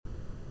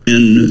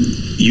And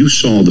you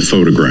saw the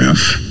photograph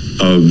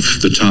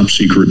of the top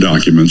secret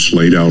documents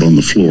laid out on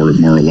the floor at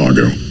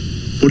Mar-a-Lago.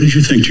 What did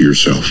you think to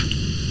yourself,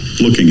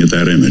 looking at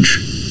that image?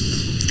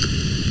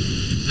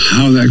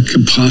 How that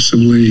could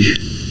possibly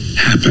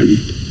happen.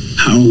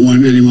 How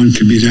anyone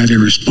could be that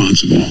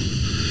irresponsible.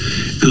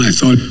 And I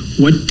thought,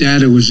 what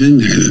data was in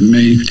there that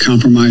may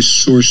compromise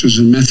sources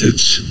and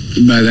methods?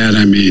 By that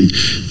I mean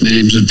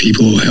names of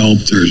people who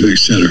helped, or et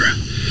cetera.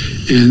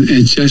 And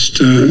it's just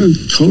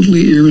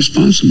totally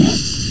irresponsible.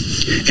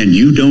 And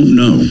you don't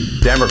know.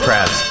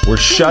 Democrats were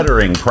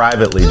shuddering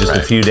privately just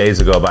a few days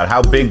ago about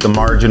how big the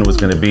margin was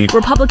going to be.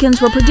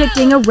 Republicans were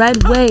predicting a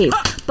red wave,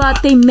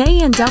 but they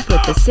may end up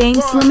with the same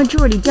slim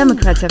majority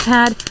Democrats have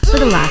had for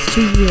the last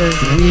 2 years.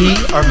 We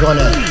are going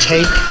to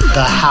take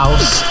the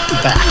House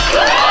back.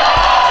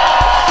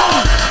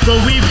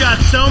 But we've got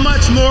so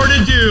much more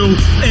to do,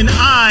 and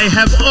I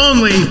have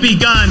only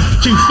begun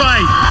to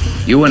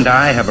fight. You and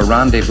I have a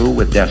rendezvous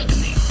with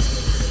destiny.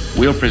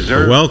 We'll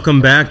preserve...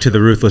 Welcome back to the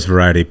Ruthless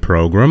Variety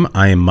Program.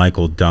 I am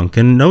Michael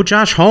Duncan. No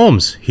Josh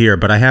Holmes here,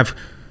 but I have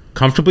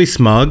Comfortably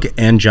Smug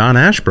and John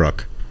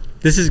Ashbrook.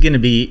 This is going to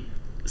be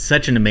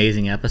such an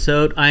amazing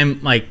episode.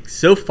 I'm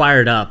so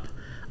fired up.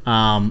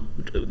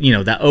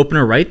 That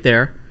opener right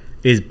there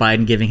is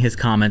Biden giving his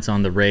comments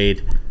on the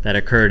raid that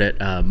occurred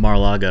at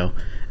Mar-a-Lago.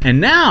 And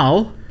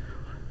now,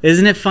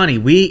 isn't it funny?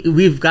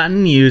 We've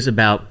gotten news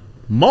about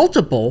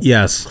multiple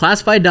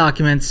classified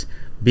documents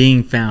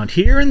being found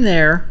here and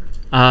there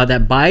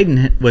that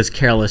Biden was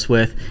careless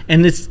with,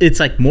 and it's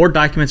like more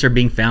documents are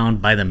being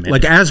found by the minute.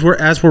 Like as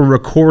we're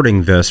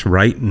recording this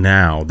right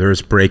now,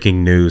 there's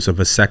breaking news of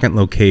a second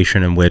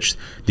location in which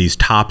these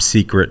top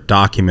secret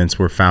documents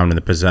were found in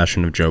the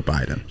possession of Joe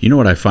Biden. You know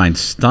what I find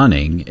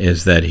stunning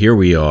is that here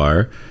we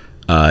are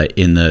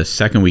in the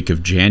second week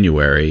of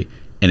January,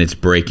 and it's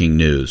breaking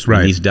news.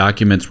 When these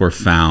documents were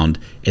found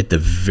at the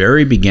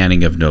very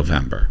beginning of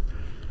November.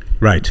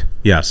 Right.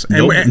 Yes.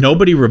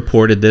 Nobody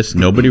reported this.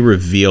 Nobody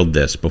revealed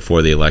this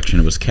before the election.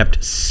 It was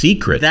kept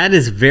secret. That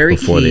is very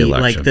before key. The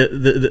election.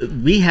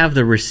 Like we have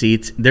the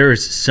receipts. There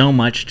is so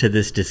much to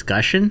this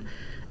discussion,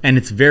 and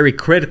it's very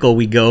critical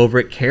we go over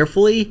it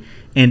carefully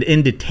and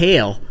in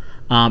detail.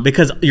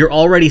 Because you're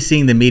already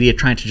seeing the media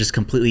trying to just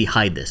completely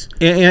hide this.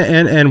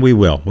 And we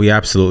will. We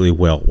absolutely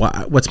will.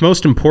 What's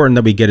most important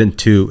that we get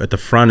into at the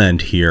front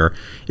end here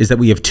is that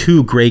we have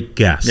two great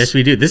guests. Yes,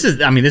 we do. This is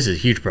a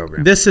huge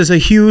program. This is a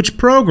huge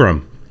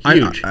program.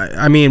 Huge.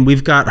 I mean,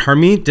 we've got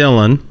Harmeet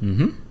Dillon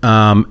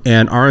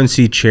and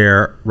RNC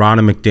Chair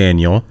Ronna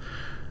McDaniel.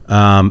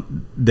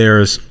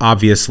 There's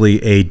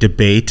obviously a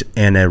debate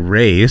and a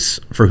race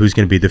for who's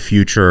going to be the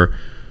future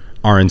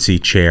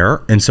RNC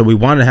chair, and so we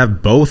wanted to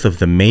have both of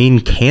the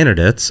main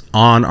candidates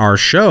on our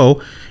show.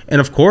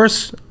 And of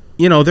course,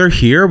 they're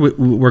here.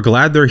 We're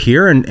glad they're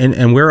here,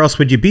 and where else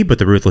would you be but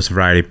the Ruthless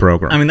Variety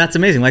Program? I mean, that's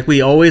amazing. Like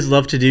we always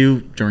love to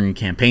do during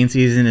campaign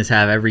season is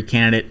have every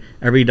candidate,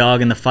 every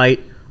dog in the fight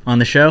on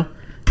the show,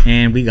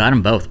 and we got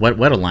them both. What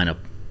a lineup.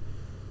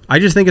 I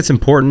just think it's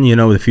important.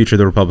 The future of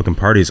the Republican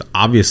Party is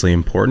obviously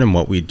important in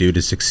what we do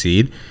to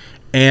succeed,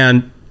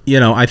 and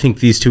I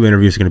think these two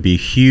interviews are going to be a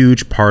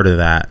huge part of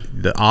that,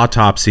 the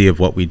autopsy of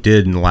what we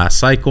did in the last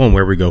cycle and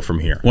where we go from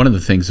here. One of the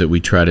things that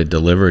we try to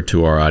deliver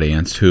to our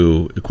audience,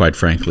 who, quite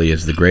frankly,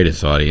 is the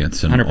greatest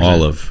audience in 100%.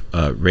 All of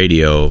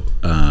radio,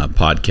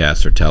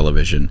 podcasts, or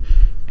television,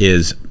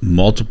 is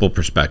multiple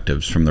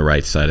perspectives from the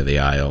right side of the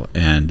aisle,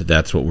 and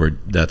that's what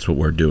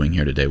we're doing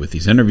here today with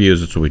these interviews.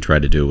 That's what we try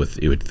to do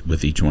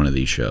with each one of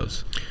these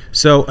shows.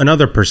 So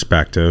another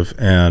perspective,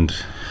 and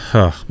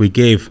we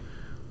gave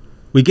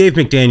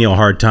McDaniel a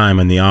hard time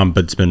in the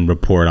Ombudsman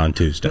report on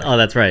Tuesday. Oh,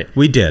 that's right.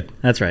 We did.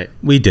 That's right.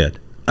 We did.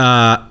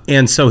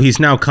 And so he's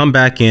now come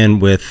back in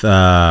with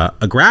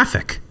a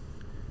graphic.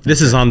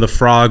 This is on the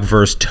frog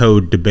versus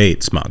toad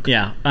debate, Smug.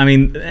 Yeah. I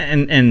mean,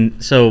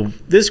 and so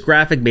this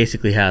graphic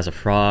basically has a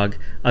frog,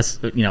 a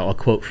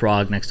quote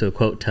frog next to a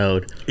quote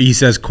toad. He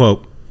says,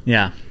 quote.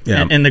 Yeah.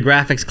 And the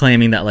graphic's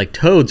claiming that like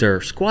toads are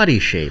squatty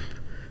shape.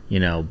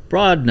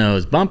 Broad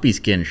nose, bumpy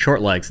skin,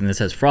 short legs, and this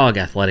says frog,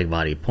 athletic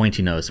body,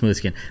 pointy nose, smooth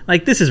skin.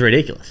 Like, this is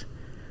ridiculous.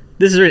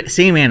 This is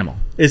same animal.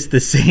 It's the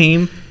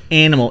same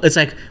animal. It's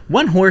like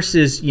one horse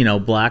is,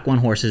 black, one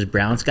horse is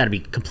brown. It's got to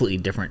be completely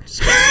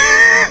different.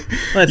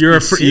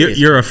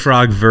 You're a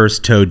frog versus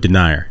toad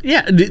denier.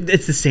 Yeah,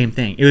 it's the same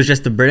thing. It was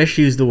just the British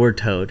used the word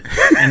toad,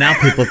 and now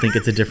people think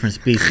it's a different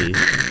species,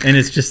 and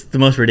it's just the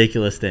most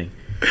ridiculous thing.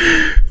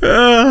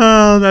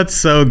 Oh, that's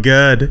so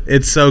good.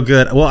 It's so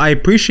good. Well, I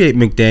appreciate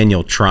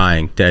McDaniel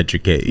trying to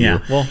educate you. Yeah,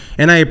 well,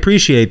 and I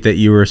appreciate that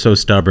you were so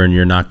stubborn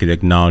you're not going to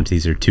acknowledge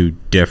these are two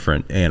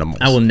different animals.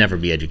 I will never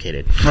be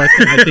educated.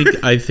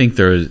 I think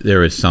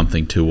there is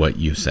something to what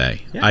you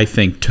say. Yeah. I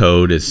think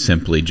toad is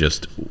simply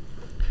just,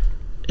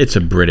 it's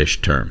a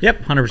British term.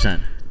 Yep,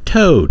 100%.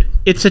 Toad.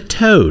 It's a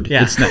toad.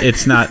 Yeah.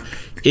 It's not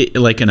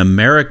like an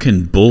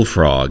American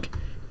bullfrog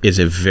is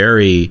a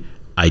very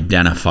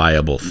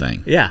identifiable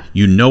thing. Yeah.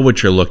 You know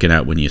what you're looking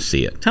at when you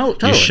see it.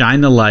 Totally. You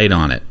shine the light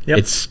on it. Yep.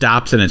 It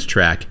stops in its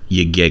track.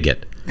 You gig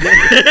it.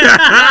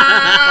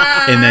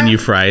 and then you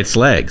fry its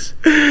legs.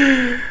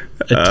 A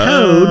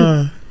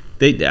toad.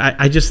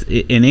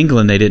 In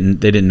England they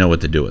didn't know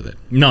what to do with it.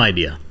 No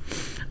idea.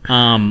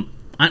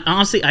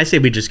 Honestly, I say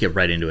we just get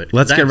right into it.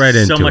 Let's get right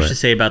into it. So much to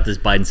say about this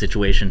Biden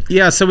situation.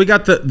 Yeah, so we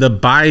got the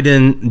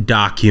Biden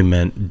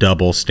document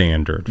double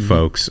standard,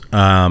 folks.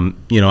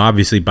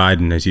 Obviously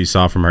Biden, as you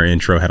saw from our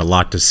intro, had a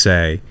lot to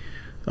say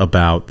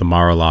about the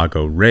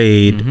Mar-a-Lago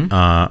raid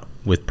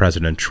with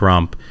President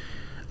Trump.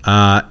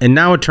 And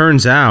now it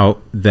turns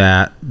out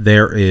that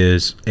there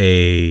is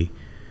a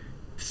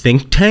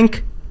think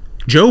tank.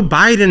 Joe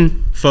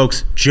Biden,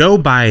 folks,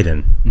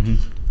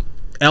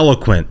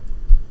 eloquent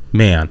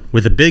man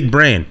with a big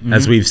brain,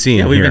 as we've seen.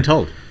 Yeah, we've been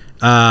told.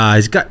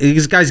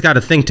 This guy's got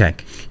a think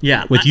tank.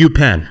 Yeah, with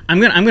UPenn. I'm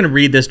gonna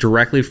read this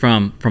directly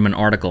from an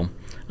article.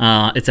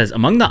 It says,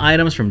 among the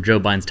items from Joe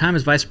Biden's time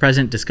as vice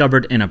president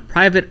discovered in a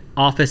private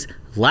office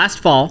last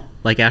fall,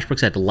 like Ashbrook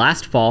said,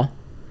 last fall,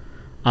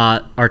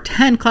 are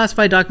 10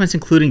 classified documents,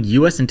 including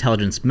U.S.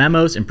 intelligence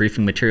memos and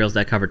briefing materials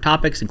that cover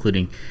topics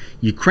including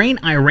Ukraine,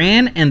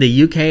 Iran, and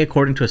the UK,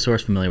 according to a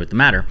source familiar with the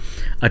matter.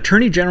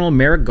 Attorney General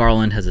Merrick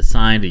Garland has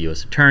assigned a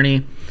U.S.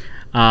 attorney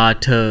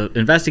to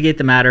investigate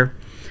the matter.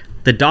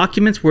 The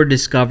documents were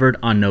discovered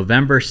on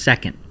November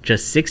 2nd,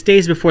 just 6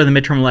 days before the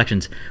midterm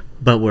elections,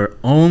 but we're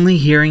only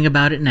hearing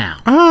about it now.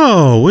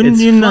 Oh, wouldn't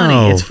you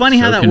know? It's funny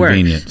how that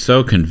works.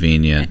 So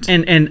convenient.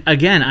 And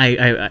again,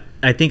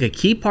 I think a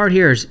key part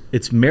here is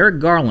it's Merrick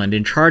Garland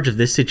in charge of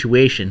this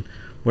situation,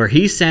 where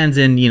he sends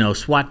in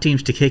SWAT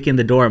teams to kick in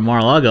the door at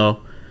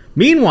Mar-a-Lago.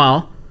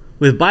 Meanwhile,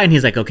 with Biden,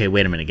 he's like, okay,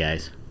 wait a minute,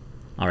 guys.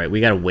 All right,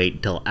 we got to wait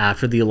until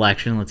after the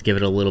election. Let's give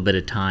it a little bit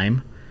of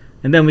time,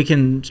 and then we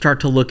can start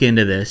to look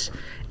into this.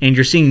 And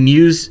you're seeing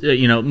news.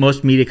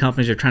 Most media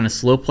companies are trying to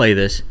slow play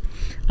this.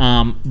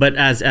 But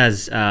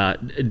as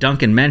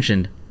Duncan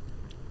mentioned,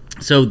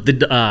 so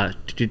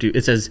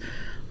it says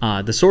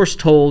the source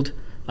told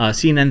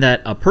CNN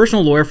that a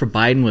personal lawyer for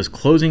Biden was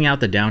closing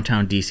out the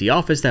downtown D.C.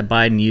 office that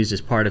Biden used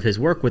as part of his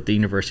work with the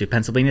University of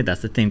Pennsylvania.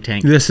 That's the think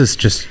tank. This is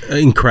just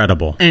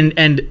incredible.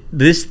 And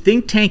this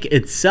think tank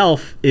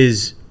itself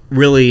is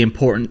really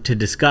important to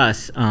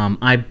discuss.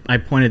 I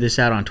pointed this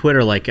out on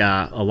Twitter. Like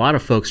a lot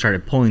of folks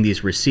started pulling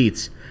these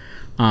receipts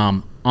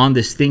on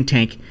this think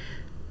tank.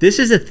 This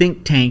is a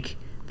think tank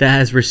that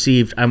has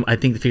received, I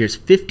think the figure is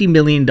 $50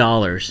 million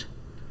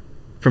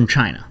from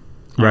China.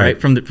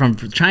 Right. From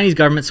Chinese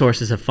government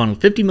sources have funneled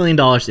 $50 million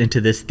into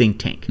this think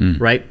tank,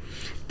 right?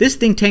 This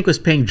think tank was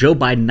paying Joe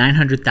Biden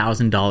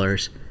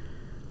 $900,000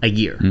 a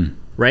year,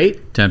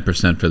 right?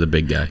 10% for the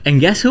big guy. And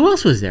guess who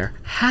else was there?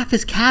 Half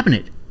his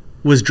cabinet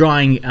was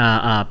drawing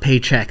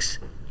paychecks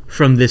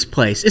from this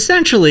place.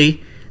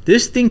 Essentially,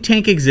 this think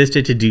tank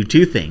existed to do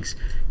two things: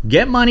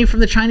 get money from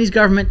the Chinese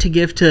government to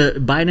give to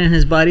Biden and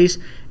his buddies,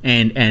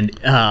 and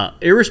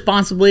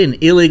irresponsibly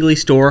and illegally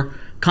store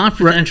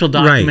confidential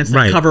documents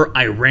that cover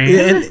Iran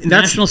and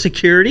national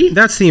security.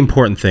 That's the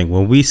important thing.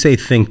 When we say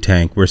think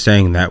tank, we're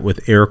saying that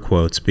with air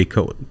quotes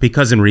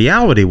because in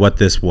reality what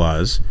this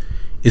was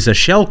is a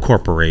shell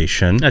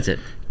corporation. That's it.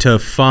 To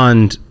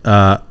fund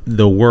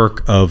the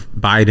work of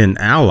Biden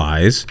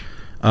allies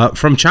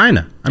from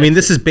China. I mean,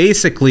 this is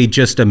basically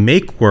just a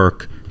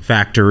make-work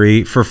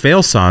factory for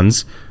fail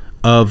sons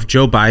of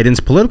Joe Biden's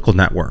political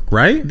network,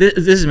 right? This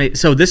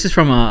is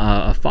from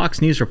a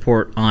Fox News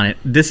report on it.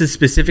 This is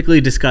specifically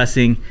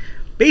discussing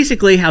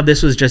basically how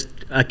this was just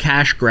a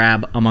cash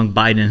grab among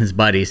Biden and his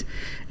buddies.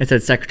 It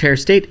said Secretary of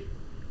State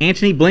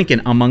Antony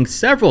Blinken, among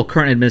several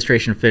current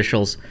administration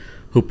officials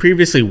who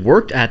previously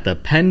worked at the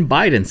Penn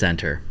Biden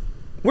Center.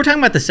 We're talking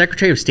about the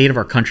Secretary of State of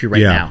our country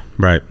now.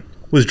 Right.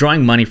 Was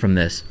drawing money from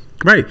this.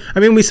 Right. I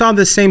mean, we saw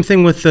the same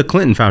thing with the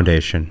Clinton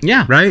Foundation.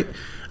 Yeah. Right?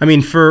 I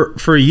mean,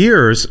 for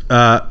years,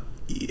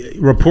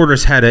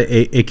 reporters had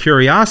a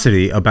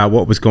curiosity about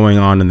what was going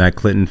on in that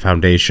Clinton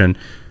Foundation.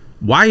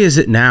 Why is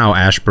it now,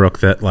 Ashbrook,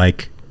 that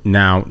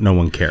now no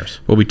one cares?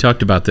 Well, we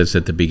talked about this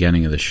at the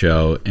beginning of the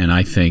show, and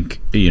I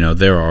think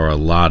there are a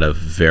lot of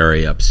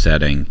very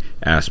upsetting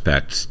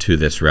aspects to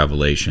this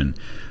revelation.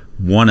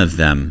 One of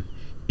them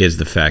is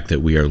the fact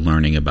that we are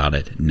learning about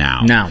it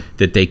now.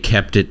 That they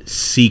kept it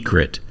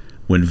secret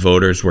when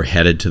voters were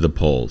headed to the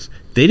polls.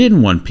 They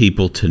didn't want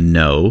people to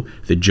know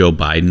that Joe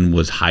Biden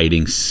was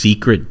hiding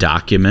secret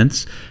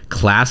documents,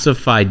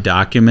 classified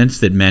documents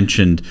that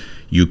mentioned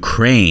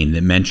Ukraine,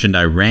 that mentioned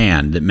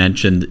Iran, that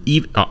mentioned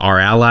our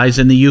allies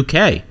in the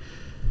UK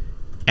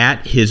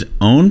at his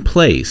own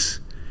place,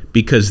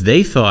 because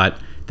they thought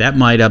that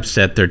might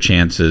upset their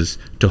chances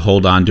to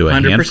hold on to a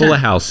 100%. Handful of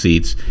House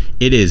seats.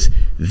 It is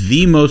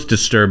the most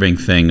disturbing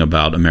thing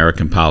about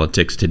American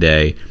politics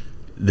today.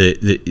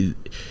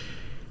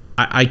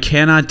 I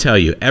cannot tell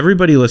you,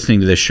 everybody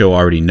listening to this show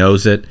already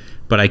knows it,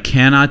 but I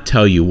cannot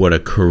tell you what a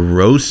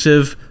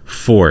corrosive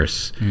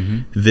force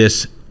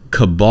this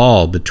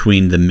cabal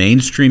between the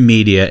mainstream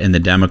media and the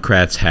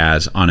Democrats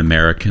has on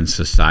American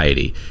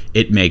society.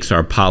 It makes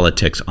our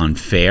politics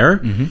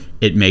unfair.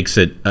 It makes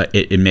it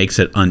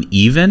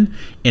uneven,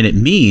 and it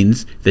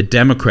means that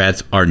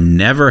Democrats are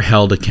never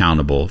held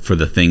accountable for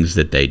the things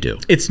that they do.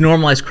 It's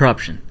normalized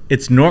corruption.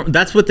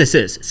 That's what this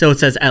is. So it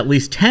says at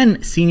least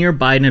 10 senior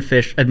Biden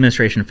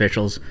administration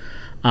officials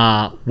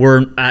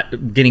were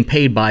getting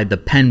paid by the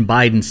Penn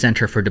Biden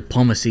Center for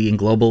Diplomacy and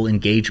Global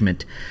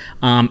Engagement.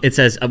 It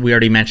says, we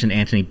already mentioned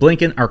Antony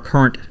Blinken, our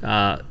current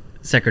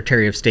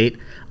Secretary of State,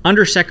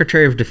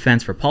 Undersecretary of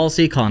Defense for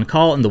Policy, Colin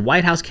Kahl, and the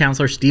White House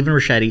counselor, Stephen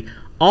Ricchetti,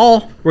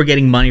 all were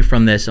getting money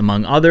from this,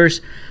 among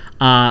others.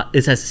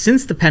 It says,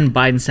 since the Penn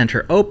Biden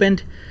Center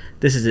opened,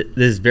 this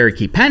is very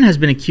key. Penn has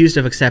been accused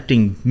of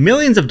accepting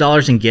millions of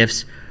dollars in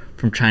gifts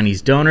from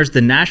Chinese donors.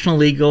 The National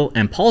Legal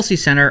and Policy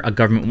Center, a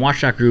government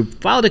watchdog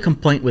group, filed a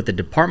complaint with the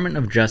Department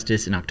of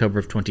Justice in October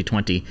of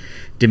 2020,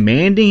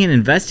 demanding an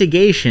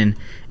investigation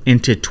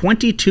into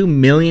 $22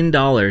 million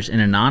in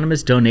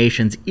anonymous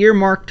donations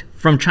earmarked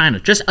from China.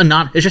 It's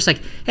just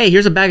like, hey,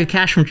 here's a bag of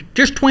cash from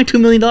just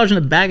 $22 million in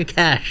a bag of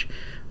cash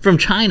from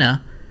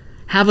China.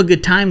 Have a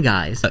good time,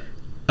 guys.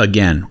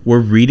 Again, we're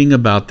reading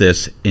about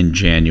this in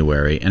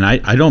January, and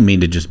I don't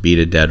mean to just beat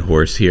a dead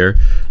horse here,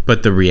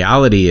 but the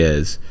reality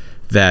is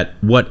that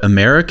what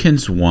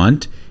Americans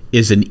want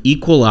is an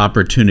equal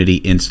opportunity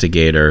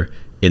instigator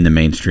in the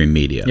mainstream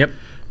media. Yep.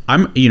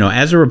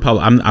 As a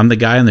Republican, I'm the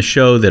guy on the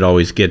show that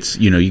always gets,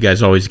 you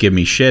guys always give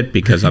me shit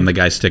because I'm the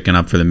guy sticking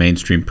up for the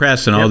mainstream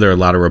press and there are a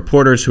lot of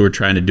reporters who are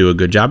trying to do a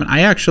good job. And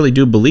I actually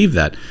do believe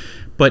that.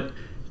 But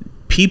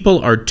people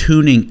are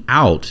tuning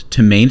out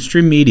to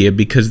mainstream media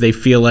because they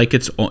feel like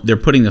they're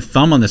putting the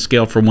thumb on the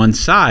scale for one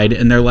side,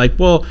 and they're like,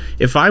 well,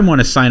 if I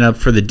want to sign up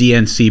for the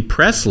DNC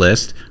press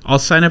list, I'll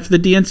sign up for the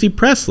DNC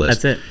press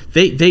list. That's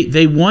it.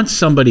 They want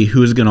somebody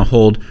who's going to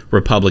hold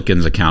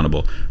Republicans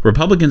accountable.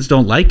 Republicans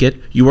don't like it.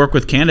 You work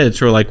with candidates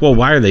who are like, well,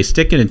 why are they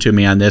sticking it to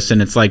me on this?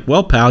 And it's like,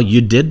 well, pal,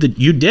 you did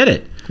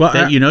it.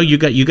 Well, you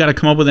got to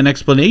come up with an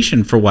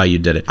explanation for why you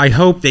did it. I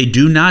hope they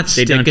do not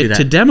stick it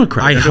to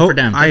Democrats.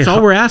 That's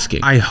all we're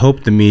asking. I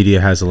hope the media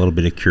has a little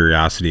bit of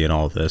curiosity in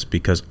all of this,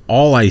 because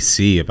all I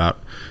see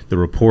about the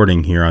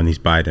reporting here on these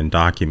Biden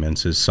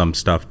documents is some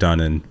stuff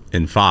done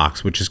in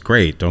Fox, which is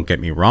great. Don't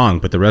get me wrong,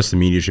 but the rest of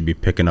the media should be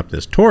picking up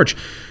this torch.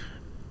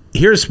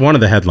 Here's one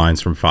of the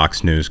headlines from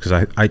Fox News,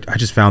 because I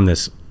just found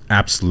this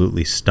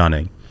absolutely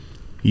stunning.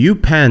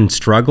 UPenn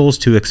struggles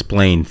to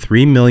explain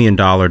 $3 million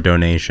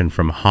donation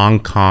from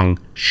Hong Kong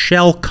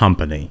shell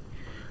company.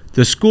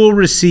 The school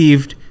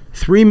received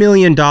 $3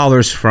 million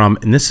from,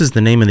 and this is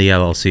the name of the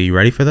LLC. You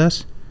ready for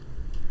this?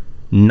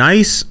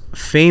 Nice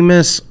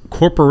Famous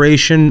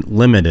Corporation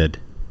Limited.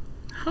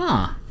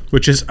 Huh.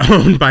 Which is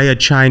owned by a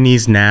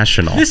Chinese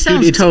national. This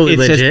sounds totally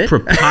legit.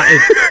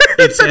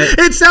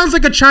 It sounds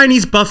like a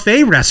Chinese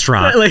buffet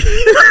restaurant.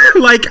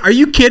 Like, are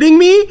you kidding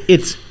me?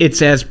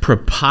 It's as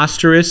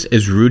preposterous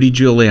as Rudy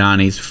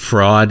Giuliani's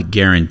Fraud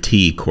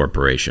Guarantee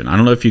Corporation. I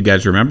don't know if you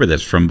guys remember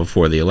this from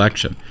before the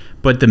election,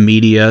 but the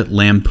media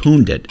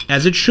lampooned it,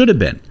 as it should have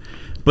been.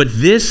 But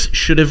this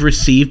should have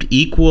received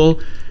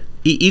equal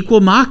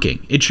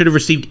mocking. It should have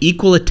received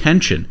equal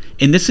attention.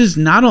 And this is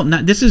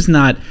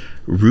not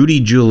Rudy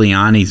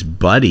Giuliani's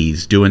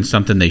buddies doing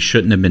something they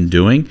shouldn't have been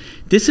doing.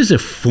 This is a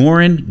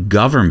foreign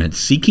government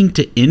seeking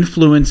to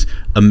influence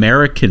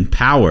American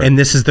power. And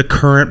this is the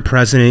current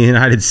president of the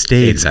United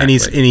States.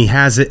 Exactly. And he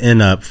has it in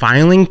a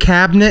filing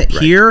cabinet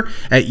here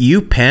at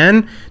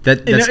UPenn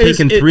that's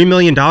taken $3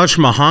 million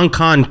from a Hong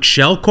Kong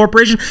shell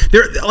corporation.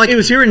 It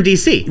was here in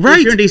D.C.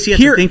 Right. It was here in D.C. at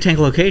the think tank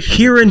location.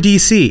 Here in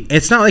D.C.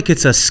 It's not like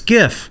it's a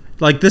skiff.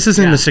 Like, this is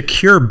in a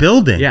secure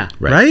building. Yeah.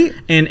 Right?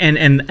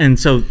 And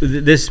so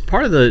this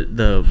part of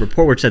the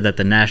report which said that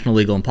the National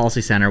Legal and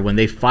Policy Center, when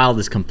they filed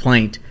this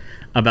complaint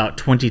about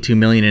 $22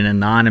 million in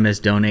anonymous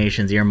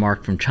donations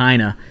earmarked from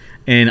China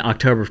in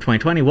October of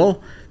 2020,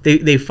 well,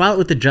 they filed it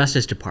with the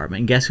Justice Department.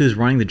 And guess who's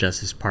running the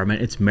Justice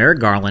Department? It's Merrick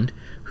Garland,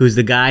 who's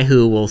the guy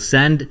who will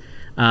send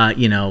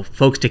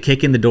folks to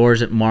kick in the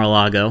doors at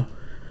Mar-a-Lago,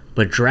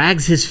 but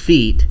drags his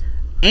feet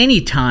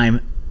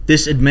anytime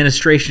this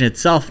administration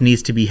itself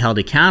needs to be held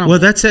accountable. Well,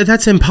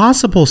 that's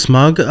impossible,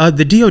 Smug.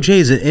 The DOJ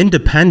is an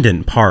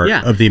independent part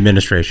of the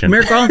administration.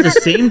 Merrick Garland's the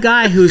same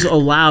guy who's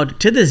allowed,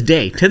 to this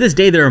day,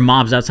 there are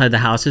mobs outside the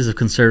houses of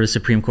conservative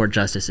Supreme Court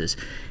justices.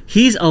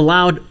 He's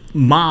allowed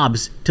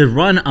mobs to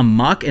run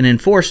amok and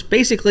enforce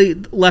basically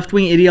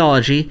left-wing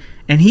ideology,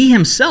 and he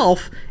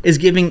himself is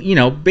giving,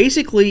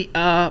 basically...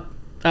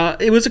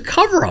 it was a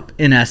cover-up,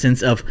 in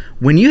essence, of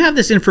when you have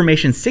this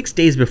information 6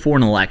 days before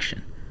an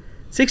election,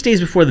 6 days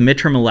before the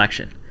midterm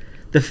election,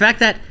 the fact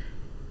that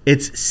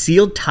it's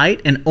sealed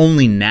tight and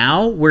only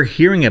now we're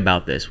hearing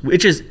about this,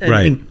 which is,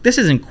 this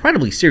is an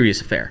incredibly serious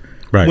affair.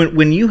 Right.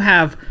 When you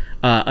have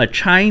a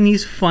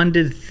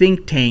Chinese-funded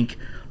think tank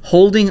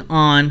holding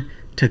on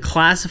to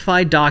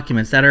classified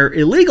documents that are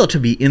illegal to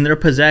be in their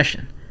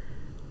possession,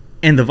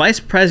 and the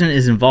vice president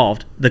is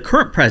involved, the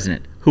current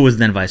president, who was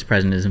then vice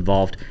president, is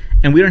involved,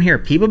 and we don't hear a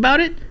peep about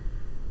it,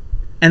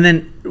 And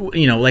then,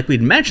 like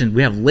we'd mentioned,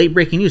 we have late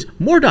breaking news.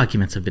 More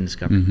documents have been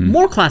discovered.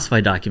 More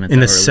classified documents.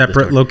 In a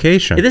separate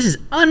location. This is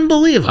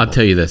unbelievable. I'll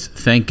tell you this.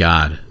 Thank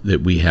God that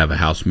we have a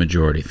House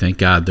majority. Thank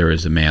God there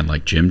is a man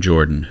like Jim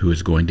Jordan who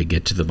is going to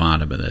get to the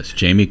bottom of this.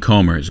 Jamie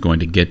Comer is going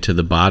to get to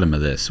the bottom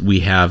of this. We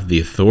have the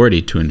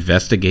authority to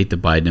investigate the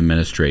Biden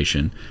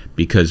administration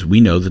because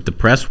we know that the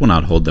press will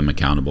not hold them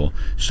accountable.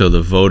 So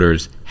the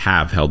voters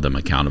have held them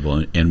accountable.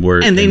 And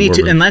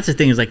that's the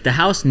thing is like the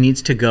House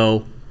needs to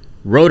go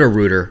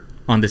roto-rooter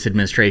on this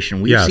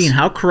administration. We've seen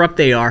how corrupt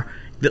they are.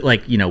 That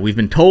we've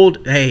been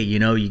told, hey,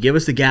 you give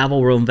us the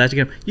gavel, we'll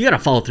investigate them. You got to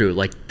follow through.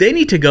 Like they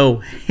need to go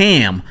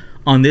ham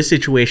on this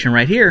situation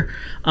right here.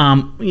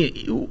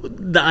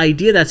 The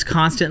idea that's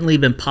constantly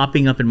been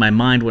popping up in my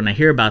mind when I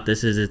hear about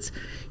this is it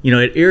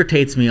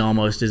irritates me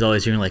almost is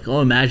always hearing like,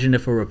 oh, imagine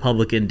if a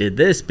Republican did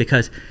this,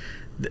 because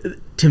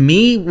to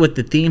me, what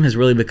the theme has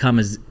really become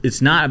is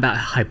it's not about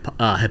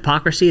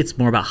hypocrisy. It's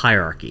more about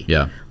hierarchy.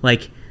 Yeah.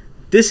 Like,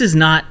 this is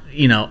not,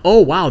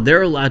 oh, wow,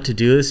 they're allowed to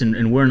do this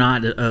and we're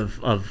not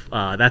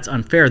that's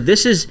unfair.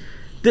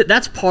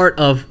 That's part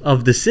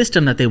of the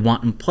system that they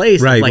want in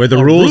place. Right, where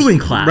the rules, ruling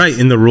class. Right,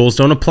 and the rules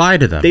don't apply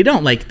to them. They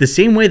don't. Like, the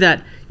same way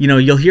that,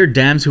 you'll hear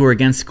Dems who are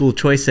against school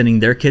choice sending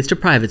their kids to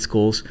private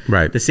schools.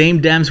 Right. The same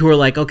Dems who are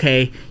like,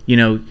 okay,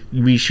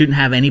 we shouldn't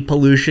have any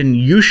pollution.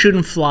 You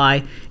shouldn't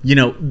fly.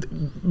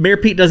 Mayor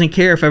Pete doesn't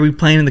care if every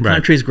plane in the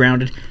country is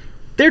grounded.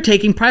 They're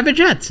taking private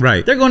jets.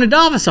 Right. They're going to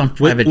Davos on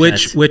private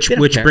jets. Which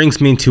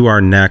brings me to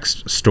our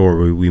next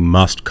story we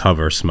must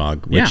cover,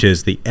 Smug, which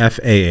is the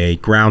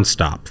FAA ground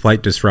stop.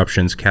 Flight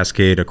disruptions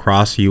cascade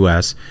across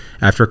U.S.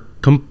 after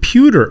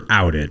computer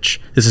outage.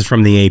 This is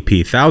from the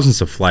AP. Thousands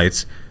of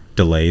flights,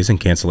 delays, and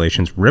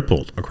cancellations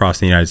rippled across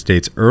the United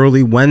States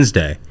early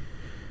Wednesday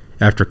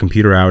after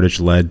computer outage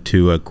led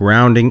to a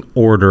grounding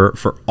order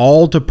for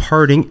all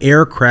departing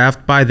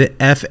aircraft by the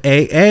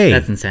FAA.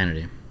 That's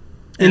insanity.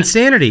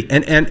 Insanity.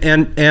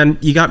 And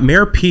you got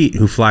Mayor Pete,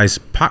 who flies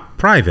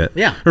private.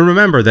 Yeah. And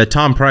remember that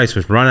Tom Price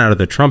was run out of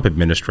the Trump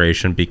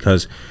administration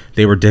because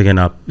they were digging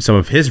up some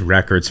of his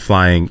records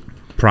flying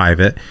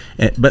private.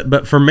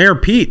 But for Mayor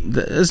Pete,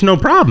 there's no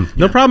problem.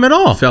 No problem at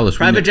all. Fellas,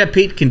 private jet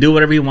Pete can do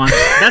whatever he wants.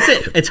 That's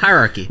it. It's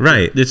hierarchy.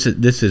 Right. This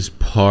is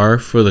par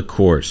for the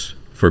course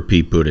for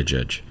Pete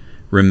Buttigieg.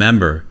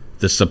 Remember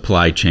the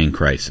supply chain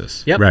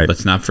crisis. Yep. Right.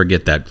 Let's not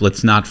forget that.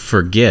 Let's not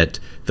forget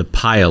the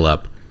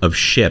pileup of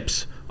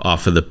ships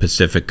off of the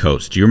Pacific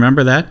coast. Do you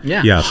remember that?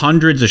 Yeah. Yes.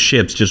 Hundreds of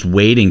ships just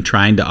waiting,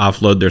 trying to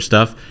offload their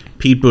stuff.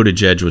 Pete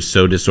Buttigieg was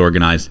so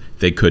disorganized,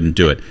 they couldn't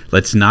do it.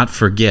 Let's not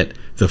forget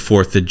the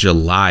 4th of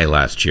July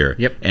last year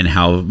and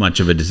how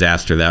much of a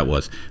disaster that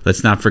was.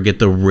 Let's not forget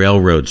the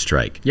railroad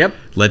strike. Yep.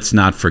 Let's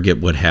not forget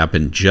what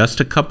happened just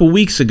a couple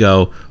weeks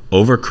ago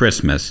over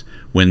Christmas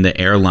when the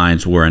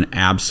airlines were an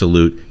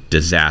absolute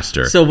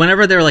disaster. So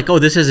whenever they're like, oh,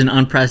 this is an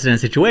unprecedented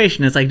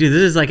situation, it's like, dude,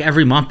 this is like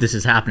every month this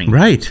is happening.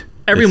 Right.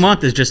 Every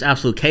month is just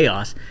absolute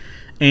chaos.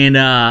 And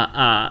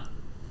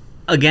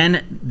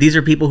again, these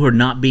are people who are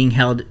not being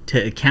held to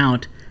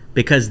account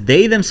because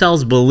they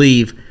themselves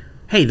believe,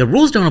 hey, the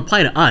rules don't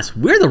apply to us.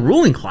 We're the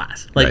ruling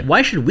class. Like,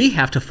 why should we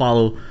have to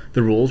follow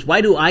the rules?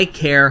 Why do I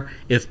care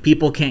if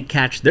people can't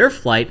catch their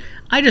flight?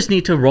 I just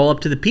need to roll up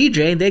to the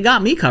PJ and they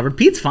got me covered.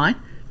 Pete's fine.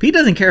 Pete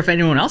doesn't care if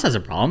anyone else has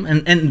a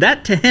problem. And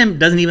that to him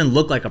doesn't even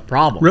look like a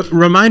problem.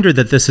 Reminder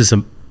that this is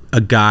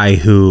a guy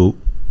who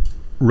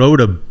rode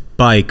a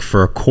bike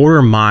for a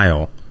quarter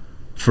mile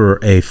for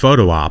a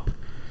photo op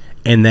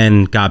and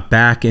then got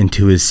back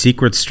into his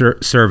Secret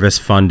Service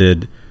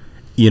funded,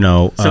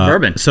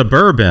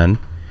 Suburban.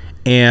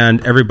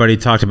 And everybody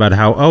talked about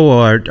how,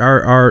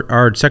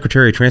 our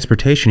Secretary of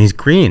Transportation, he's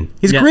green.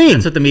 He's green.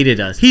 That's what the media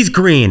does. He's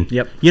green.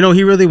 Yep.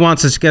 He really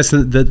wants us to get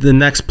the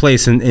next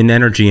place in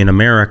energy in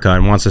America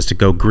and wants us to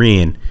go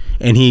green.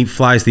 And he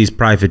flies these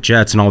private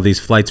jets and all these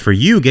flights for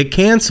you get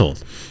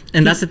canceled.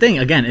 And that's the thing.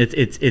 Again,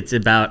 it's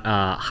about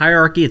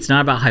hierarchy. It's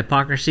not about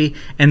hypocrisy.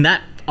 And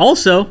that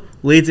also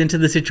leads into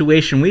the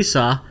situation we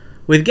saw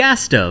with gas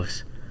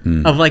stoves.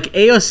 Of like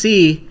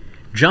AOC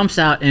jumps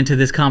out into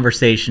this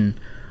conversation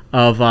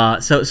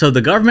of so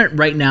the government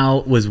right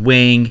now was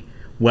weighing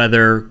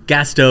whether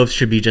gas stoves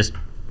should be just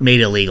made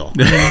illegal.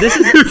 I mean,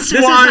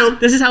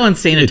 this is how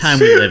insane a time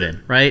we live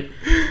in, right?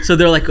 So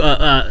they're like,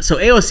 so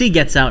AOC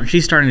gets out and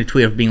she's starting to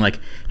tweet of being like,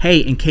 hey,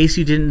 in case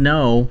you didn't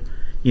know,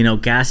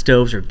 gas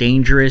stoves are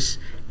dangerous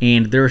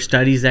and there are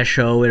studies that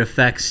show it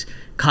affects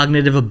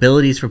cognitive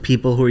abilities for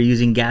people who are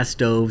using gas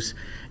stoves.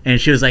 And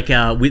she was like,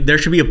 there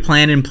should be a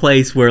plan in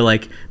place where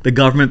like the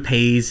government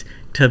pays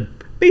to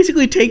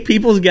basically take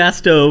people's gas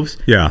stoves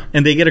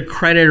and they get a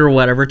credit or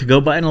whatever to go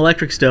buy an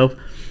electric stove.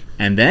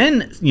 And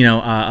then,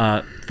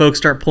 folks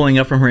start pulling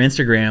up from her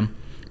Instagram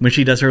when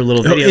she does her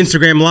little videos.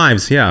 Instagram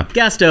lives,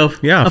 Gas stove.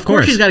 Yeah, of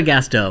course she's got a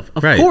gas stove.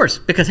 Of course.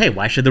 Because, hey,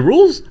 why should the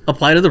rules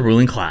apply to the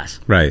ruling class?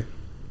 Right.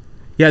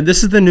 Yeah,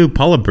 this is the new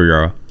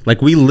Politburo.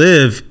 Like, we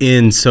live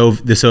in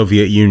the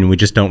Soviet Union. We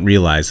just don't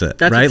realize it.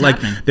 That's right? What's like,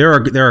 happening.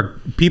 there are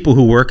people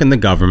who work in the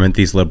government,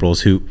 these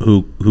liberals,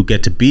 who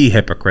get to be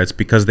hypocrites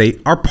because they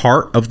are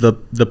part of the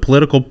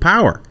political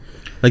power.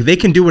 Like, they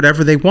can do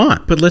whatever they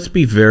want. But let's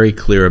be very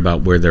clear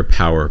about where their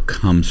power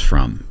comes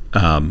from.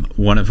 A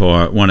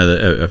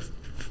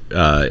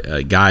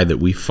guy that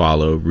we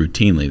follow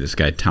routinely, this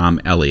guy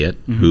Tom Elliott,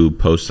 who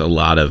posts a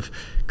lot of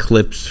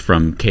clips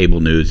from cable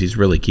news. He's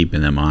really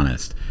keeping them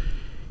honest.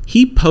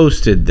 He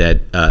posted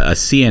that a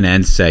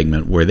CNN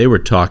segment where they were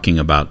talking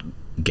about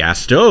gas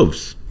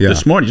stoves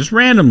this morning, just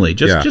randomly,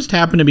 just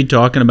happened to be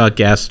talking about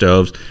gas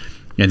stoves,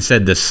 and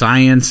said the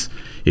science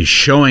is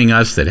showing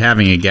us that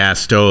having a gas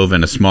stove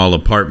in a small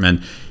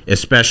apartment,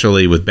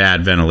 especially with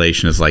bad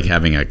ventilation, is like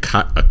having a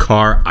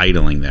car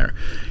idling there.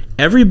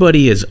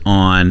 Everybody is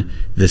on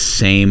the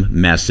same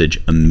message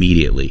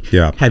immediately.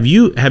 Yeah. Have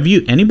you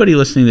anybody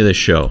listening to this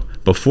show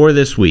before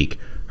this week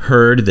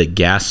heard that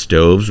gas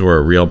stoves were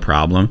a real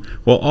problem?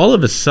 Well, all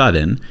of a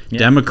sudden,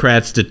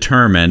 Democrats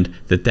determined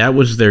that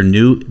was their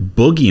new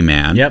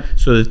boogeyman,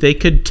 so that they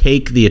could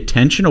take the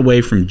attention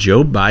away from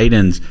Joe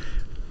Biden's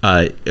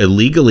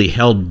illegally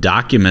held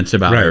documents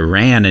about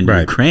Iran and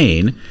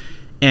Ukraine.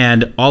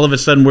 And all of a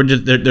sudden,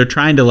 they're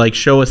trying to like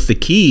show us the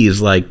keys.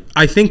 Like,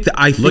 I think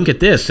look at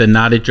this and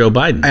not at Joe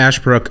Biden.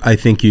 Ashbrook, I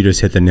think you just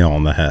hit the nail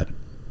on the head,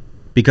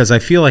 because I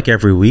feel like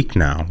every week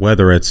now,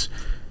 whether it's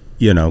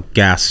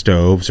gas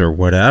stoves or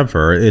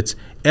whatever, it's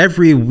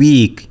every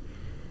week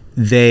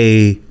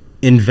they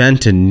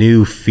invent a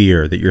new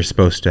fear that you're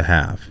supposed to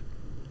have,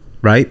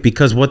 right?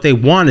 Because what they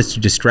want is to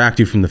distract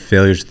you from the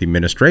failures of the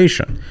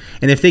administration.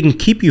 And if they can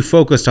keep you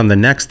focused on the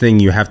next thing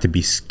you have to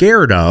be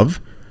scared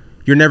of,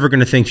 you're never going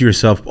to think to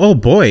yourself, oh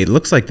boy, it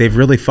looks like they've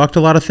really fucked a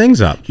lot of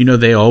things up.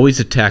 They always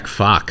attack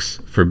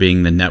Fox for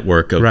being the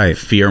network of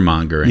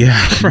fear-mongering.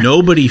 Yeah, right.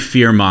 Nobody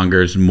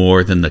fear-mongers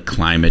more than the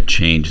climate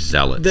change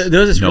zealots.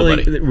 There was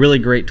this really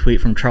great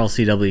tweet from Charles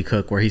C.W.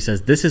 Cook where he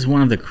says, "This is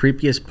one of the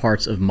creepiest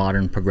parts of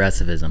modern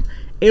progressivism.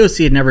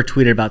 AOC had never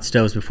tweeted about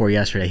stoves before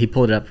yesterday. He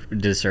pulled it up,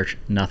 did a search,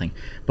 nothing.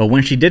 But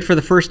when she did for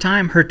the first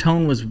time, her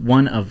tone was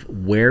one of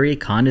wary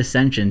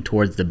condescension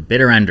towards the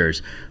bitter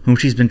enders, whom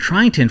she's been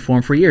trying to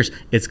inform for years.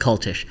 It's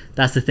cultish."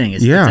 That's the thing.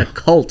 It's a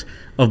cult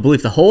of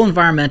belief. The whole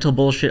environmental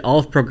bullshit, all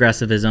of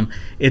progressivism,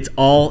 it's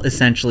all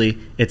essentially,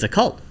 it's a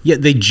cult. Yeah,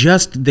 they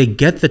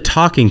get the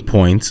talking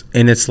points,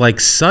 and it's like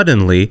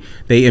suddenly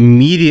they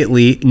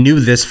immediately knew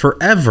this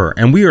forever,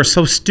 and we are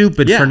so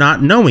stupid for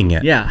not knowing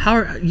it. Yeah, how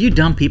are you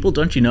dumb people?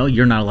 Don't you know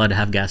you're not allowed to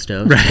have gas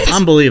stoves? Right.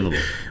 Unbelievable.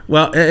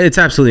 Well, it's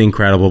absolutely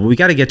incredible, but we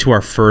got to get to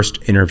our first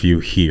interview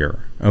here,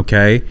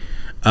 okay?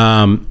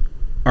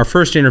 Our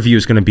first interview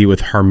is going to be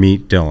with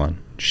Harmeet Dillon.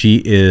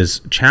 She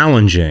is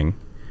challenging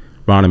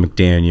Ronna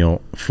McDaniel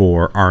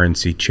for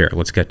RNC chair.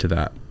 Let's get to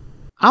that.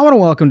 I want to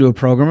welcome to a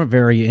program a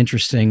very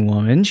interesting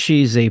woman.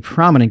 She's a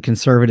prominent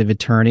conservative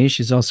attorney.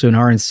 She's also an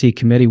RNC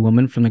committee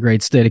woman from the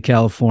great state of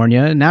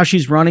California. Now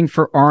she's running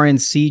for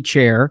RNC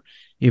chair.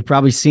 You've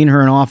probably seen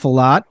her an awful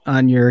lot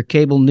on your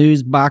cable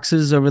news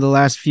boxes over the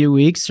last few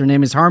weeks. Her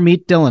name is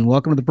Harmeet Dillon.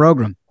 Welcome to the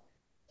program.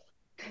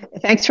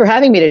 Thanks for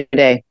having me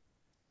today.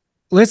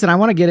 Listen, I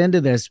want to get into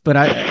this, but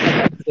I'd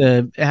like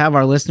to have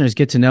our listeners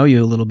get to know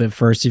you a little bit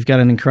first. You've got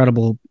an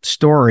incredible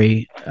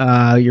story.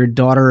 You're a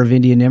daughter of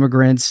Indian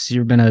immigrants.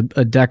 You've been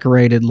a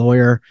decorated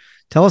lawyer.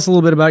 Tell us a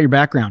little bit about your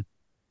background.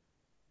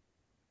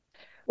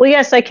 Well,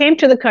 yes, I came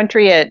to the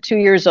country at 2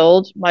 years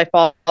old. My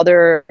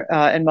father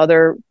and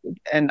mother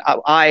and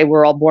I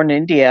were all born in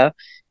India,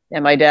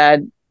 and my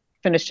dad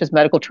finished his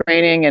medical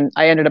training, and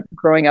I ended up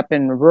growing up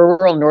in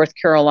rural North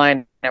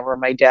Carolina, where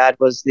my dad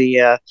was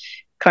the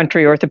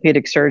country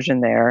orthopedic surgeon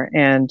there.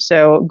 And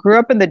so grew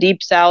up in the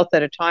deep South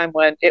at a time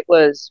when it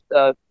was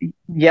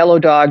yellow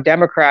dog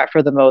Democrat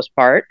for the most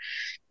part.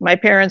 My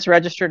parents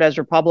registered as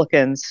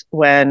Republicans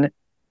when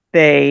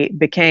they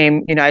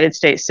became United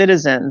States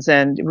citizens.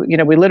 And,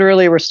 we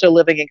literally were still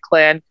living in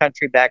Klan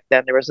country back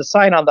then. There was a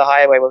sign on the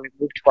highway when we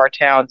moved to our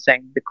town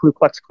saying the Ku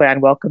Klux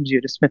Klan welcomes you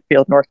to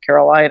Smithfield, North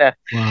Carolina.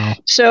 Wow.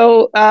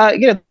 So,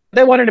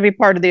 they wanted to be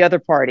part of the other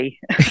party.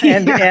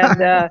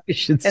 You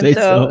should say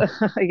so.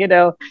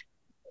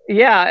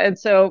 Yeah. And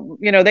so,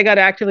 they got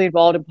actively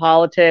involved in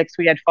politics.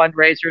 We had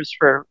fundraisers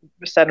for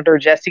Senator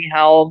Jesse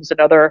Helms and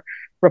other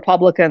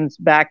Republicans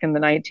back in the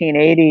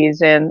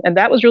 1980s. And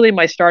that was really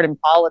my start in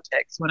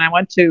politics. When I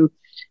went to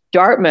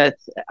Dartmouth,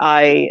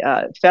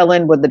 I fell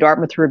in with the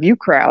Dartmouth Review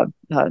crowd,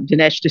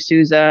 Dinesh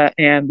D'Souza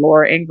and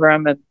Laura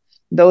Ingraham. And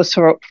those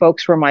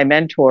folks were my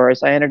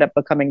mentors. I ended up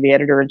becoming the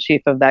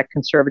editor-in-chief of that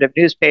conservative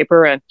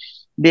newspaper and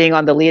being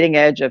on the leading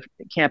edge of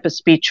campus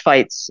speech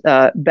fights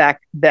back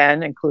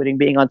then, including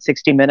being on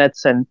 60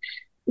 Minutes and,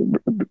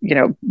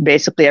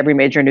 basically every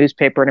major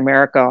newspaper in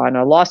America on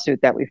a lawsuit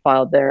that we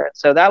filed there.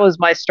 So that was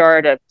my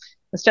start.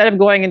 Instead of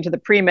going into the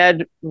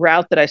pre-med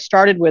route that I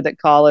started with at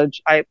college,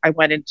 I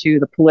went into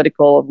the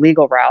political and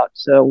legal route.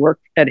 So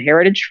worked at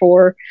Heritage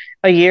for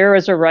a year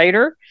as a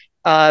writer,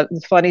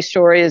 The funny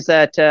story is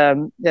that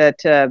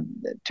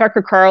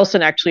Tucker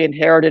Carlson actually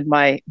inherited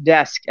my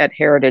desk at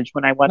Heritage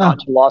when I went on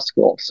to law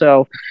school.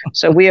 So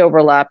we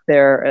overlapped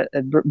there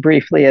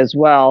briefly as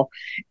well.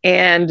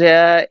 And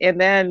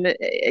then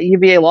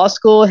UVA Law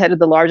School, headed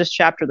the largest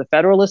chapter of the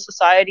Federalist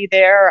Society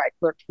there. I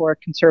clerked for a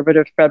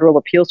conservative federal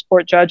appeals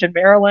court judge in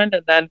Maryland.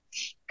 And then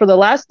for the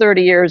last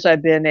 30 years,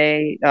 I've been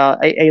a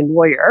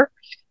lawyer,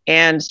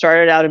 and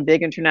started out in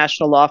big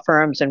international law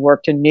firms and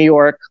worked in New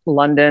York,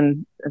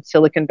 London,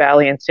 Silicon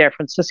Valley, and San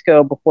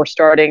Francisco before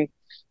starting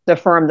the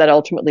firm that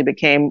ultimately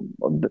became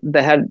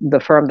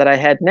the firm that I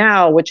head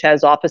now, which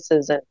has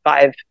offices in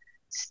 5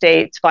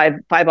 states,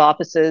 five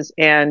offices,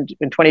 and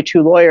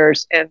 22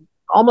 lawyers. And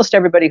almost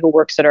everybody who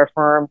works at our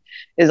firm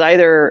is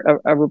either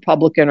a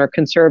Republican or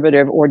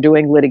conservative, or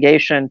doing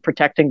litigation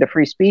protecting the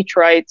free speech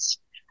rights,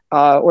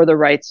 or the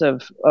rights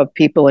of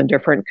people in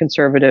different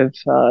conservative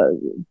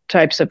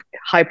types of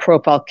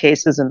high-profile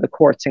cases in the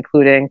courts,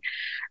 including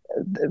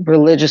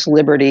religious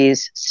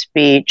liberties,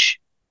 speech,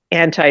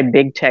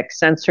 anti-big tech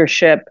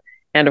censorship,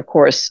 and, of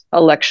course,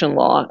 election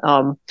law.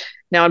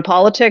 Now, in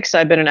politics,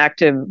 I've been an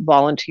active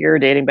volunteer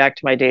dating back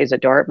to my days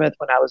at Dartmouth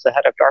when I was the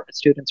head of Dartmouth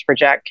Students for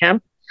Jack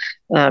Kemp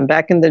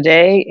back in the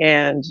day,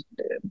 and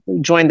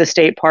joined the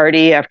state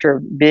party after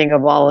being a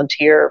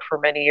volunteer for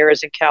many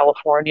years in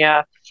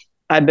California.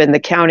 I've been the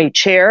county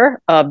chair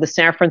of the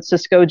San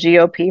Francisco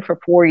GOP for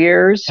 4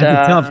 years.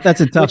 That's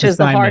a tough which is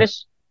assignment.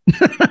 the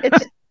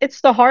hardest.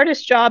 It's the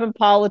hardest job in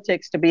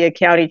politics to be a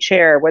county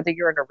chair, whether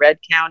you're in a red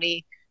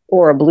county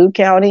or a blue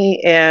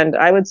county. And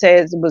I would say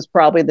it was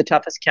probably the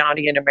toughest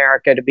county in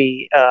America to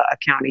be a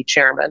county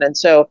chairman. And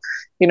so,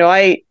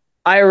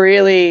 I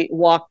really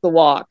walked the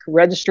walk.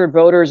 Registered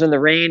voters in the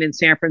rain in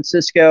San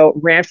Francisco,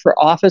 ran for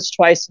office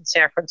twice in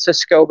San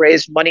Francisco,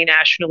 raised money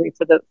nationally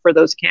for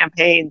those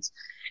campaigns,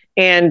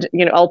 and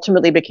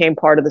ultimately became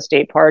part of the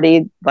state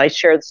party, vice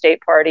chair of the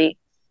state party.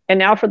 And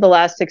now for the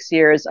last 6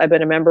 years, I've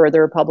been a member of the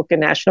Republican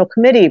National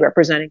Committee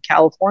representing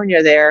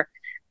California there,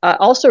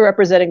 also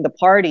representing the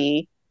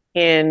party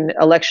in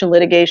election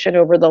litigation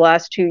over the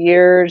last 2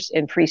 years,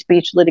 in free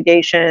speech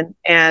litigation,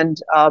 and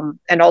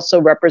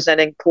also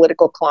representing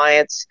political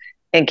clients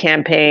and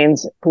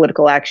campaigns,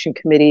 political action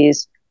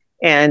committees,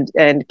 and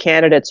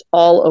candidates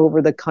all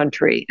over the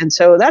country. And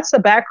so that's the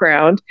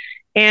background.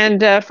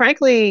 And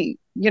frankly,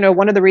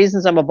 one of the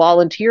reasons I'm a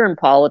volunteer in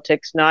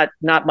politics, not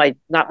my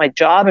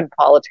job in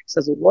politics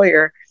as a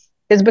lawyer,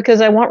 is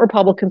because I want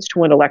Republicans to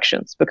win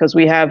elections, because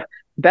we have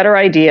better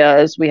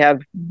ideas, we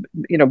have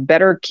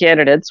better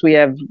candidates, we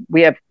have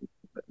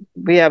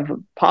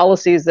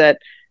policies that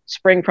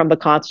spring from the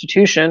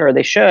Constitution, or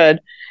they should.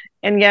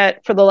 And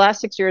yet, for the last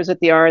 6 years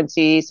at the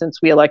RNC,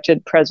 since we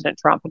elected President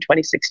Trump in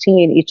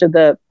 2016, each of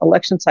the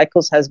election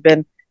cycles has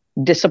been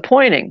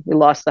disappointing. We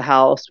lost the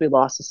House, we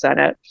lost the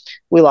Senate,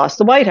 we lost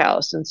the White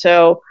House. And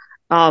so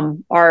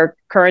our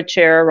current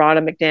chair,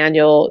 Ronna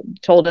McDaniel,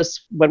 told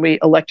us when we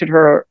elected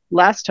her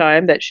last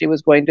time that she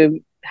was going to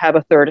have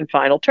a third and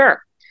final term.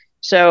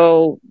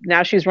 So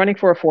now she's running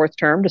for a fourth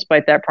term,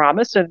 despite that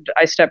promise. And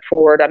I stepped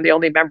forward. I'm the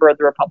only member of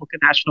the Republican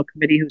National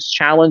Committee who's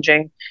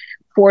challenging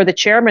for the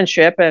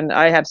chairmanship. And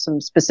I have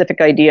some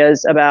specific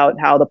ideas about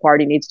how the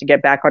party needs to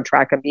get back on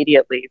track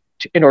immediately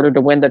in order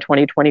to win the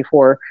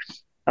 2024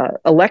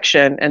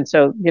 election. And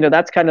so,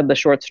 that's kind of the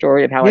short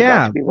story of how I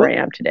got to be where I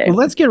am today. Well,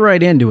 let's get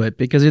right into it,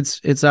 because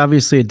it's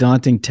obviously a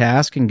daunting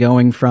task, and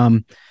going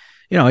from,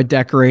 a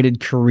decorated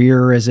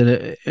career as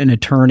an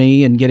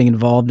attorney and getting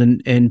involved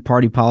in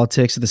party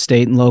politics at the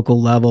state and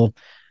local level.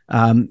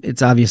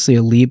 It's obviously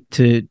a leap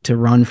to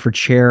run for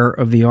chair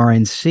of the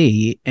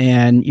RNC.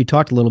 And you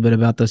talked a little bit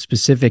about the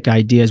specific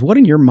ideas. What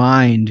in your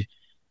mind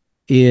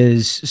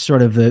is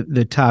sort of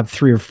the top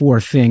 3 or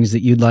 4 things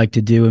that you'd like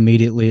to do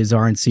immediately as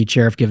RNC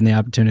chair if given the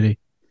opportunity?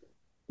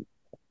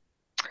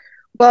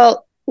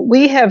 Well,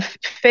 we have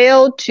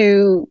failed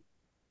to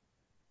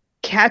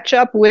catch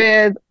up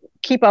with,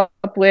 keep up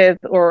with,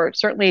 or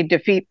certainly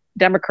defeat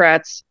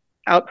Democrats,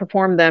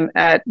 outperform them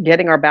at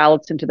getting our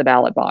ballots into the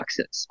ballot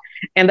boxes.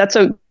 And that's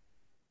a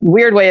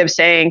weird way of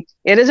saying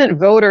it isn't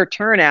voter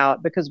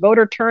turnout, because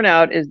voter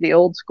turnout is the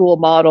old school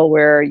model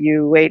where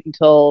you wait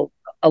until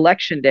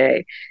election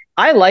day.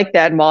 I like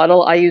that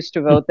model. I used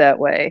to vote that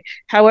way.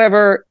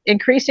 However,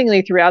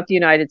 increasingly throughout the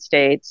United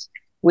States,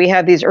 we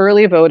have these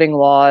early voting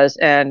laws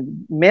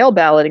and mail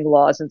balloting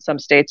laws in some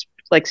states,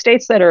 like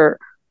states that are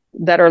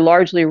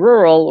largely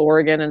rural,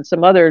 Oregon and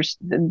some others.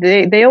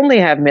 They only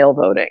have mail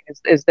voting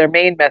is their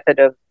main method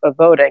of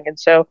voting. And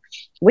so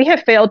we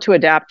have failed to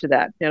adapt to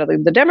that.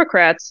 The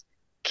Democrats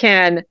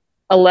can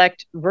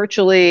elect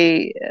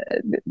virtually,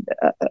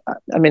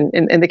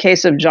 in the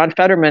case of John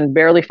Fetterman,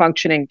 barely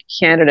functioning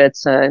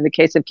candidates. In the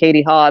case of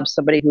Katie Hobbs,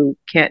 somebody who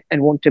can't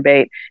and won't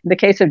debate. In the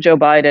case of Joe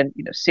Biden,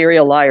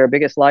 serial liar,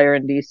 biggest liar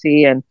in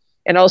D.C.,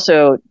 and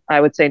also,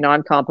 I would say,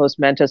 non-compos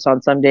mentis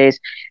on some days.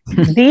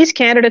 These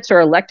candidates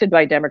are elected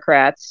by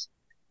Democrats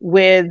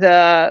with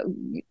no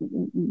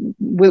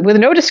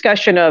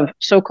discussion of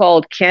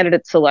so-called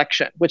candidate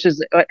selection, which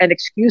is an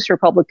excuse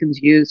Republicans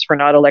use for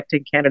not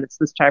electing candidates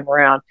this time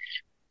around.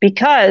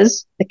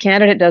 because the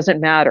candidate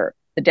doesn't matter.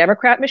 The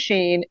Democrat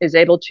machine is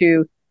able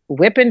to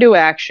whip into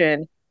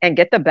action and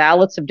get the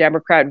ballots of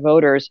Democrat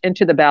voters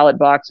into the ballot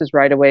boxes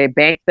right away,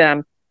 bank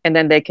them, and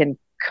then they can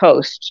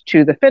coast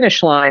to the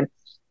finish line.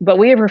 But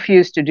we have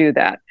refused to do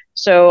that.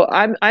 So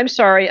I'm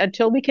sorry,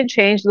 until we can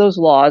change those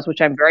laws,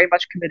 which I'm very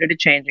much committed to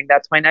changing.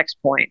 That's my next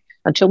point.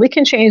 Until we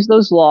can change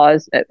those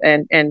laws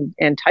and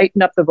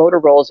tighten up the voter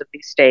rolls of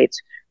these states,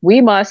 we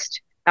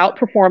must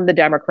outperform the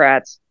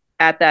Democrats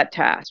at that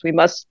task. We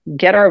must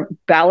get our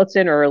ballots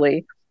in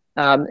early.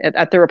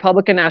 At the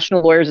Republican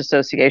National Lawyers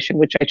Association,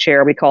 which I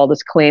chair, we call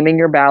this claiming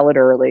your ballot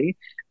early.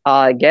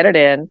 Get it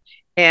in.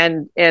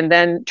 And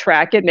then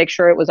track it, make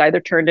sure it was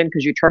either turned in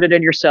because you turned it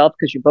in yourself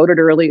because you voted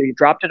early, or you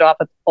dropped it off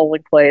at the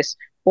polling place,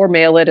 or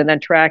mail it and then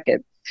track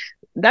it.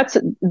 That's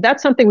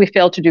something we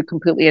failed to do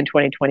completely in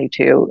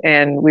 2022,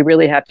 and we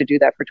really have to do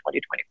that for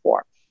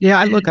 2024. Yeah,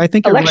 I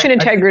think election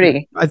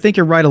integrity. I think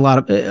you're right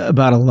about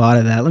a lot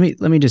of that.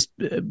 Let me just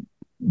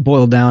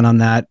boil down on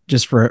that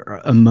just for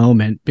a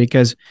moment,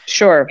 because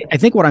sure, I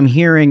think what I'm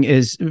hearing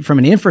is, from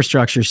an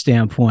infrastructure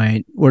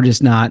standpoint, we're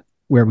just not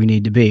where we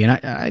need to be. And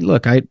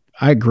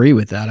I agree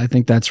with that. I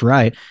think that's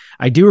right.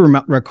 I do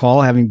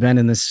recall, having been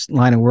in this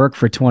line of work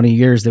for 20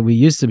 years, that we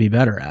used to be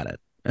better at it.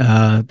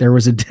 There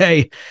was a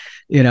day,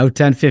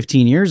 10,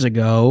 15 years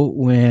ago,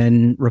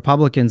 when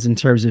Republicans, in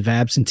terms of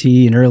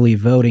absentee and early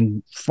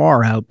voting,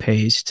 far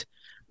outpaced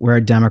where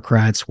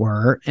Democrats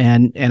were.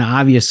 And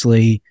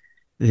obviously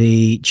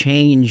the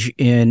change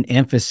in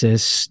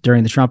emphasis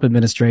during the Trump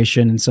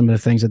administration and some of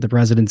the things that the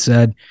president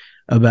said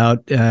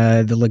about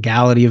the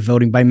legality of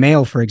voting by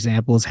mail, for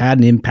example, has had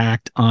an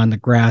impact on the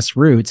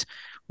grassroots.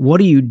 What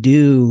do you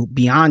do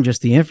beyond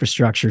just the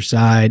infrastructure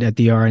side at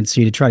the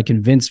RNC to try to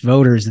convince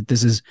voters that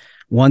this is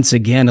once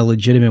again a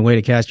legitimate way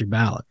to cast your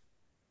ballot?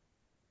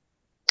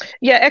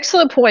 Yeah,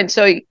 excellent point.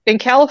 So in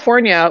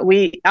California,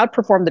 we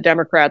outperformed the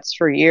Democrats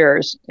for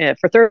years,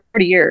 for 30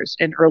 years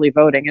in early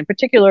voting, and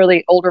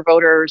particularly older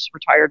voters,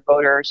 retired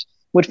voters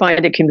would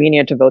find it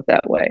convenient to vote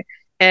that way.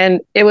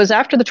 And it was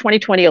after the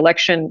 2020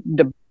 election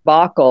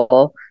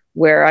debacle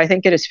where I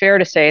think it is fair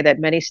to say that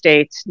many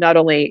states not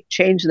only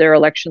changed their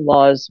election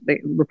laws,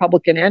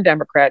 Republican and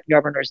Democrat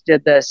governors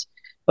did this,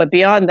 but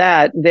beyond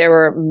that, there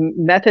were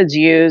methods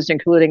used,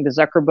 including the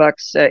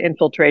Zuckerbucks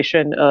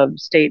infiltration of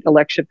state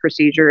election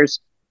procedures,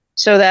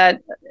 so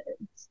that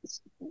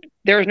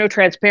there was no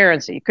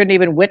transparency. You couldn't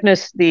even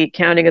witness the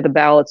counting of the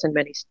ballots in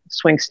many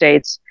swing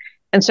states.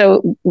 And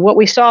so what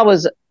we saw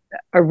was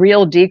a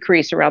real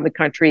decrease around the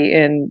country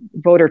in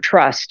voter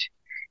trust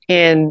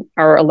in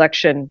our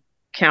election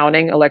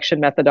counting, election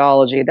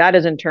methodology. That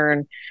has in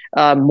turn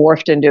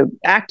morphed into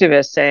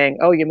activists saying,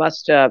 oh, you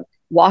must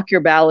walk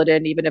your ballot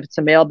in, even if it's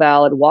a mail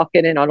ballot, walk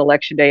it in on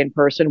election day in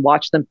person,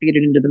 watch them feed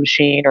it into the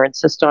machine, or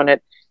insist on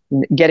it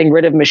getting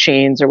rid of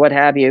machines or what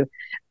have you.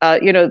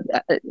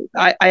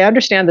 I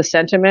understand the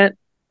sentiment,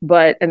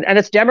 but and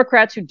it's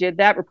Democrats who did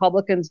that.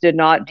 Republicans did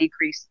not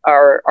decrease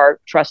our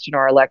trust in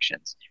our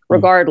elections.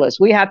 Regardless,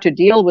 we have to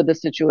deal with the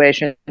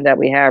situation that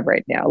we have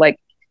right now. Like,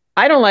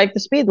 I don't like the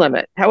speed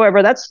limit.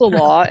 However, that's the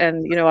law,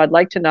 and I'd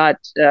like to not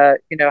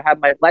have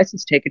my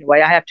license taken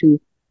away. I have to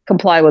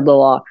comply with the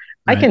law.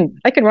 Right.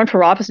 I can run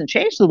for office and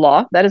change the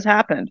law. That has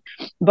happened.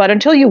 But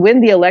until you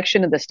win the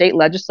election in the state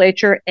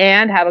legislature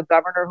and have a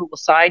governor who will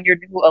sign your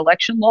new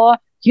election law,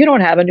 you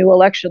don't have a new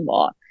election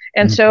law.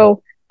 And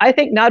so I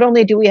think not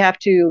only do we have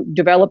to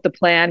develop the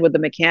plan with the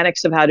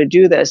mechanics of how to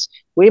do this,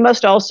 we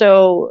must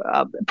also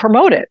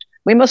promote it.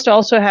 We must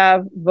also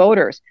have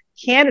voters,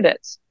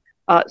 candidates,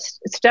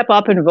 step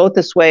up and vote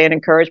this way and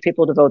encourage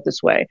people to vote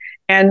this way.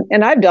 And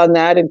I've done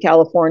that in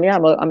California.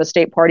 I'm a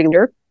state party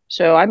leader.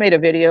 So I made a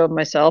video of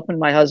myself and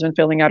my husband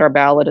filling out our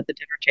ballot at the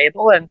dinner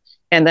table,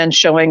 and then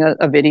showing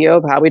a video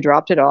of how we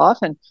dropped it off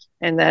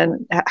and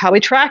then how we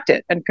tracked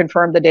it and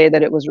confirmed the day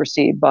that it was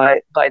received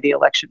by the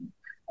election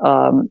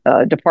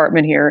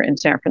department here in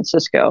San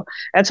Francisco.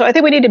 And so I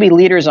think we need to be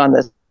leaders on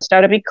this.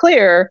 Now, to be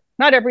clear,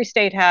 not every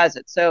state has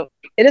it. So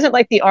it isn't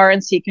like the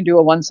RNC can do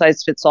a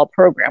one-size-fits-all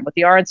program. What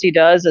the RNC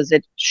does, as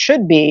it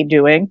should be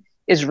doing,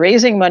 is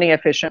raising money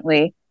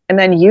efficiently and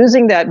then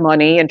using that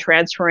money and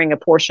transferring a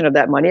portion of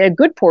that money, a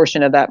good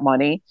portion of that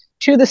money,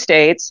 to the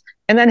states,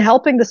 and then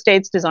helping the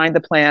states design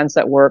the plans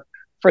that work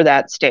for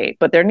that state.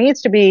 But there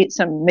needs to be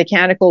some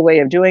mechanical way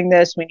of doing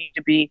this. We need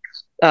to be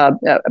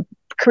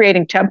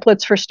creating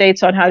templates for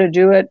states on how to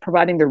do it,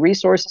 providing the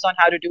resources on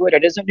how to do it.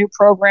 It is a new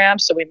program,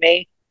 so we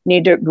may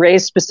need to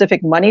raise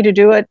specific money to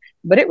do it,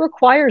 but it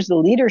requires the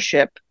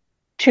leadership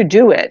to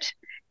do it.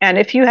 And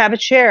if you have a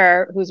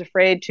chair who's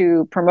afraid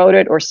to promote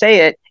it or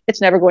say it,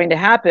 it's never going to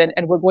happen.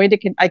 And we're going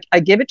to, I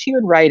give it to you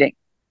in writing.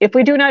 If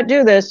we do not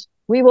do this,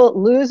 we will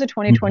lose the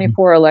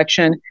 2024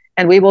 election,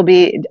 and we will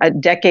be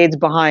decades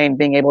behind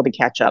being able to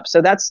catch up.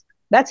 So that's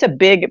a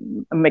big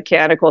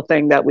mechanical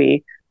thing that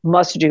we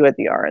must do at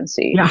the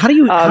RNC. Now, how do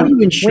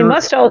you ensure? We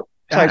must all.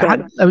 Sorry,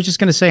 I was just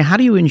going to say, how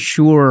do you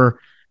ensure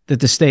that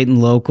the state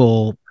and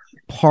local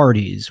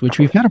parties, which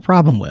we've had a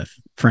problem with,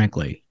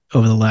 frankly,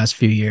 over the last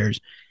few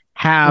years,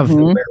 have the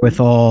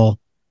wherewithal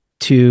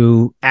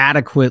to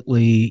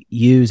adequately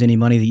use any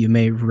money that you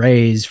may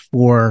raise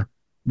for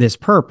this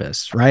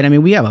purpose, right? I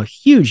mean, we have a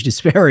huge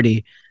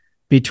disparity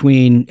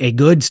between a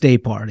good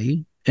state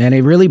party and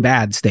a really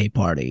bad state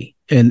party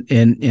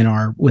in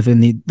our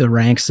within the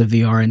ranks of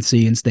the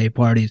RNC and state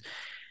parties.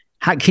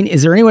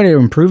 Is there any way to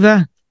improve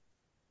that?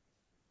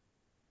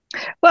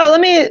 Well,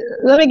 let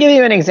me give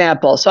you an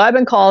example. So I've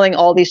been calling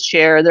all these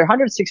chairs. There are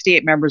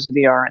 168 members of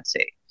the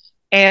RNC,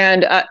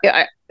 and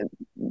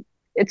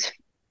it's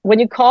when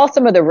you call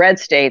some of the red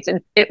states,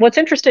 and what's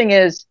interesting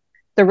is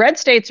the red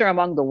states are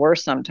among the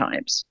worst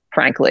sometimes,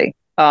 frankly,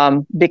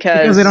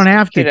 because they don't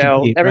have to.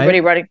 Compete, everybody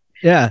right? running.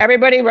 Yeah.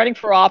 Everybody running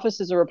for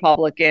office is a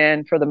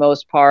Republican for the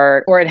most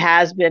part, or it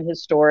has been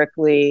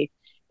historically.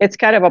 It's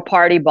kind of a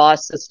party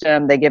boss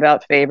system. They give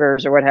out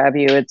favors or what have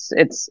you.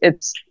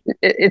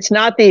 It's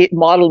not the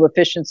model of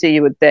efficiency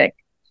you would think.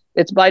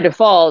 It's by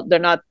default. They're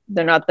not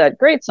that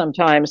great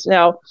sometimes.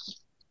 Now,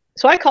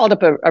 so I called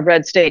up a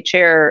red state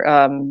chair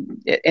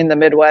in the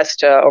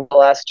Midwest over the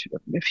last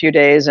few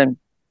days and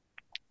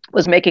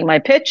was making my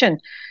pitch and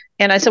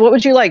I said, what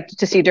would you like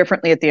to see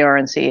differently at the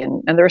RNC?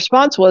 And the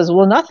response was,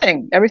 well,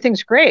 nothing.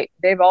 Everything's great.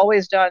 They've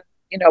always done,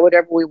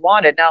 whatever we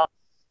wanted. Now,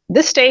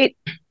 this state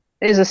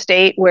is a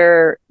state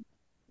where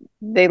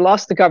they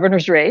lost the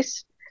governor's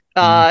race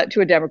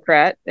to a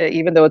Democrat,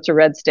 even though it's a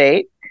red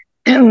state.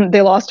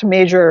 They lost a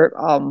major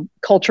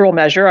cultural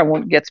measure. I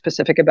won't get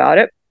specific about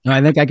it. No,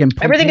 I think I can.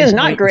 Everything is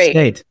not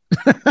great.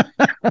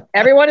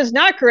 Everyone is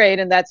not great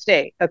in that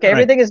state. Okay. Right.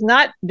 Everything is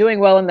not doing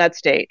well in that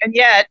state. And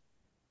yet,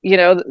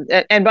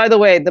 and by the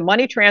way, the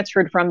money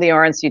transferred from the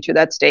RNC to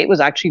that state was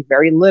actually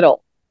very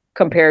little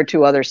compared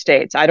to other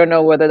states. I don't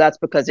know whether that's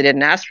because they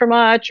didn't ask for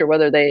much or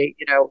whether they,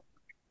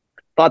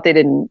 thought they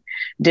didn't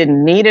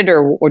need it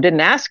or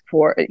didn't ask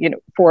for it,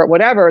 for it,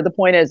 whatever. The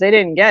point is they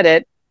didn't get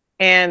it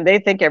and they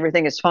think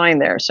everything is fine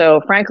there.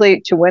 So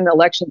frankly, to win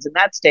elections in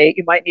that state,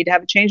 you might need to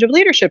have a change of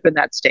leadership in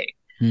that state.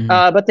 Mm-hmm.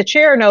 But the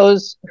chair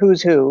knows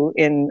who's who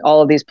in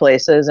all of these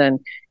places and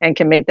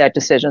can make that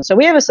decision. So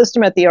we have a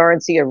system at the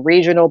RNC of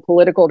regional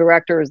political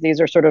directors.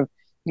 These are sort of,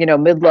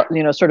 mid-level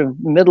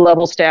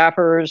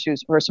staffers who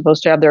are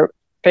supposed to have their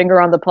finger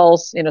on the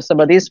pulse. Some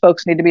of these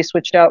folks need to be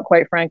switched out,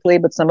 quite frankly,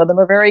 but some of them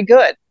are very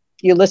good.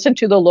 You listen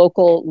to the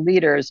local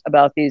leaders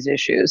about these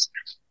issues.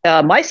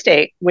 My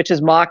state, which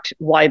is mocked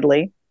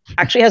widely,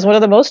 actually has one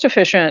of the most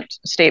efficient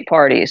state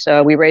parties.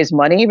 We raise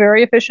money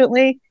very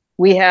efficiently.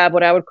 We have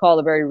what I would call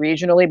a very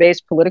regionally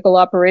based political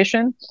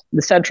operation.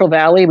 The Central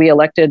Valley, we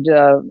elected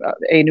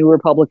a new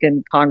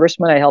Republican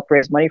congressman. I helped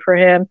raise money for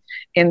him.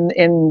 In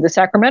the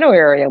Sacramento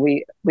area,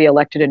 we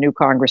elected a new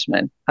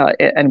congressman.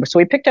 And so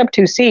we picked up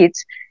 2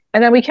 seats.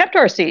 And then we kept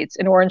our seats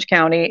in Orange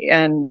County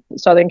and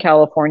Southern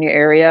California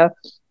area.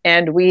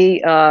 And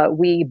we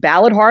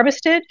ballot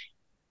harvested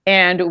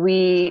and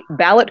we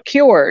ballot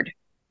cured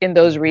in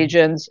those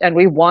regions, and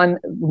we won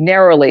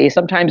narrowly.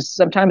 Sometimes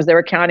they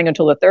were counting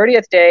until the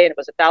 30th day, and it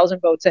was 1,000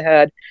 votes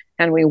ahead,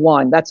 and we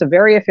won. That's a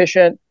very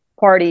efficient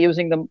party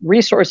using the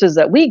resources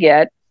that we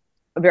get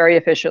very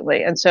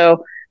efficiently. And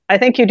so I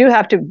think you do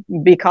have to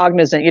be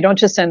cognizant. You don't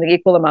just send the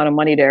equal amount of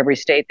money to every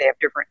state. They have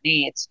different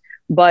needs,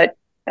 but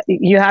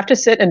you have to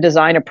sit and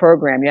design a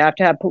program. You have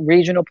to have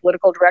regional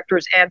political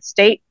directors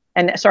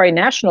and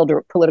national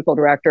political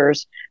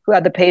directors who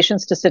have the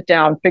patience to sit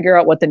down, figure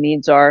out what the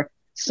needs are.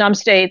 Some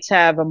states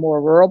have a more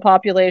rural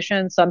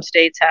population. Some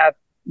states have,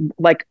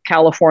 like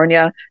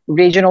California,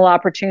 regional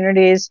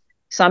opportunities.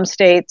 Some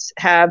states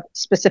have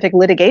specific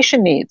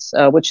litigation needs,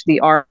 which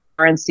the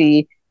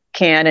RNC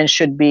can and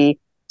should be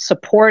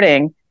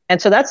supporting.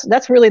 And so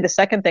that's really the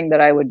second thing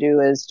that I would do,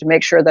 is to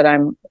make sure that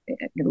I'm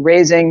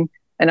raising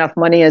enough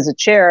money as a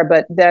chair.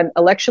 But then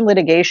election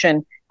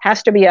litigation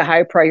has to be a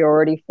high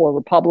priority for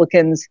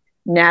Republicans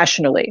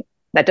nationally.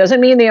 That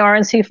doesn't mean the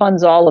RNC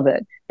funds all of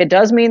it. It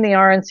does mean the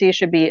RNC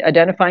should be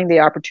identifying the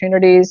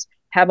opportunities,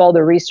 have all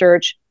the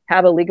research,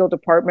 have a legal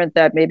department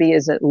that maybe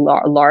is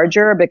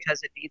larger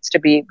because it needs to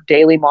be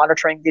daily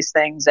monitoring these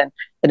things and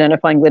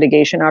identifying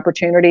litigation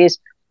opportunities,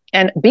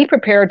 and be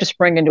prepared to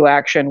spring into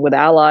action with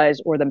allies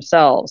or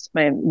themselves.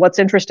 I mean, what's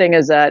interesting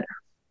is that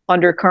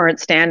under current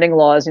standing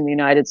laws in the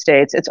United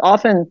States, it's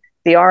often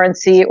the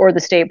RNC or the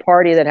state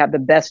party that have the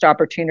best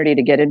opportunity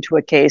to get into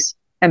a case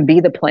and be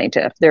the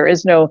plaintiff. There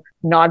is no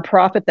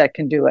nonprofit that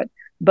can do it.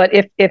 But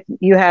if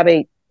you have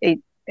a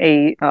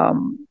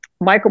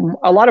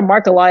lot of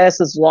Mark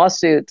Elias's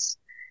lawsuits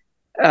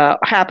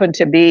happen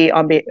to be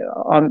on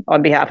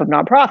behalf of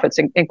nonprofits.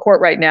 In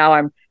court right now,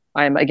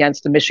 I'm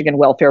against the Michigan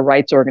Welfare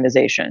Rights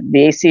Organization,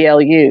 the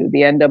ACLU,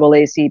 the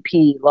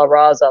NAACP, La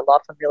Raza, La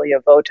Familia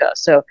Vota.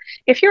 So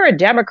if you're a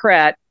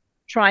Democrat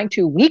trying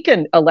to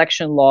weaken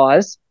election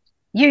laws,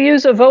 you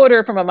use a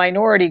voter from a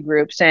minority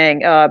group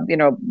saying,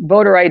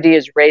 voter ID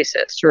is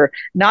racist, or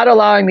not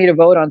allowing me to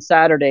vote on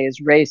Saturday is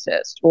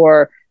racist,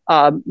 or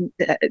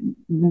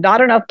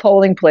not enough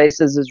polling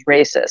places is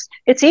racist.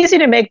 It's easy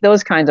to make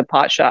those kinds of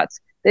pot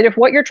shots. That if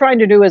what you're trying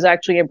to do is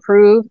actually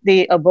improve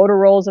the voter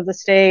rolls of the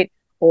state,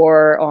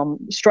 or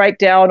strike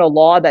down a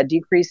law that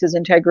decreases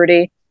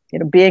integrity,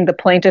 being the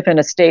plaintiff in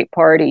a state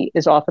party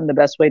is often the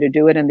best way to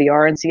do it. And the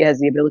RNC has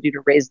the ability to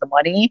raise the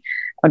money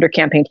under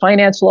campaign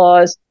finance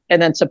laws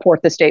and then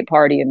support the state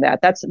party in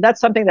that. That's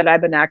something that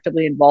I've been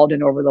actively involved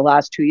in over the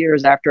last 2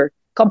 years after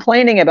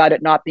complaining about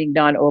it not being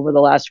done over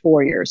the last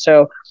 4 years.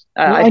 So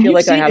I feel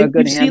like I have a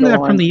good handle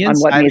on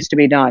what needs to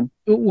be done.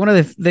 One of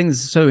the things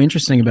so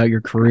interesting about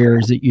your career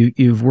is that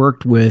you've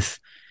worked with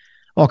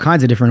all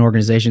kinds of different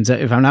organizations.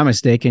 If I'm not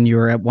mistaken, you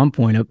were at one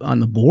point on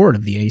the board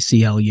of the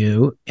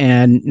ACLU,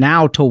 and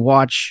now to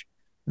watch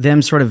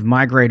them sort of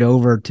migrate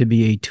over to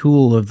be a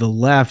tool of the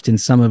left in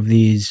some of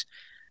these,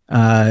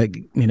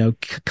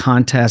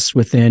 contests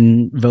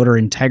within voter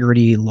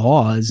integrity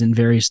laws in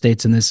various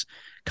states in this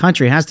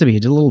country has to be a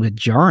little bit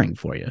jarring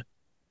for you.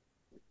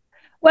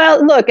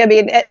 Well, look, I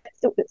mean,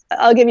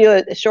 I'll give you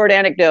a short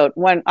anecdote.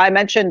 When I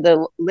mentioned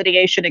the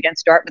litigation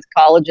against Dartmouth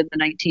College in the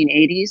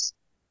 1980s,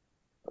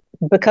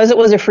 because it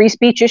was a free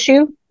speech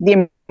issue,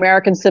 the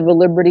American Civil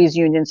Liberties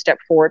Union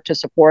stepped forward to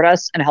support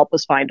us and help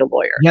us find a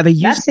lawyer. Yeah,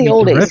 that's the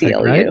old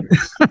ACLU.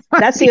 Right?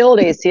 That's the old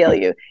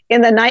ACLU.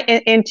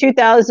 In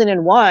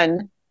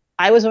 2001,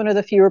 I was one of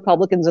the few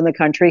Republicans in the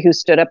country who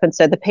stood up and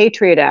said the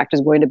Patriot Act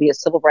is going to be a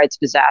civil rights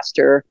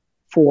disaster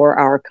for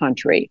our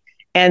country.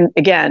 And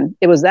again,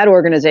 it was that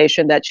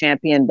organization that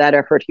championed that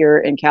effort here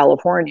in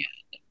California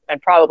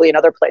and probably in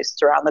other places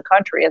around the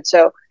country. And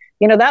so,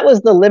 that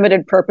was the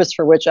limited purpose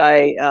for which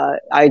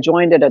I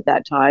joined it at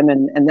that time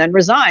and then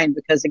resigned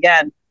because,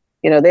 again,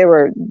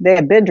 they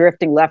had been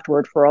drifting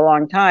leftward for a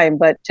long time.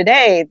 But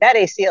today, that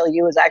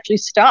ACLU has actually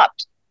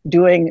stopped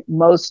doing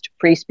most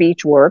free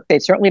speech work. They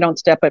certainly don't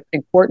step up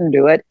in court and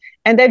do it.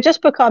 And they've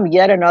just become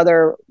yet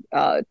another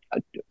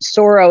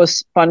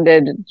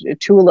Soros-funded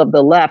tool of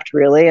the left,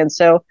 really. And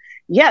so,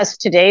 yes,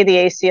 today the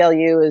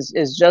ACLU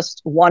is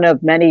just one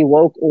of many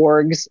woke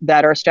orgs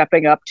that are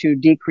stepping up to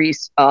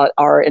decrease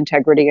our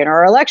integrity in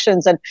our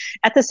elections. And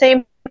at the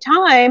same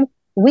time,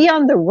 we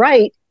on the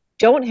right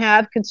don't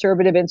have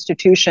conservative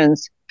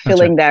institutions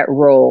filling that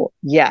role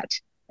yet.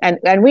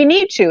 And we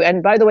need to.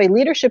 And by the way,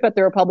 leadership at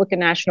the Republican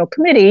National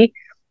Committee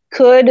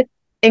could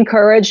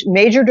encourage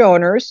major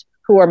donors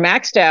who are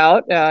maxed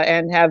out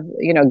and have,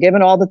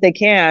 given all that they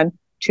can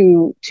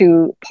to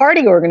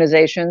party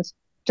organizations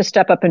to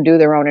step up and do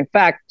their own. In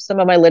fact, some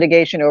of my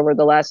litigation over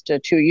the last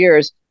 2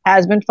 years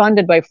has been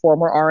funded by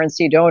former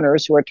RNC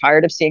donors who are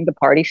tired of seeing the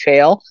party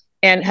fail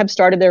and have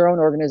started their own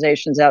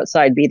organizations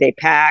outside, be they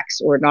PACs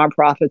or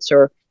nonprofits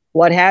or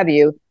what have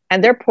you.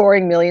 And they're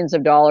pouring millions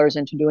of dollars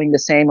into doing the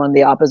same on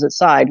the opposite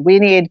side. We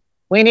need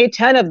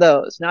 10 of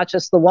those, not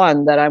just the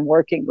one that I'm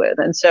working with.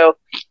 And so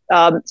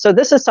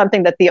this is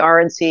something that the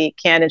RNC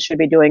can and should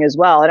be doing as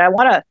well. And I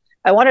want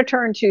to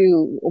turn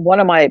to one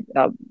of my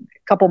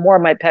couple more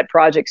of my pet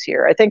projects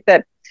here. I think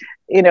that,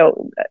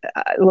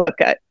 look,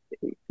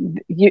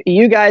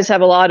 you guys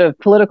have a lot of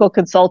political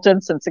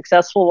consultants and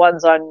successful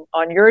ones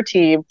on your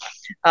team.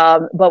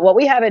 But what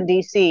we have in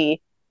DC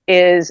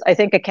is, I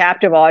think, a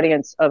captive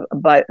audience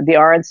but the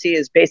RNC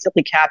is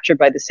basically captured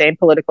by the same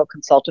political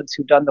consultants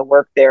who've done the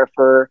work there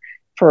for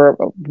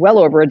well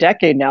over a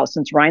decade now,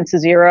 since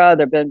Reince's era.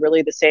 They've been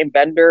really the same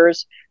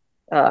vendors.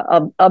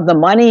 Of the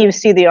money you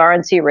see the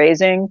RNC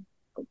raising,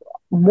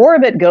 more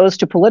of it goes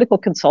to political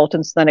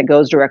consultants than it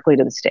goes directly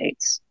to the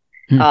states.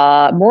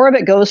 More of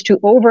it goes to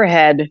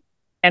overhead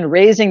and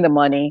raising the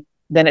money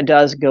than it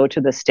does go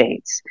to the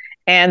states.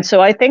 And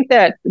so I think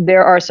that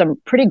there are some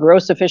pretty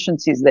gross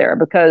efficiencies there,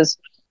 because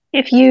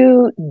if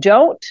you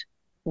don't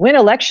win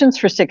elections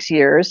for 6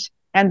 years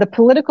and the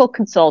political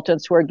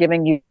consultants who are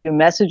giving you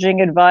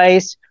messaging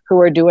advice,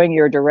 who are doing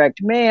your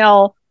direct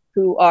mail,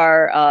 who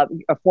are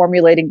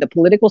formulating the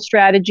political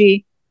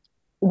strategy,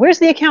 where's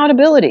the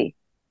accountability?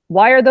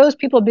 Why are those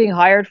people being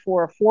hired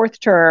for a fourth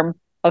term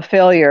of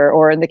failure,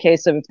 or in the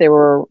case of if they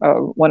were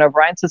one of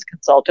Reince's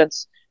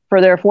consultants, for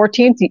their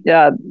 14th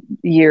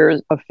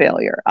years of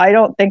failure? I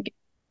don't think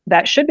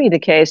that should be the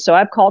case. So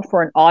I've called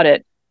for an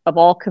audit of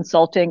all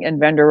consulting and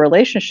vendor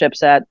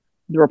relationships at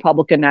the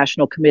Republican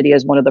National Committee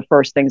as one of the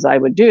first things I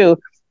would do,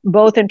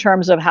 both in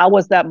terms of how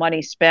was that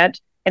money spent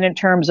and in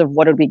terms of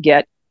what did we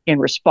get in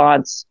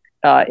response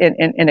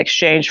in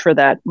exchange for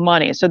that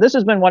money. So this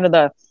has been one of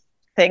the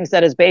things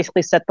that has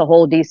basically set the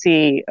whole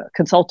DC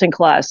consulting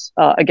class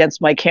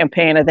against my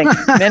campaign. I think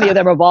many of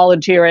them are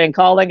volunteering,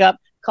 calling up,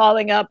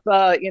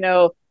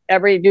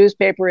 every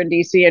newspaper in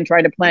DC and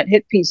trying to plant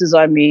hit pieces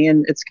on me,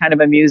 and it's kind of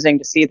amusing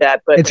to see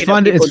that. But it's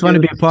fun. It's fun to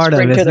be a part of.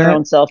 To their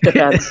own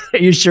self-defense. Are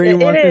you sure you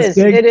want this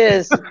gig? It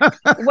is.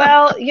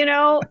 Well,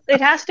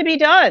 it has to be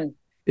done.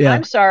 Yeah.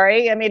 I'm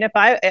sorry. I mean, if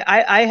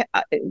I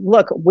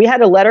look, we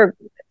had a letter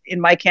in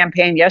my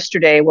campaign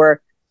yesterday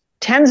where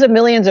tens of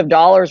millions of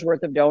dollars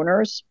worth of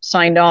donors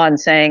signed on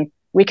saying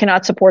we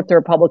cannot support the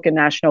Republican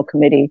National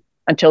Committee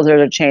until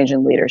there's a change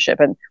in leadership.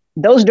 And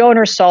those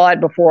donors saw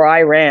it before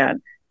I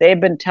ran. They've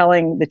been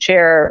telling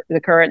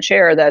the current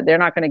chair, that they're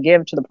not going to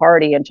give to the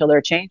party until there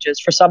are changes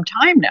for some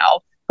time now.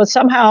 But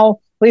somehow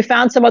we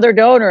found some other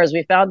donors.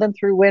 We found them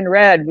through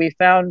WinRed. We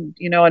found,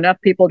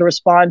 enough people to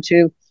respond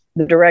to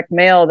the direct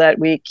mail that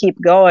we keep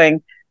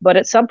going. But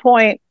at some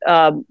point,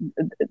 the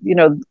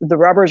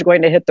rubber is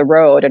going to hit the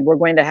road, and we're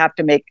going to have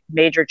to make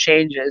major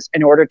changes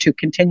in order to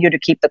continue to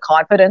keep the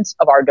confidence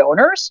of our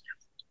donors,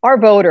 our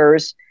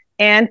voters,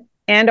 and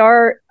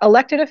our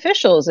elected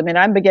officials. I mean,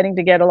 I'm beginning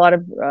to get a lot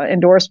of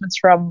endorsements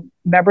from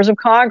members of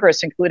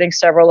Congress, including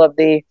several of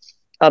the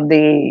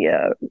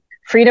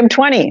Freedom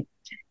 20.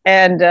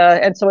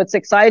 And so it's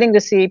exciting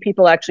to see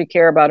people actually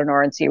care about an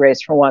RNC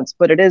race for once.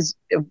 But it is,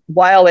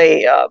 while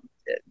a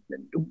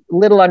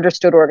little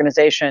understood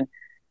organization,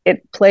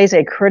 it plays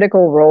a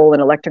critical role in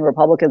electing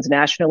Republicans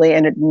nationally,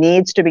 and it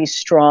needs to be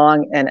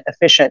strong and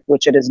efficient,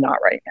 which it is not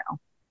right now.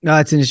 No,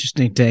 that's an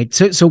interesting take.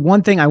 So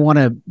one thing I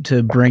want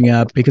to bring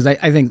up, because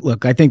I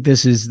think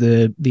this is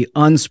the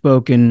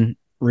unspoken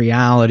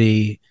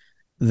reality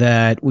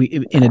that we,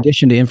 in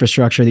addition to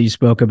infrastructure that you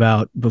spoke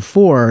about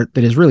before,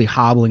 that is really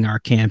hobbling our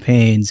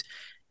campaigns.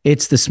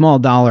 It's the small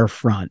dollar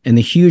front and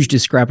the huge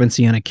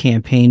discrepancy on a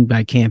campaign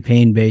by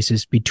campaign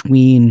basis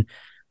between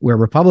where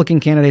Republican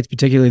candidates,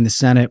 particularly in the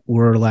Senate,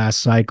 were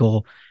last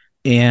cycle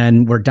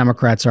and where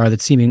Democrats are,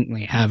 that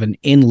seemingly have an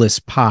endless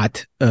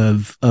pot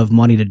of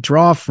money to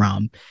draw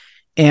from.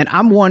 And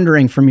I'm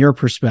wondering, from your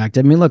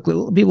perspective, I mean, look,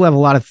 people have a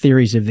lot of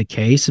theories of the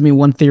case. I mean,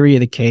 one theory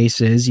of the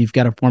case is you've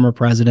got a former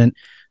president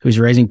who's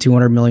raising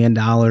 $200 million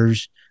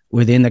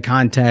within the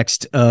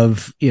context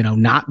of,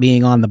 not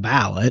being on the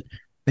ballot,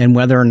 and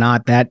whether or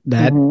not that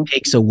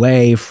takes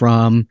away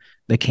from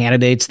the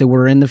candidates that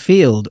were in the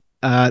field.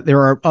 There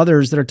are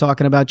others that are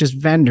talking about just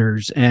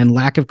vendors and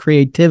lack of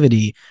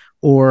creativity,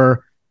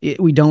 or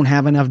we don't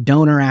have enough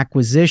donor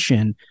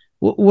acquisition.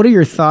 What are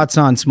your thoughts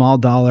on small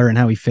dollar and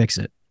how we fix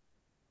it?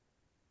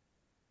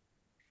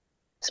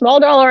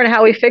 Small dollar and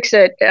how we fix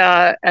it.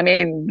 I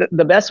mean,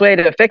 the best way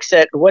to fix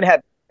it would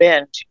have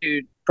been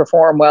to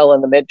perform well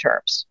in the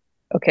midterms.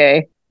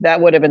 Okay.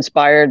 That would have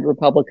inspired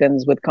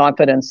Republicans with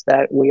confidence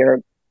that we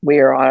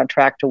are on a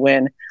track to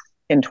win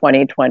in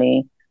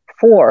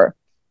 2024.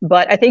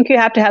 But I think you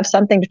have to have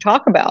something to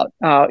talk about.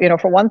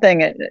 For one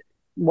thing,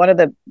 one of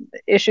the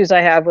issues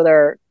I have with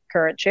our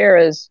current chair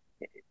is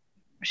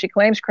she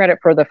claims credit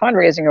for the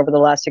fundraising over the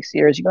last 6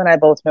 years. You and I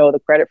both know the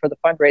credit for the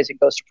fundraising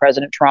goes to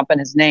President Trump and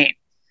his name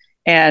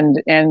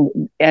and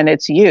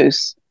its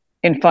use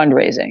in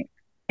fundraising.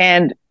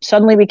 And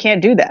suddenly we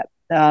can't do that.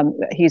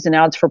 He's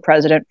announced for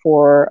president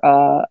for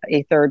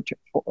a third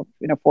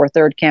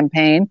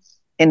campaign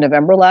in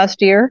November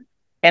last year.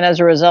 And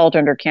as a result,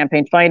 under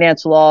campaign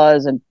finance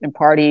laws and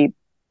party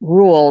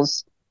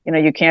rules,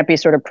 you can't be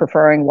sort of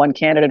preferring one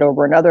candidate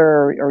over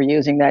another or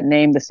using that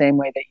name the same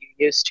way that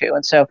you used to.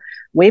 And so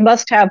we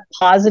must have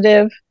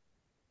positive,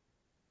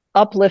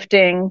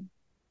 uplifting,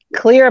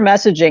 clear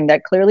messaging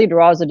that clearly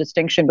draws a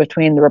distinction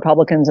between the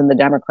Republicans and the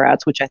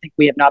Democrats, which I think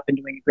we have not been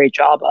doing a great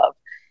job of.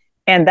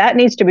 And that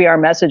needs to be our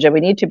message. And we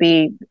need to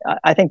be,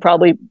 I think,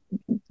 probably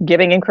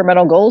giving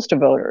incremental goals to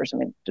voters. I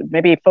mean,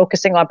 maybe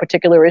focusing on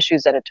particular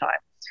issues at a time.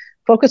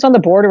 Focus on the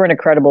border in a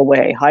credible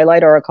way,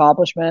 highlight our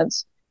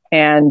accomplishments,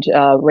 and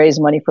raise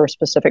money for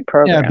specific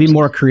programs. Yeah, be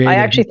more creative. I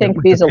actually think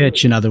the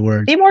pitch, in other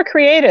words. Be more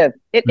creative.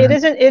 It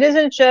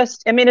isn't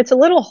just, I mean, it's a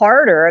little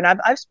harder. And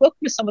I've spoken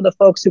to some of the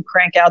folks who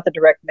crank out the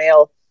direct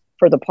mail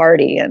for the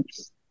party. And,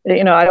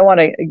 I don't want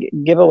to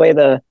give away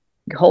the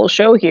whole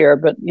show here,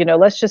 but,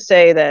 let's just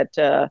say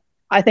that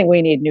I think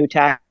we need new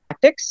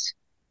tactics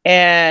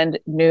and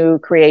new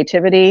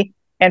creativity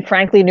and,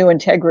 frankly, new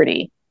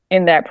integrity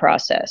in that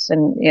process.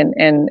 And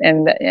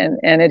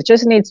it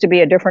just needs to be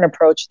a different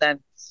approach than,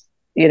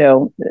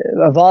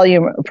 a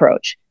volume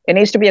approach. It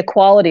needs to be a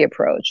quality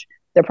approach.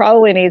 There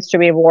probably needs to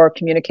be more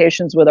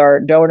communications with our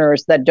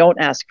donors that don't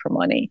ask for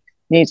money.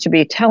 It needs to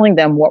be telling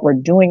them what we're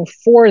doing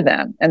for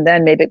them, and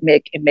then maybe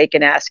make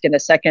an ask in a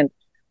second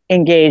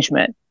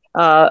engagement.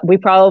 We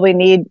probably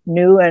need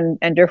new and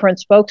different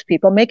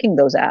spokespeople making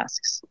those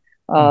asks.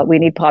 We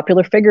need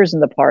popular figures in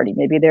the party.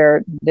 Maybe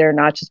they're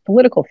not just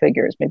political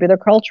figures. Maybe they're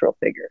cultural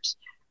figures.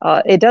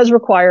 It does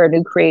require a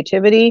new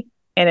creativity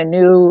and a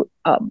new.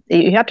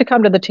 You have to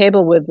come to the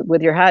table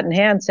with your hat in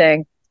hand,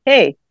 saying,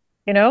 "Hey,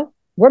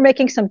 we're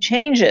making some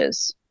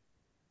changes.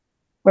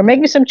 We're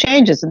making some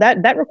changes," and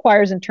that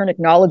requires in turn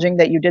acknowledging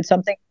that you did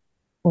something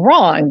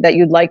wrong that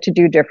you'd like to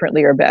do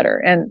differently or better.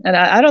 And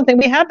I don't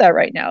think we have that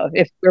right now.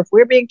 If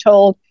we're being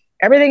told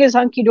everything is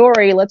hunky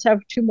dory, let's have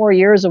 2 more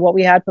years of what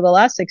we had for the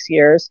last 6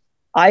 years.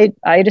 I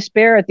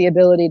despair at the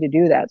ability to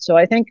do that. So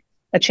I think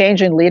a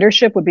change in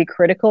leadership would be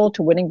critical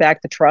to winning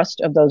back the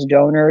trust of those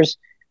donors,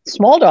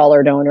 small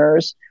dollar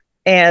donors,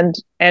 and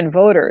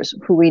voters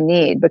who we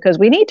need, because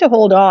we need to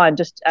hold on.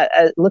 Just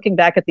looking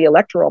back at the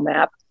electoral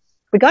map,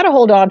 we got to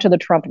hold on to the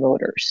Trump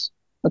voters.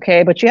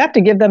 Okay, but you have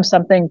to give them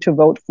something to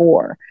vote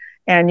for.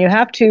 And you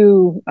have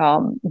to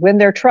win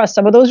their trust.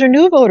 Some of those are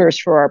new voters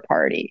for our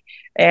party.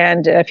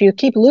 And if you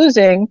keep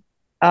losing,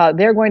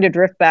 they're going to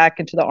drift back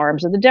into the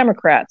arms of the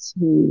Democrats,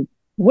 who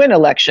win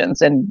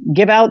elections and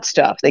give out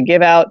stuff. They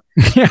give out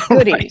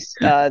goodies.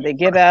 Right. They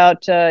give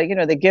out,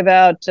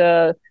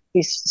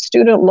 these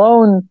student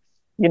loan,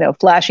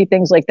 flashy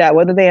things like that.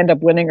 Whether they end up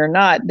winning or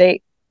not,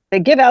 they They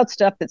give out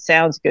stuff that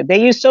sounds good.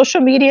 They use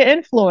social media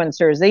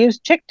influencers. They use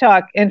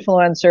TikTok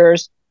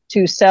influencers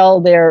to sell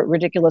their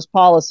ridiculous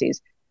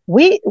policies.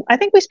 I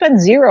think we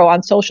spend zero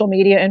on social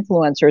media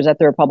influencers at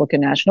the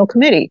Republican National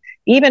Committee,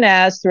 even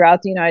as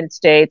throughout the United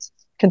States,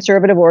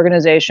 conservative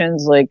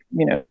organizations like,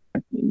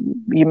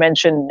 you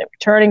mentioned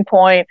Turning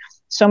Point,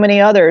 so many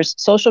others,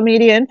 social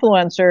media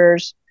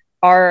influencers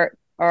are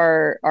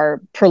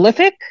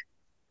prolific.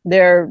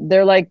 They're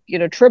like,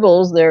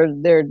 tribbles.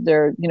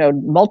 They're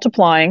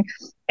multiplying,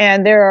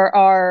 and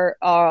they're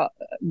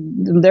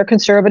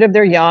conservative.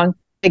 They're young.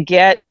 They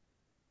get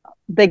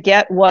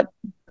what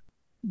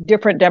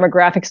different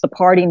demographics the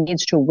party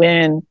needs to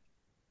win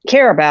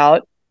care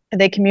about,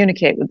 and they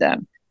communicate with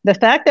them. The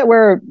fact that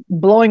we're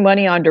blowing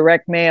money on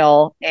direct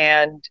mail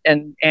and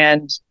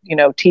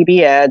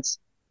TV ads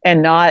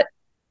and not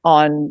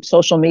on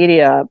social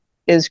media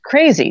is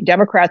crazy.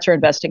 Democrats are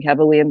investing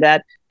heavily in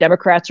that.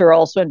 Democrats are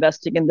also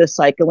investing in this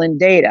cycle in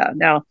data.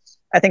 Now,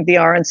 I think the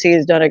RNC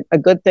has done a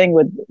good thing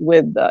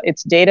with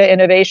its data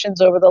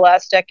innovations over the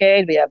last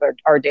decade. We have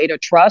our data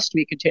trust.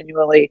 We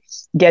continually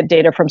get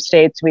data from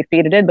states. We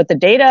feed it in. But the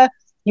data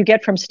you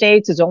get from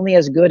states is only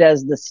as good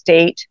as the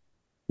state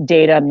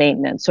data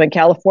maintenance. So in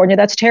California,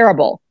 that's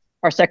terrible.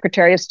 Our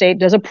Secretary of State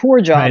does a poor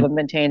job of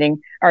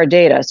maintaining our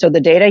data. So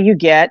the data you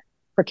get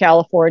for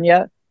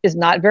California is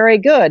not very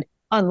good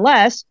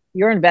unless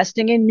you're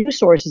investing in new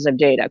sources of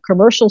data,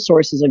 commercial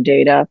sources of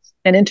data,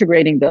 and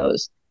integrating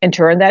those. In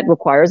turn, that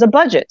requires a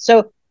budget.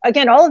 So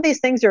again, all of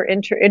these things are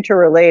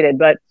interrelated,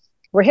 but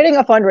we're hitting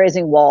a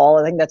fundraising wall.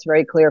 I think that's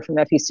very clear from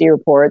FEC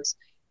reports.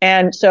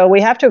 And so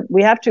we have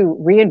to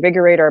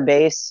reinvigorate our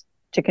base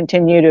to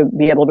continue to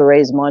be able to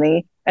raise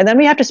money. And then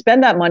we have to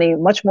spend that money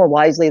much more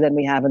wisely than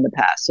we have in the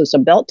past. So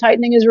some belt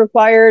tightening is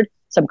required,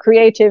 some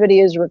creativity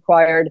is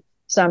required,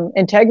 some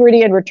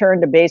integrity and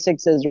return to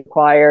basics is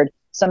required,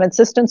 some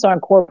insistence on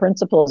core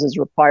principles is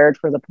required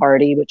for the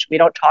party, which we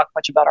don't talk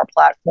much about our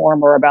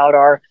platform or about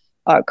our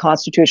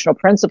constitutional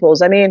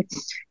principles. I mean,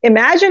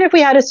 imagine if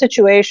we had a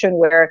situation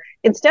where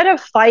instead of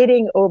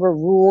fighting over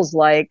rules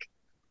like,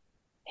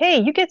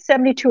 hey, you get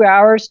 72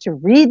 hours to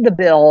read the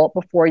bill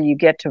before you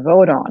get to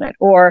vote on it,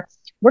 or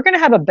we're going to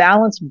have a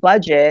balanced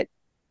budget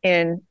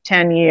in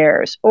 10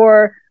 years,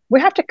 or we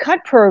have to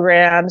cut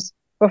programs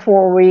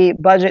before we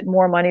budget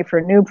more money for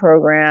new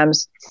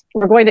programs.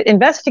 We're going to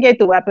investigate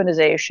the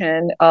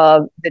weaponization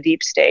of the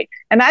deep state.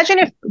 Imagine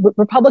if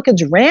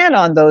Republicans ran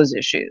on those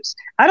issues.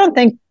 I don't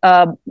think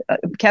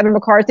Kevin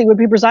McCarthy would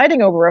be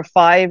presiding over a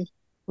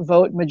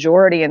 5-vote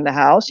majority in the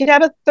House. You'd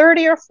have a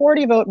 30 or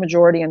 40 vote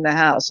majority in the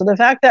House. So the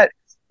fact that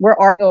we're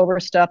arguing over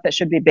stuff that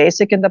should be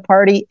basic in the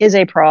party is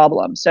a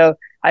problem. So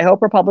I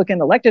hope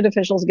Republican elected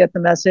officials get the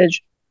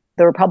message.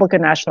 The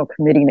Republican National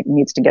Committee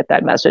needs to get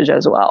that message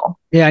as well.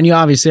 Yeah, and you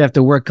obviously have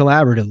to work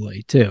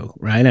collaboratively too,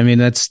 right? I mean,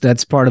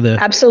 that's part of the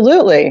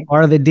absolutely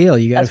part of the deal.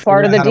 You got to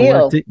part of the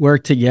deal.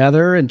 Work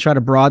together and try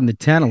to broaden the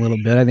tent a little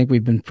bit. I think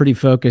we've been pretty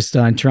focused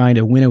on trying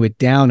to winnow it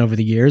down over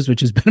the years,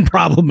 which has been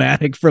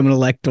problematic from an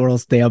electoral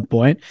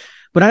standpoint.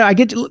 But I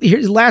get to,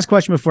 here's the last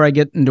question before I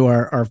get into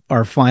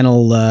our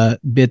final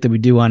bit that we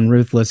do on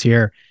Ruthless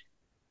here.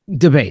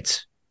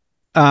 Debates.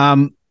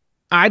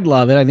 I'd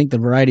love it. I think the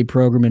Variety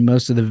program and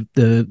most of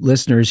the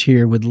listeners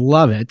here would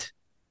love it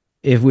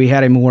if we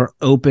had a more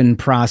open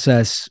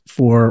process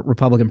for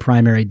Republican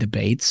primary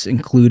debates,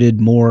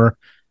 included more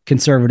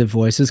conservative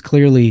voices,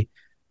 clearly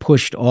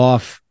pushed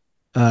off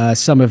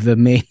some of the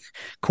main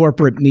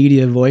corporate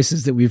media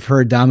voices that we've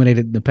heard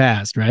dominated in the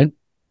past, right?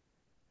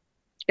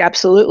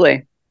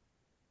 Absolutely.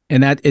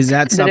 And is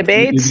that something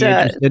debates, you'd be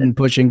interested in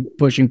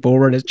pushing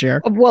forward as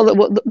chair? Well,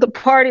 the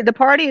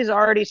party has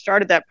already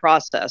started that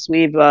process.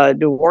 We've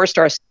divorced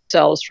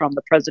ourselves from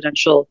the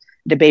Presidential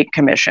Debate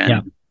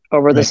Commission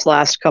over this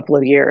last couple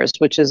of years,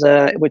 which is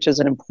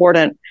an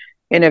important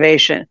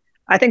innovation.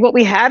 I think what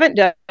we haven't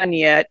done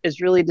yet is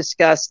really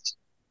discussed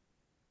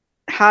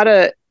how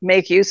to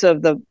make use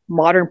of the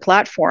modern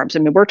platforms. I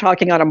mean, we're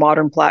talking on a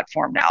modern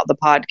platform now, the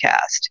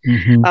podcast.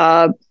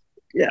 Mm-hmm.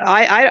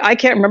 I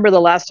can't remember the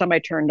last time I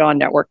turned on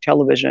network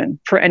television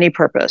for any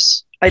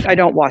purpose. I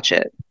don't watch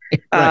it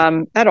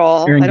at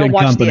all. I don't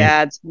watch the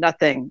ads,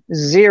 nothing,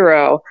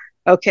 zero.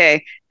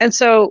 Okay. And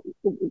so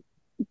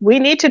we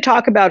need to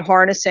talk about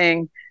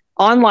harnessing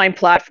online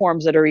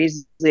platforms that are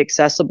easily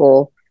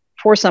accessible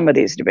for some of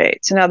these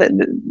debates. Now,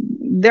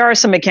 there are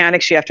some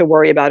mechanics you have to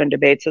worry about in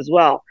debates as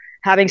well.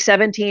 Having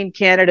 17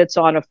 candidates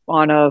on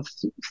a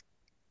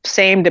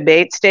same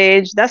debate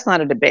stage, that's not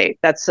a debate.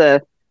 That's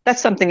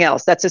something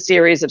else. That's a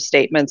series of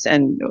statements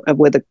and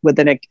with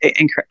an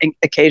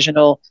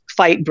occasional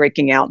fight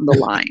breaking out in the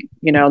line,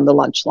 in the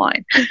lunch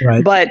line.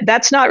 Right. But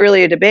that's not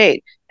really a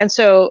debate. And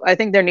so I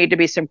think there need to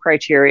be some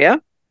criteria.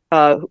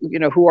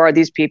 Who are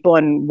these people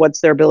and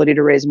what's their ability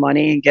to raise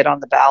money and get on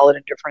the ballot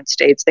in different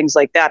states, things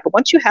like that. But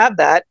once you have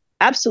that,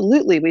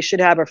 absolutely, we should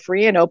have a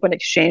free and open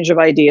exchange of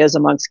ideas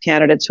amongst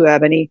candidates who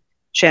have any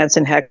chance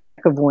in heck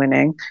of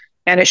winning.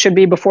 And it should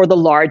be before the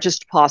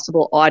largest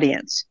possible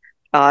audience.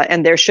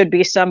 And there should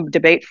be some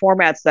debate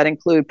formats that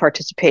include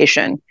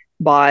participation,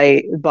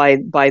 by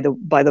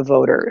the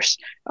voters,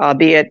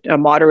 be it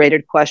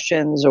moderated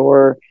questions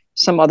or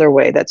some other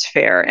way that's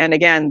fair. And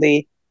again,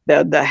 the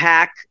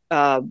hack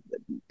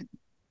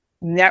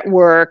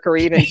network or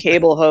even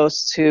cable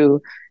hosts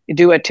who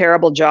do a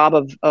terrible job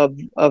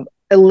of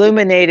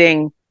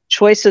illuminating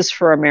choices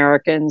for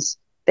Americans,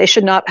 they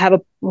should not have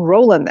a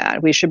role in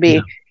that. We should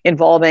be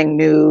involving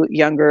new,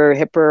 younger,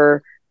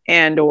 hipper,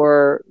 and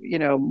or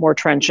more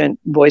trenchant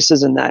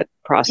voices in that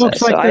process.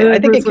 So I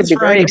think it could be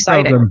very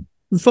exciting. Program.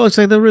 Folks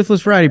like the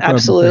Ruthless Friday program.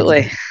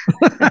 Absolutely.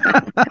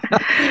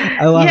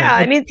 I love it.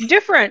 I mean,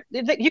 different.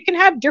 You can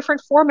have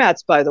different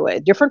formats, by the way.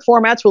 Different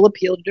formats will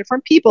appeal to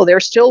different people. There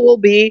still will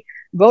be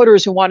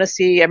voters who want to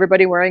see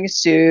everybody wearing a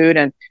suit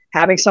and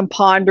having some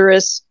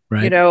ponderous,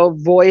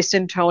 voice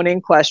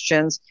intoning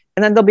questions.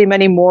 And then there'll be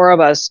many more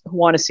of us who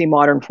want to see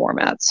modern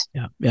formats.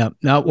 Yeah.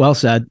 No, well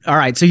said. All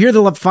right. So here are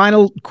the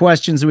final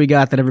questions that we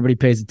got that everybody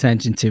pays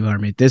attention to,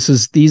 Harmeet.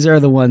 These are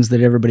the ones that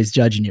everybody's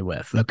judging you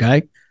with.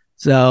 Okay.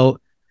 So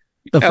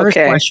the first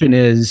question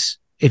is,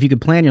 if you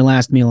could plan your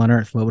last meal on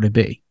Earth, what would it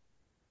be?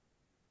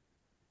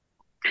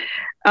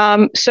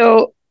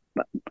 So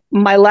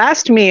my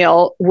last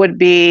meal would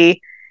be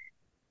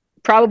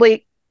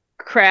probably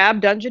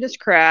Dungeness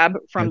crab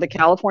from the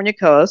California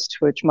coast,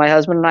 which my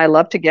husband and I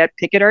love to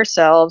pick it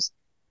ourselves,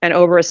 and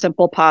over a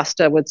simple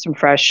pasta with some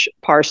fresh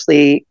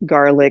parsley,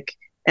 garlic,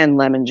 and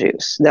lemon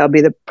juice. That would be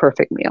the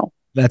perfect meal.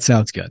 That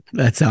sounds good.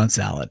 That sounds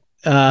solid.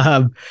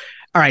 All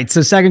right.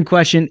 So second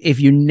question, if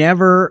you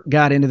never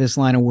got into this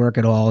line of work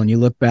at all and you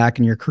look back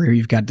in your career,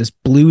 you've got this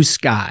blue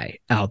sky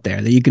out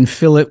there that you can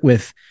fill it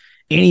with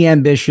any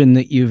ambition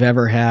that you've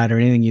ever had or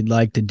anything you'd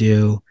like to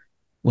do,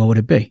 what would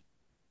it be?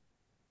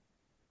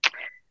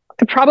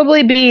 I'd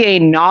probably be a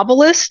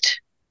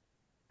novelist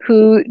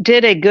who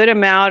did a good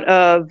amount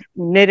of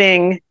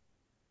knitting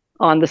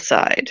on the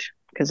side,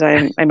 because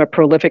I'm a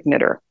prolific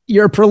knitter.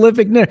 You're a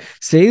prolific knitter.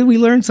 See, we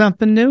learned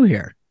something new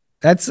here.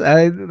 That's oh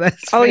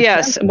fantastic.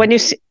 Yes.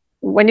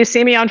 When you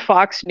see me on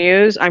Fox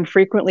News, I'm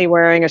frequently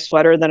wearing a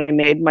sweater that I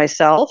made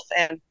myself,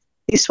 and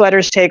these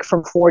sweaters take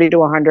from 40 to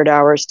 100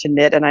 hours to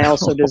knit, and I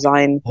also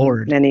design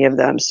many of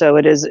them. So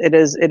it is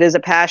a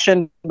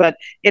passion, but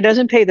it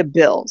doesn't pay the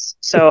bills.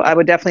 So I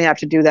would definitely have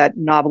to do that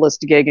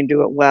novelist gig and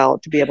do it well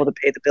to be able to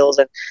pay the bills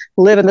and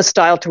live in the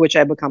style to which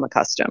I become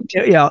accustomed.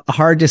 Yeah,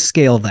 hard to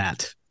scale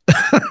that.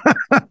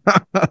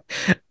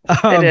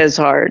 It is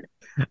hard.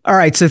 All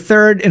right. So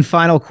third and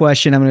final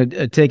question. I'm going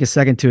to take a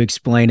second to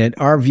explain it.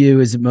 Our view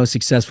is that most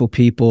successful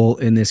people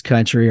in this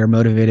country are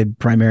motivated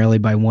primarily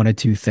by one of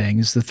two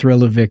things: the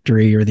thrill of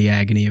victory or the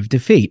agony of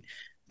defeat.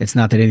 It's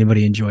not that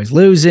anybody enjoys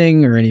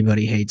losing or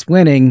anybody hates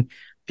winning.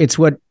 It's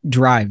what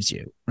drives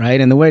you, right?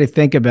 And the way to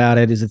think about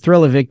it is the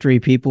thrill of victory.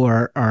 People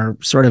are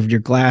sort of your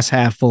glass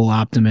half full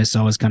optimists,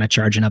 always kind of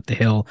charging up the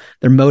hill.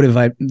 They're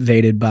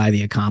motivated by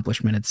the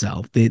accomplishment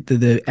itself.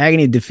 The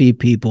agony of defeat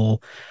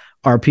people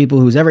are people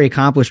whose every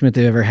accomplishment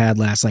they've ever had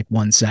lasts like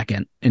 1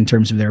 second in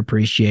terms of their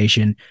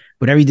appreciation.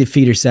 But every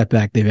defeat or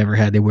setback they've ever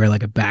had, they wear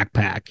like a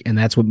backpack. And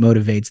that's what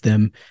motivates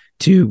them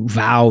to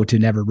vow to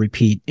never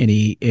repeat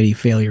any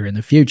failure in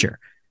the future.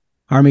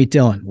 Harmeet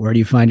Dillon, where do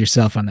you find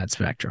yourself on that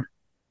spectrum?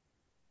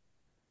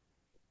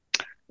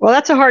 Well,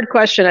 that's a hard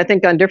question. I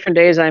think on different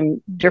days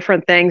I'm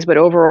different things, but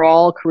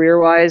overall,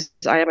 career-wise,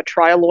 I am a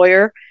trial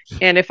lawyer.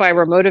 And if I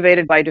were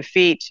motivated by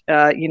defeat,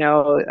 I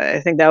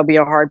think that would be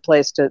a hard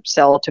place to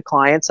sell to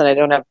clients. And I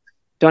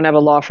don't have a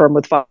law firm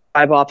with 5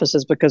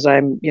 offices because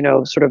I'm,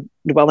 sort of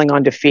dwelling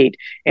on defeat.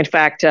 In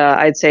fact,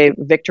 I'd say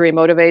victory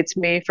motivates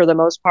me for the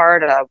most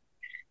part.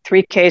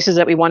 3 cases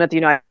that we won at the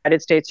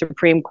United States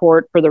Supreme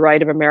Court for the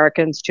right of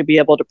Americans to be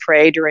able to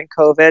pray during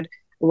COVID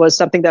was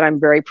something that I'm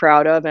very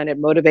proud of, and it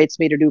motivates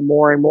me to do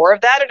more and more of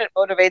that, and it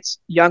motivates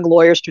young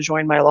lawyers to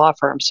join my law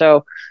firm.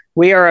 So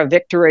we are a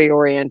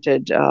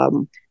victory-oriented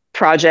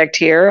project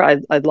here.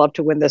 I'd love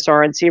to win this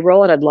RNC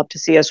role, and I'd love to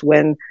see us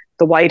win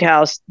the White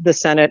House, the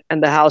Senate,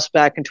 and the House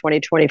back in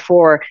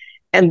 2024,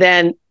 and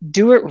then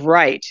do it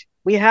right.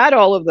 We had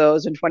all of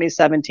those in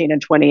 2017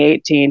 and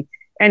 2018,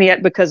 and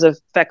yet because of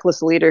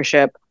feckless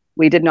leadership,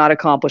 we did not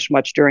accomplish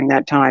much during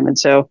that time. And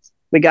so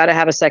we got to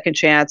have a second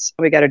chance.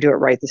 We got to do it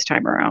right this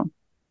time around.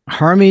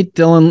 Harmeet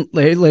Dillon,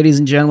 ladies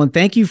and gentlemen,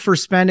 thank you for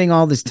spending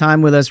all this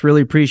time with us.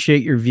 Really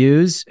appreciate your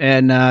views,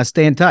 and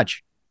stay in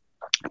touch.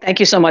 Thank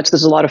you so much.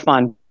 This is a lot of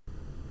fun.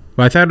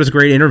 Well, I thought it was a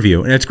great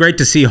interview, and it's great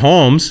to see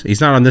Holmes. He's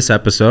not on this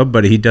episode,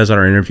 but he does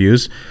our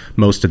interviews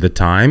most of the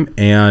time,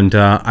 and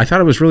I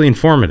thought it was really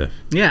informative.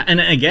 Yeah, and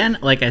again,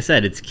 like I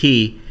said, it's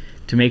key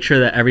to make sure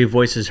that every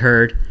voice is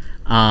heard,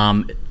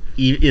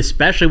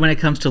 especially when it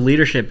comes to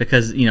leadership,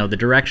 because the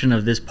direction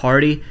of this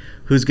party,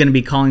 who's going to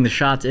be calling the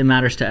shots, it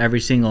matters to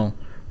every single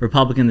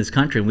Republican in this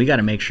country. And we got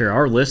to make sure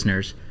our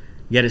listeners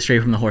get it straight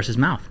from the horse's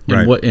mouth.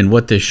 Right. And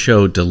what this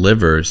show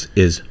delivers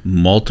is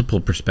multiple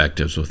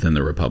perspectives within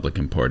the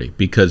Republican Party,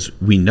 because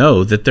we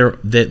know that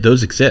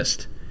those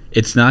exist.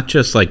 It's not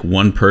just like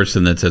one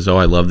person that says, "Oh,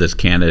 I love this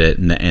candidate,"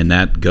 and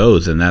that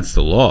goes, and that's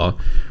the law.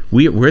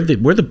 We're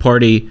the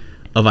party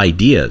of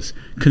ideas.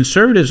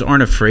 Conservatives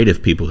aren't afraid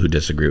of people who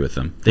disagree with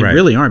them. They Right.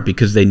 really aren't,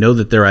 because they know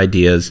that their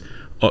ideas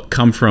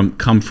come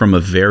from a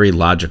very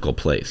logical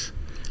place.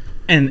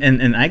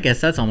 And I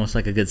guess that's almost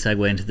like a good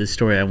segue into this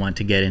story I want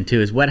to get into,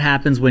 is what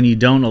happens when you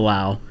don't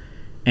allow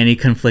any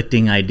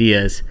conflicting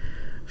ideas.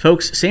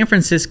 Folks, San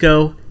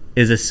Francisco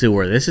is a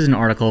sewer. This is an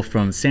article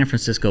from San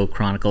Francisco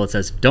Chronicle. It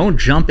says, "Don't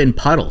jump in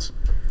puddles.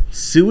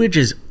 Sewage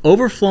is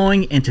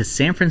overflowing into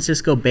San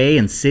Francisco Bay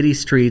and city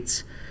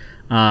streets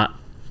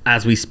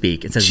as we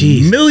speak." It says,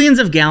 Jeez. Millions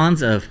of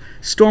gallons of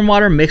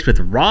stormwater mixed with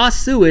raw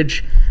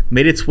sewage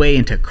made its way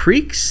into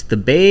creeks, the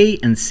Bay,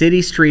 and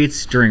city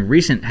streets during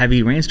recent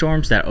heavy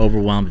rainstorms that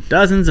overwhelmed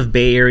dozens of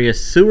Bay Area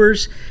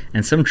sewers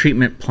and some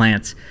treatment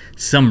plants.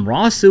 Some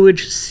raw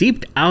sewage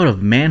seeped out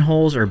of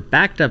manholes or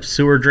backed up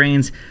sewer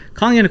drains,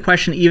 calling into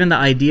question even the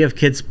idea of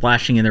kids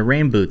splashing in their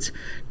rain boots.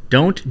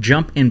 Don't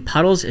jump in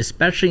puddles,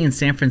 especially in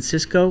San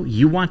Francisco.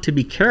 You want to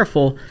be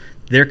careful.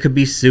 There could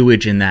be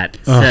sewage in that,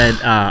 said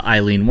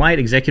Eileen White,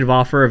 executive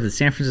officer of the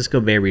San Francisco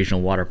Bay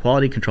Regional Water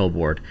Quality Control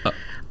Board.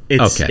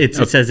 It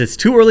says it's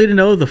too early to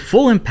know the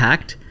full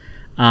impact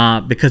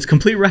because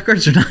complete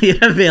records are not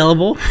yet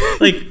available.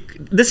 Like,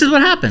 this is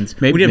what happens.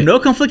 We have no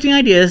conflicting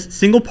ideas,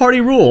 single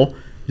party rule,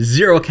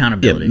 zero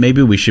accountability. Yeah,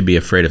 maybe we should be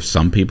afraid of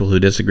some people who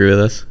disagree with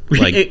us,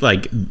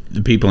 like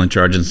the people in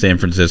charge in San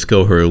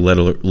Francisco who are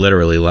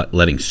literally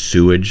letting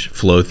sewage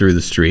flow through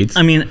the streets.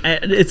 I mean,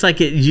 it's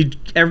like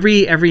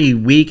every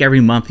week,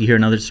 every month, you hear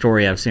another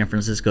story out of San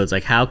Francisco. It's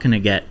like, how can it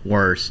get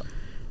worse?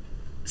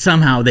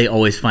 Somehow they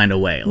always find a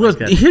way. Well,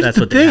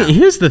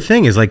 here's the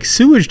thing: is like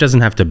sewage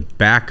doesn't have to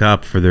back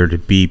up for there to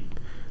be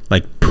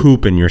like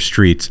poop in your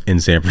streets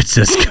in San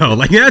Francisco.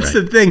 Like that's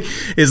the thing.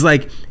 Is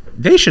like,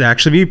 they should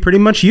actually be pretty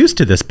much used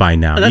to this by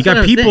now. You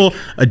got people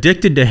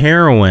addicted to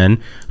heroin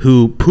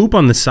who poop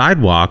on the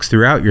sidewalks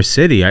throughout your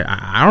city.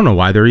 I don't know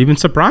why they're even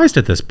surprised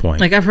at this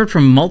point. Like, I've heard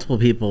from multiple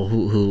people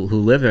who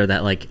live there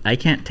that like they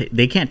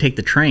can't take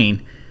the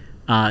train,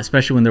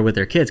 especially when they're with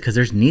their kids, because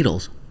there's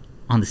needles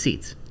on the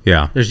seats.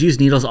 Yeah, there's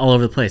used needles all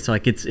over the place. So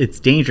like it's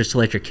dangerous to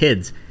let your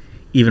kids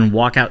even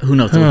walk out. Who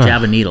knows? They'll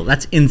jab a needle.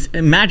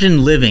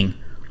 Imagine living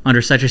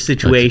under such a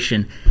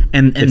situation.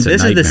 And this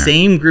is the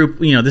same group,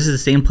 this is the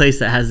same place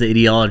that has the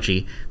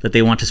ideology that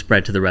they want to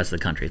spread to the rest of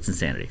the country. It's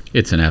insanity.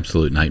 It's an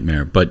absolute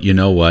nightmare. But you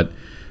know what?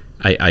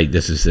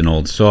 This is an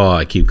old saw.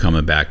 I keep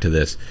coming back to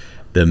this.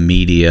 The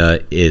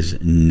media is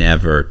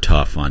never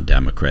tough on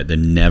Democrat. They're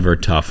never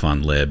tough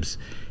on libs,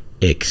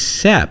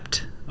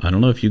 except, I don't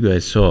know if you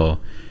guys saw,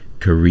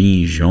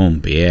 Karine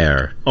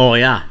Jean-Pierre. Oh,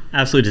 yeah.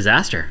 Absolute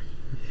disaster.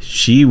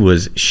 She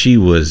was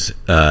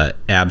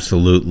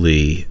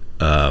absolutely...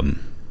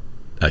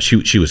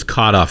 she was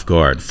caught off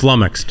guard,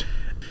 flummoxed.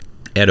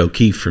 Ed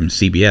O'Keefe from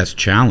CBS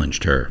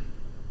challenged her.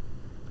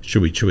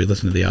 Should we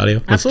listen to the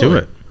audio? Let's do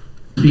it.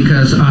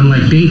 Because on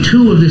like day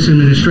 2 of this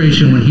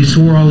administration, when he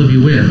swore all of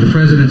you in, the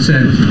president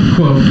said,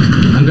 quote,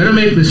 "I'm going to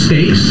make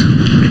mistakes.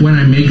 When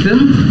I make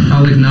them,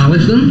 I'll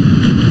acknowledge them,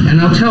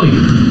 and I'll tell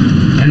you,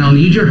 and I'll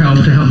need your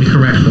help to help me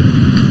correct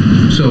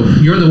them." So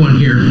you're the one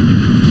here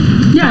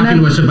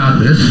talking to us about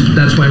this.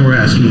 That's why we're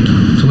asking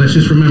you. So let's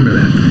just remember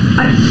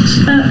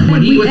that.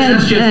 When he was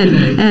asked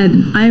yesterday,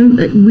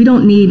 we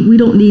don't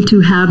need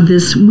to have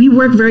this. We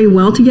work very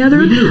well together.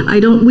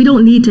 We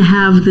don't need to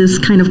have this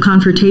kind of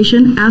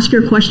confrontation. Ask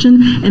your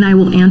question, and I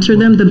will answer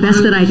them the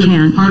best that I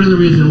can. Part of the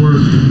reason we're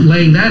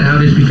laying that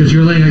out is because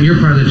you're laying out your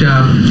part of the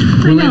job.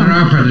 We're laying out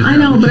our part of the job. I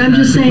know, but I'm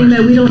just saying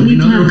that we don't need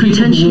to have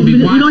contention. You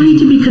don't need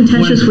to be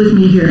contentious with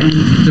me here.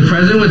 The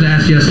president was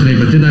asked yesterday,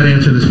 but did not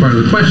answer this part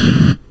of the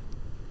question.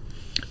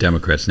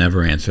 Democrats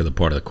never answer the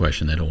part of the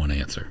question they don't want to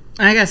answer.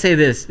 I gotta say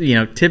this,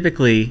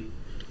 typically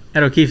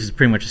Ed O'Keefe is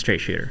pretty much a straight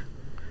shooter.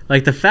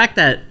 Like, the fact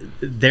that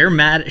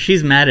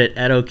she's mad at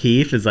Ed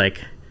O'Keefe is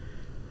like,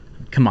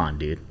 come on,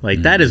 dude.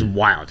 Like, that is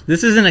wild.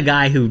 This isn't a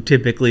guy who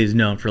typically is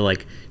known for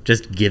like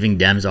just giving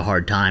Dems a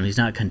hard time. He's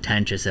not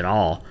contentious at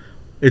all.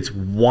 It's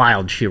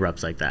wild she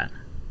erupts like that.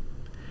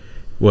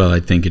 Well,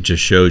 I think it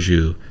just shows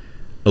you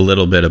a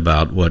little bit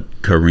about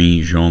what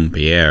Karine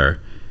Jean-Pierre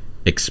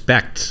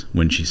expects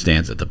when she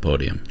stands at the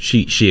podium.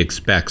 She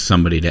expects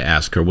somebody to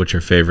ask her what's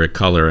your favorite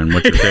color and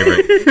what's your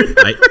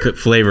favorite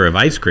flavor of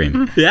ice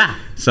cream. Yeah.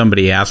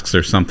 Somebody asks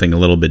her something a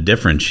little bit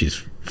different,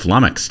 she's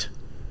flummoxed.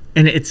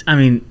 And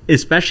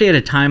especially at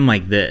a time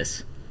like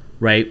this,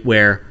 right,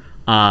 where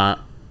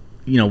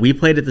we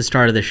played at the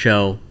start of the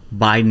show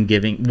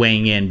Biden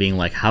weighing in, being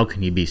like, how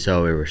can you be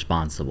so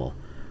irresponsible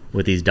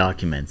with these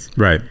documents?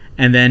 Right.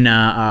 And then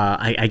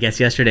I guess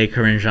yesterday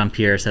Karine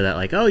Jean-Pierre said that,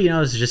 like,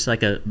 it's just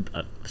like a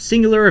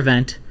singular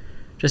event,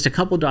 just a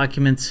couple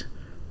documents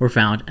were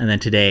found, and then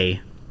today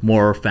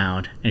more were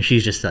found, and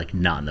she's just like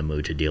not in the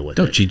mood to deal with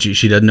it.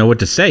 She doesn't know what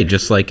to say.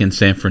 Just like in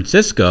San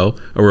Francisco,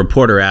 a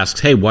reporter asks,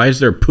 "Hey, why is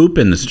there poop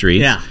in the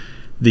streets?" Yeah.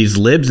 These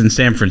libs in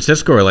San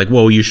Francisco are like,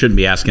 "Whoa, you shouldn't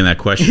be asking that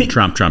question."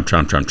 Trump. Bingo. And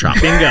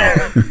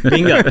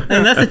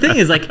that's the thing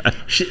is, like,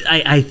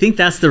 I think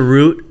that's the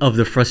root of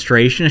the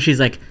frustration. She's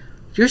like,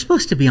 "You're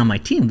supposed to be on my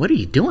team. What are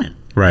you doing?"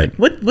 Right.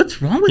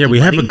 What's wrong with you? Yeah, we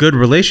buddy? have a good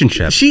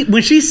relationship.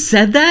 When she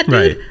said that, dude,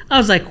 right. I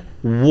was like,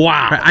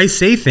 Wow. I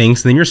say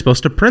things, then you're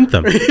supposed to print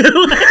them.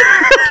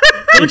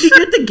 Don't you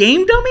get the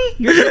game, dummy?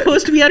 You're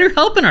supposed to be out here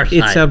helping our side.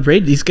 It's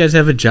outrageous. These guys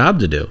have a job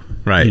to do.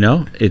 Right. You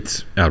know,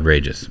 it's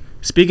outrageous.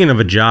 Speaking of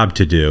a job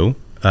to do,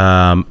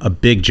 a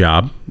big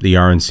job, the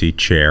RNC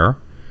chair.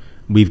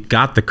 We've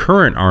got the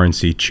current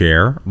RNC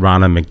chair,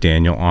 Ronna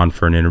McDaniel, on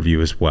for an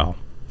interview as well.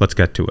 Let's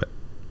get to it.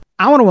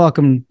 I want to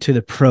welcome to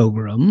the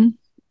program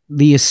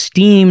the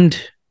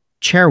esteemed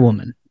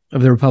chairwoman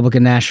of the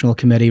Republican National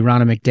Committee,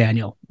 Ronna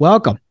McDaniel.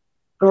 Welcome.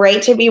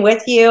 Great to be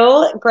with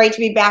you. Great to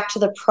be back to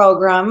the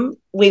program.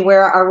 We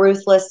wear our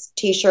Ruthless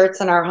t-shirts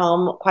in our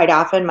home quite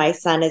often. My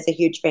son is a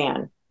huge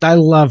fan. I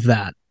love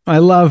that. I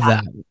love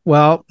that.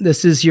 Well,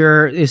 this is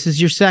your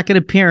second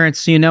appearance,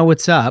 so you know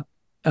what's up.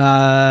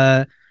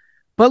 But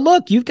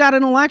look, you've got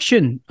an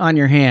election on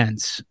your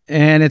hands,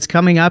 and it's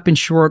coming up in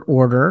short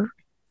order.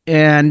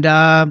 And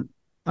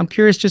I'm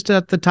curious, just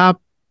at the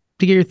top,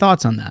 to get your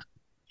thoughts on that.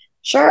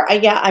 Sure.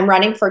 I'm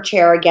running for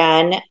chair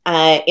again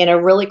in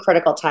a really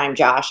critical time,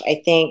 Josh.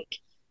 I think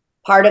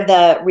part of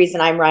the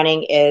reason I'm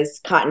running is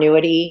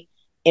continuity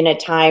in a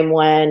time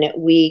when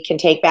we can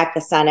take back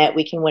the Senate,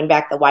 we can win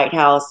back the White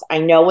House. I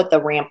know what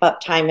the ramp up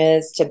time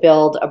is to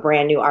build a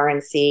brand new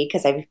RNC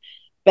because I've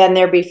been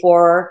there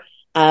before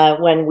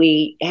when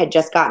we had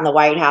just gotten the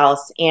White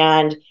House.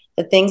 And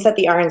the things that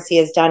the RNC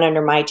has done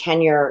under my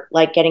tenure,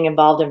 like getting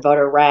involved in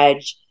voter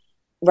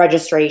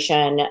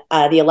registration,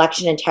 the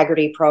election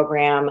integrity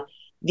program,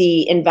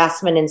 the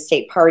investment in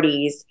state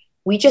parties,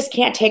 we just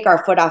can't take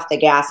our foot off the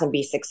gas and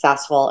be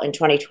successful in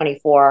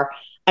 2024.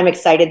 I'm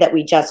excited that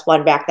we just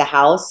won back the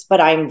House,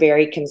 but I'm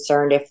very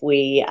concerned if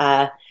we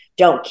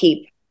don't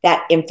keep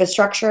that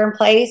infrastructure in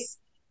place,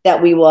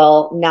 that we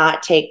will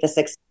not take the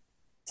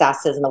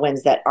successes and the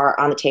wins that are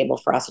on the table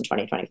for us in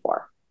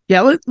 2024.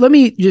 Yeah, let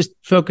me just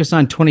focus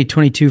on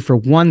 2022 for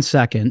 1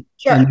 second,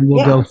 sure, and then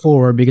we'll go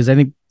forward, because I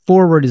think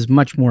forward is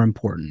much more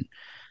important.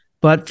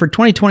 But for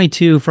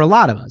 2022, for a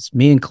lot of us,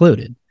 me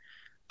included,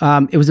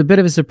 it was a bit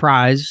of a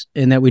surprise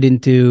in that we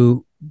didn't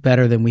do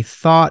better than we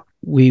thought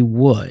we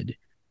would.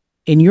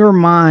 In your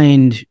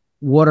mind,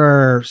 what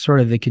are sort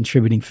of the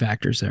contributing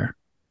factors there?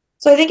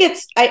 So I think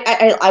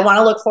I want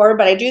to look forward,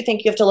 but I do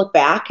think you have to look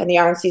back, and the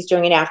RNC is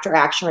doing an after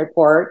action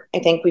report. I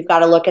think we've got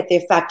to look at the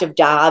effect of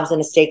Dobbs in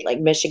a state like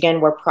Michigan,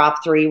 where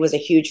Prop 3 was a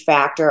huge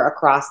factor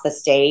across the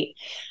state.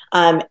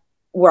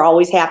 We're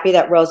always happy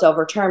that Roe's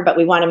overturned, but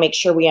we want to make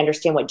sure we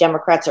understand what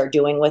Democrats are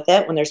doing with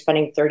it when they're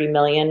spending $30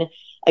 million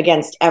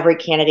against every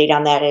candidate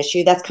on that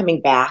issue. That's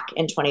coming back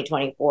in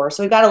 2024.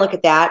 So we've got to look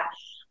at that.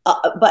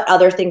 But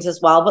other things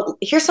as well. But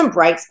here's some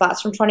bright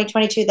spots from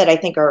 2022 that I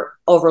think are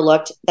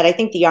overlooked, that I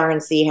think the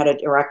RNC had a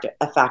direct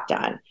effect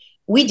on.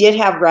 We did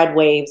have red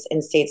waves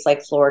in states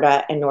like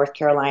Florida and North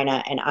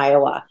Carolina and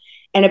Iowa.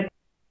 And a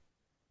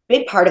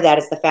big part of that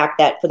is the fact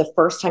that for the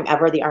first time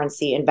ever, the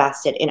RNC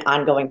invested in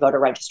ongoing voter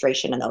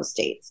registration in those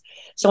states.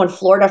 So in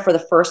Florida, for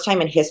the first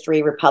time in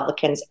history,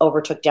 Republicans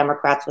overtook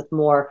Democrats with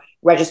more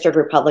registered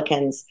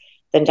Republicans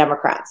than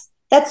Democrats.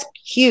 That's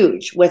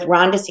huge, with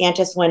Ron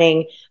DeSantis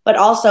winning, but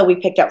also we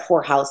picked up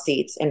 4 House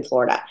seats in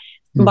Florida.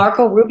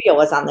 Marco Rubio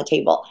was on the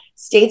table.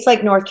 States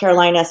like North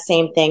Carolina,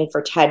 same thing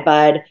for Ted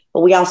Budd,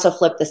 but we also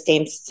flipped the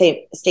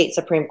state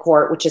Supreme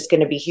Court, which is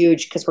going to be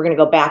huge because we're going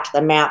to go back to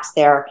the maps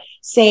there.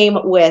 Same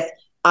with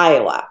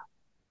Iowa.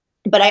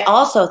 But I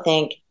also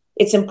think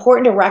it's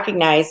important to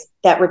recognize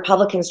that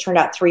Republicans turned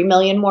out 3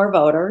 million more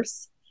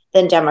voters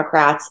than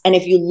Democrats. And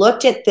if you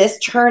looked at this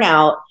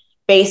turnout,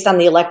 based on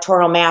the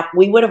electoral map,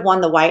 we would have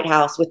won the White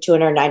House with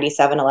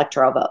 297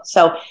 electoral votes.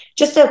 So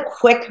just a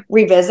quick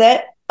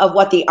revisit of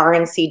what the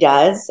RNC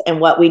does and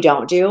what we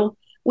don't do.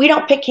 We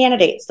don't pick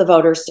candidates, the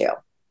voters do.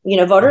 You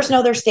know, voters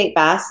know their state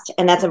best,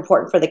 and that's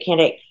important for the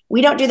candidate.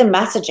 We don't do the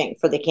messaging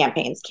for the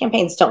campaigns.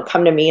 Campaigns don't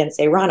come to me and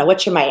say, Ronna,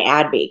 what should my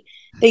ad be?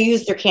 They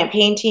use their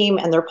campaign team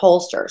and their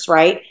pollsters,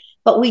 right?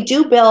 But we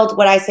do build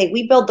what I say,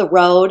 we build the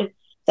road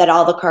that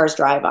all the cars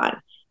drive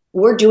on.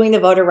 We're doing the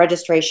voter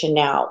registration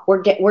now.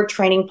 We're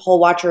training poll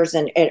watchers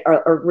and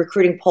or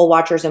recruiting poll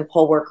watchers and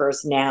poll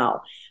workers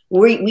now.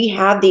 We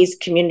have these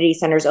community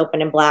centers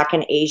open in Black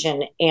and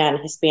Asian and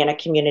Hispanic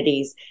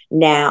communities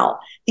now.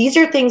 These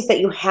are things that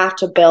you have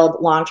to build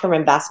long-term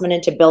investment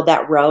in to build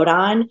that road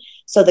on,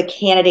 so the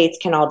candidates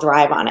can all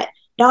drive on it.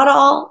 Not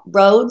all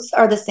roads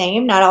are the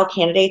same. Not all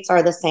candidates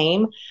are the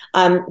same.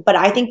 But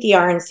I think the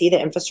RNC, the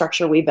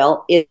infrastructure we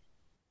built, is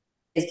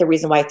the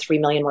reason why 3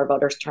 million more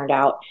voters turned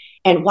out,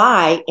 and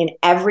why in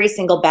every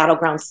single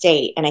battleground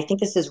state, and I think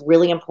this is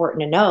really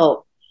important to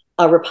note,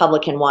 a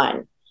Republican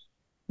won.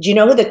 Do you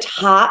know who the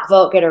top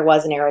vote getter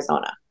was in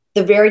Arizona?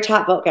 The very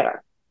top vote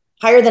getter,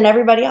 higher than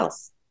everybody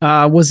else.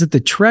 Was it the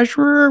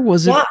treasurer?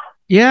 Was it?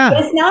 Yeah.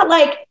 But it's not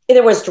like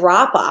there was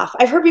drop off.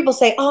 I've heard people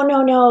say, "Oh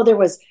no, there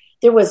was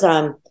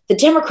the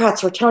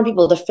Democrats were telling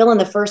people to fill in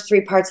the first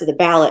 3 parts of the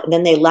ballot, and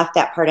then they left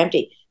that part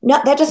empty." No,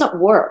 that doesn't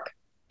work,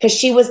 because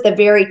she was the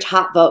very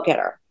top vote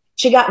getter.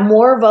 She got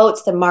more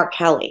votes than Mark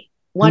Kelly.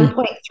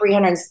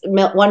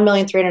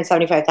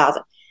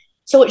 1,375,000.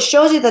 So it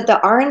shows you that the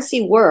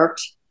RNC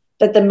worked.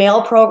 that the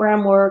mail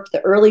program worked,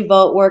 the early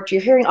vote worked.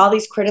 You're hearing all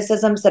these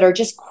criticisms that are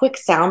just quick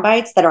sound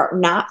bites that are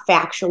not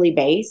factually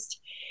based.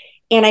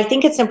 And I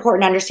think it's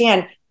important to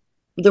understand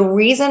the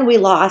reason we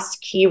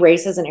lost key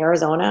races in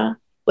Arizona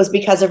was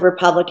because of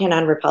Republican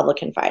on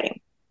Republican fighting.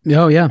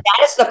 Oh, yeah.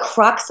 That is the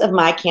crux of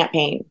my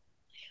campaign.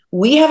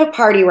 We have a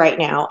party right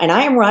now, and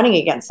I am running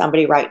against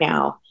somebody right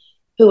now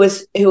who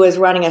is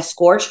running a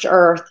scorched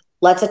earth.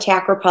 Let's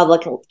attack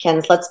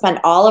Republicans. Let's spend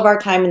all of our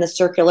time in the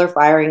circular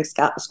firing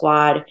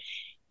squad.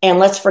 And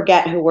let's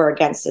forget who we're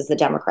against as the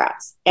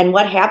Democrats. And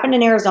what happened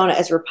in Arizona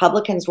is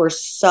Republicans were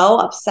so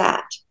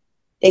upset.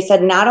 They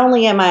said, not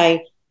only am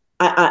I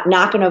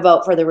not going to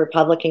vote for the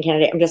Republican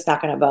candidate, I'm just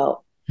not going to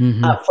vote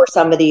for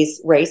some of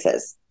these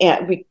races.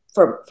 And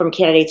from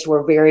candidates who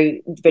were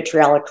very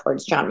vitriolic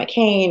towards John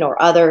McCain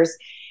or others.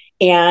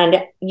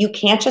 And you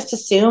can't just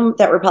assume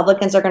that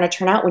Republicans are going to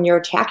turn out when you're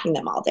attacking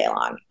them all day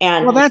long.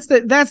 And well, that's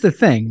the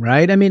thing,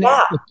 right? I mean,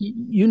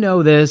 you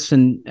know this,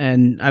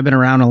 and I've been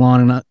around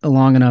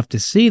long enough to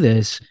see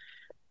this,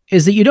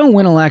 is that you don't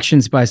win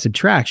elections by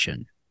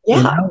subtraction. Yeah.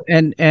 You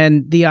know?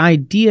 And the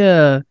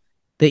idea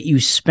that you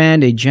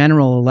spend a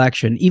general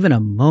election, even a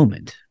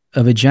moment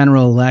of a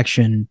general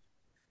election,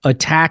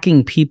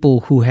 attacking people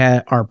who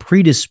are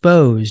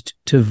predisposed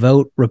to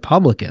vote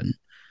Republican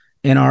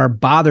and are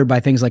bothered by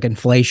things like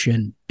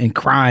inflation and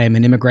crime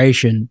and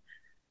immigration,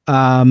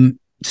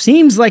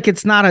 seems like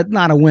it's not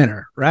a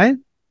winner, right?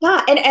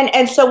 Yeah,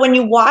 and so when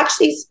you watch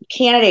these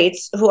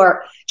candidates who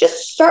are,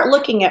 just start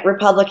looking at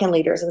Republican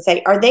leaders and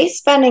say, are they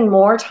spending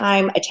more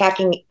time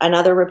attacking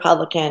another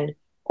Republican,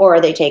 or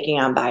are they taking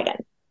on Biden?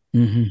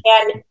 Mm-hmm.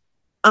 And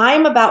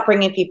I'm about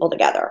bringing people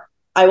together.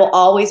 I will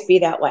always be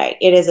that way.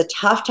 It is a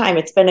tough time.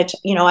 It's been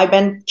I've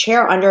been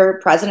chair under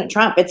President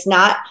Trump. It's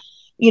not.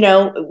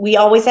 We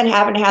always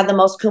haven't had the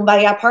most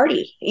kumbaya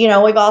party.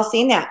 We've all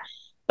seen that.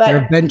 But there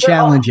have been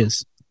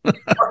challenges. We're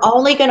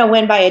only going to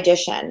win by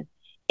addition.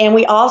 And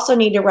we also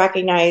need to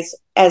recognize,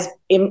 as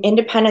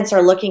independents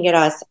are looking at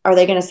us, are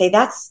they going to say,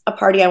 that's a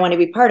party I want to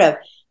be part of?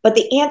 But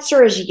the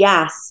answer is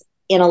yes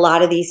in a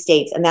lot of these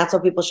states. And that's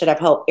what people should have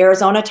hope.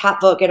 Arizona, top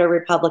vote getter,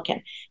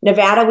 Republican.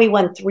 Nevada, we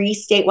won 3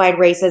 statewide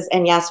races.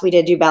 And yes, we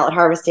did do ballot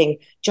harvesting.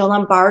 Joe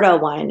Lombardo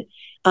won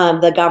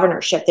the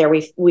governorship there.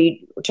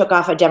 We took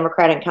off a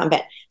Democrat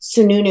incumbent.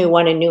 Sununu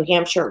won in New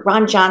Hampshire.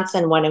 Ron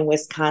Johnson won in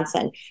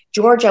Wisconsin.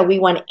 Georgia, we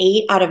won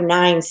 8 out of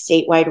 9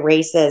 statewide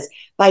races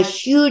by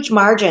huge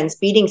margins,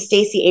 beating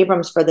Stacey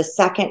Abrams for the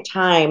second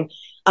time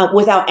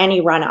without any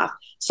runoff.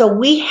 So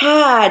we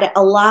had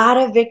a lot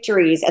of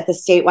victories at the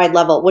statewide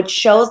level, which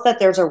shows that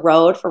there's a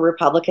road for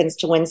Republicans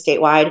to win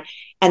statewide.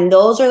 And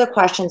those are the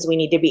questions we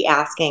need to be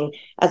asking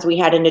as we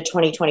head into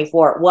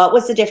 2024. What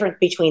was the difference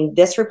between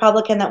this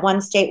Republican that won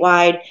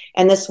statewide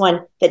and this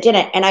one that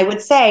didn't? And I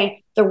would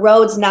say the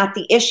road's not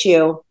the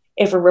issue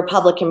if a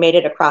Republican made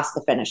it across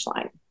the finish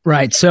line.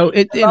 Right. So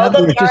the road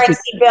that the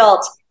RNC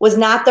built was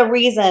not the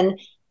reason.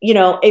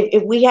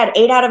 If we had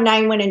 8 out of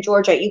 9 win in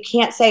Georgia, you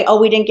can't say,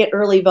 we didn't get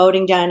early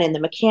voting done and the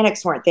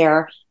mechanics weren't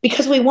there,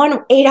 because we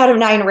won 8 out of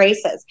 9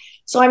 races.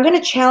 So I'm going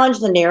to challenge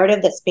the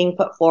narrative that's being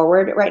put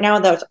forward right now.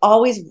 There's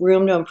always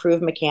room to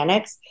improve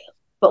mechanics,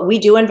 but we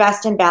do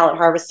invest in ballot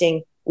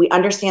harvesting. We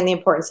understand the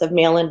importance of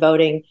mail-in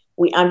voting.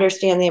 We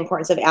understand the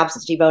importance of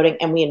absentee voting,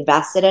 and we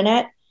invested in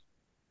it.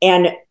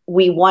 And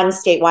we won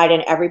statewide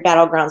in every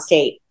battleground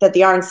state that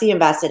the RNC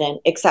invested in,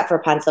 except for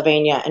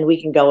Pennsylvania. And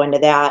we can go into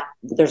that.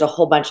 There's a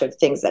whole bunch of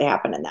things that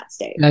happen in that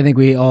state. I think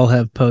we all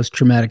have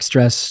post-traumatic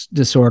stress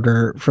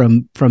disorder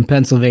from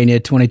Pennsylvania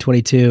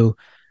 2022.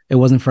 It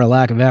wasn't for a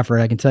lack of effort,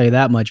 I can tell you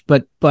that much.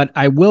 But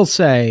I will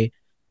say,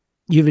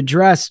 you've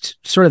addressed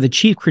sort of the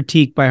chief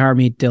critique by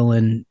Harmeet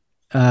Dillon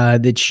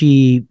that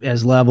she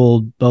has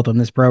leveled both on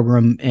this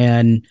program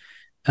and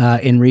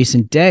in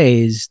recent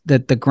days,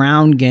 that the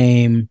ground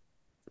game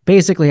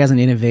basically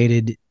hasn't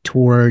innovated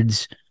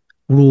towards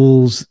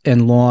rules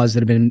and laws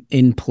that have been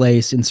in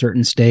place in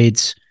certain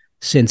states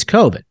since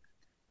COVID.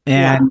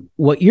 And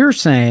what you're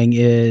saying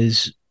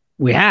is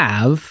we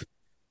have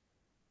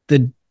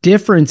the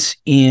difference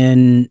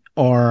in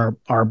our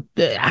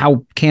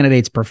how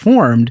candidates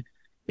performed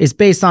is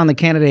based on the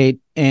candidate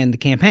and the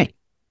campaign.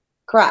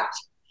 Correct.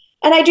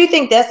 And I do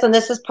think this, and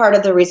this is part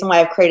of the reason why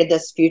I've created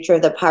this Future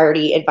of the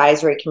Party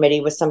Advisory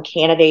Committee with some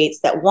candidates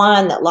that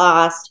won, that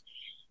lost.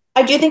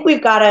 I do think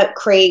we've got to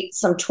create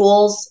some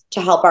tools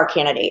to help our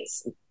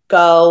candidates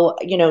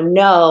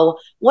know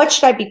what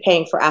should I be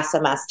paying for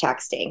SMS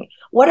texting?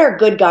 What are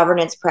good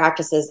governance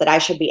practices that I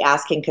should be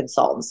asking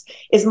consultants?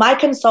 Is my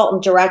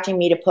consultant directing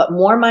me to put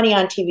more money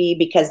on TV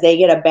because they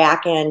get a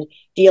back end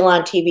deal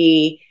on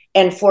TV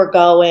and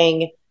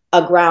foregoing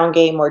a ground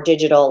game or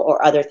digital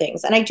or other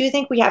things? And I do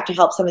think we have to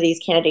help some of these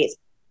candidates,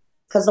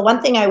 because the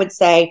one thing I would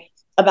say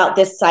about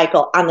this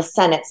cycle on the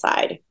Senate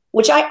side,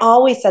 which I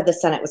always said the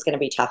Senate was going to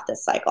be tough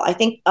this cycle. I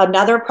think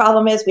another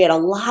problem is we had a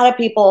lot of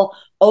people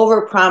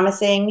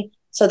over-promising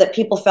so that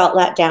people felt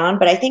let down.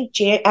 But I think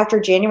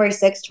after January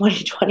 6,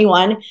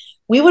 2021,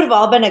 we would have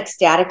all been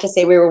ecstatic to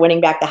say we were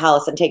winning back the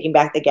House and taking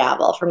back the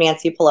gavel from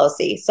Nancy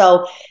Pelosi.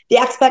 So the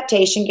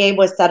expectation, Gabe,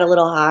 was set a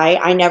little high.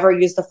 I never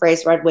used the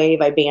phrase red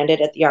wave. I banned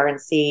it at the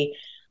RNC.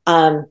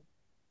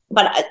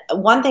 But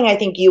one thing I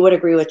think you would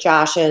agree with,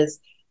 Josh, is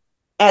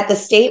at the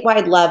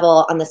statewide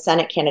level on the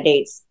Senate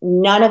candidates,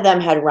 none of them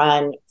had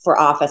run for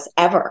office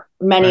ever.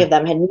 Many of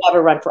them had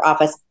never run for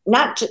office,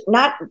 not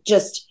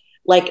just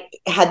like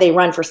had they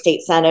run for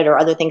state Senate or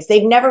other things.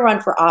 They've never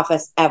run for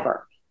office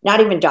ever. Not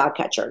even dog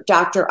catcher.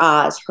 Dr.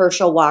 Oz,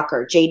 Herschel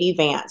Walker, J.D.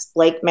 Vance,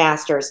 Blake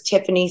Masters,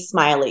 Tiffany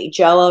Smiley,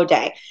 Joe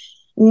O'Dea.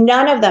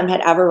 None of them had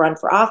ever run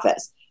for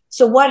office.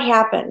 So what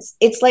happens?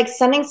 It's like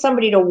sending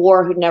somebody to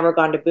war who'd never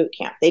gone to boot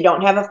camp. They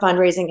don't have a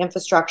fundraising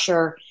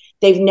infrastructure.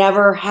 They've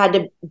never had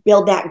to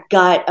build that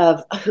gut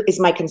of, is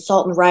my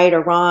consultant right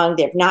or wrong?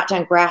 They've not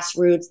done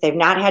grassroots. They've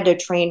not had to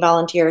train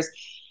volunteers.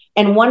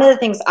 And one of the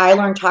things I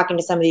learned talking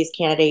to some of these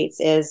candidates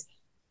is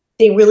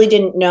they really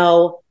didn't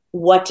know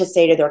what to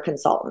say to their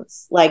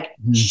consultants. Like,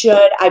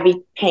 should I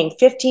be paying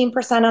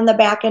 15% on the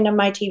back end of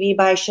my TV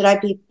buy? Should I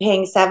be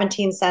paying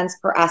 17 cents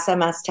per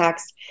SMS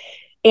text?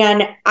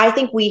 And I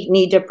think we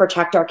need to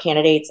protect our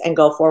candidates and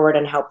go forward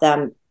and help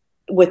them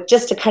with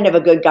just a kind of a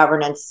good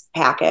governance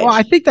package. Well,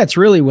 I think that's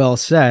really well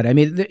said. I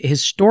mean,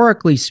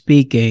 historically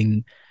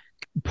speaking,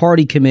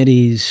 party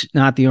committees,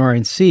 not the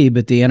RNC,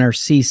 but the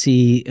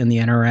NRCC and the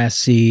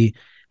NRSC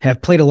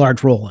have played a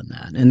large role in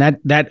that. And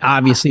that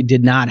obviously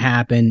did not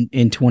happen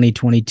in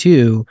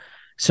 2022.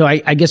 So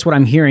I guess what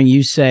I'm hearing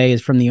you say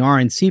is from the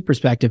RNC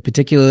perspective,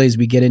 particularly as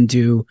we get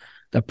into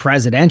the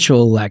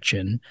presidential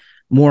election,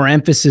 more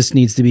emphasis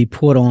needs to be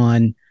put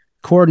on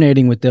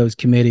coordinating with those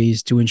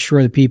committees to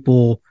ensure that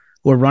people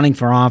who are running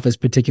for office,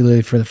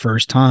 particularly for the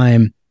first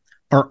time,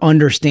 are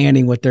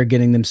understanding what they're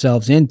getting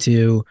themselves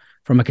into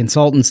from a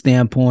consultant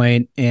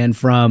standpoint and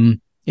from,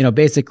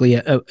 basically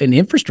an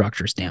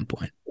infrastructure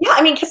standpoint. Yeah,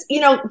 I mean, because,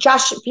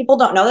 Josh, people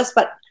don't know this,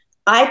 but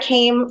I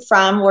came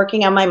from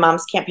working on my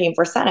mom's campaign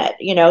for Senate.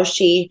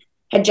 She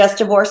had just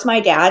divorced my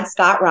dad,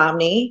 Scott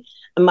Romney.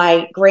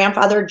 My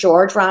grandfather,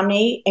 George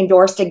Romney,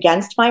 endorsed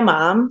against my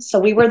mom. So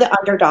we were the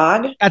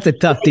underdog. That's a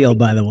tough deal,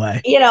 by the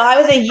way.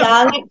 I was a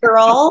young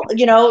girl,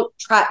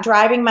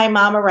 driving my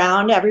mom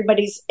around.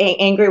 Everybody's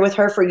angry with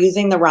her for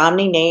using the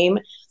Romney name.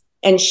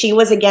 And she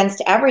was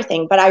against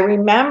everything. But I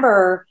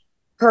remember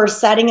her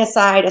setting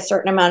aside a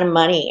certain amount of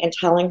money and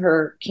telling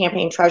her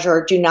campaign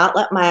treasurer, do not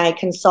let my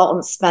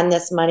consultant spend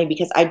this money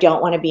because I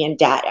don't want to be in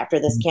debt after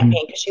this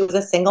campaign. Because she was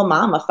a single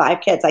mom of 5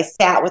 kids. I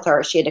sat with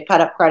her. She had to cut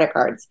up credit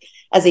cards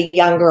as a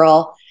young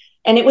girl.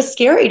 And it was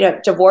scary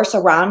to divorce a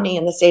Romney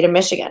in the state of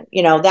Michigan.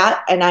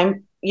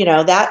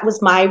 That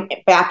was my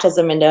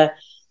baptism into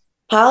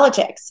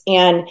politics.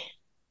 And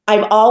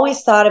I've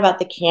always thought about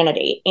the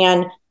candidate.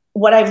 And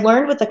what I've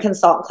learned with the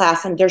consultant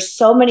class, and there's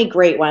so many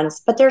great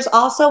ones, but there's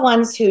also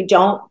ones who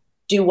don't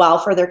do well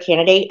for their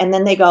candidate. And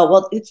then they go,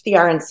 well, it's the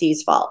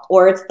RNC's fault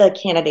or it's the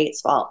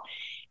candidate's fault.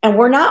 And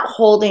we're not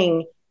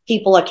holding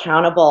people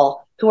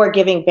accountable who are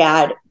giving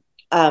bad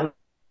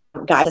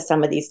guide to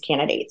some of these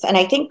candidates. And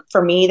I think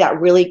for me, that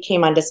really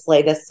came on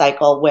display this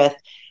cycle with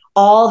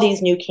all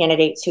these new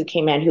candidates who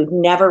came in who'd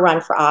never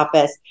run for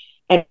office,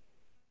 and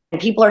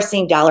people are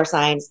seeing dollar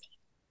signs.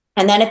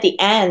 And then at the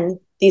end,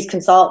 these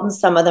consultants,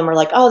 some of them are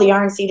like, oh, the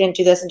RNC didn't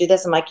do this and do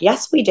this. I'm like,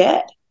 yes, we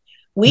did.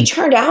 We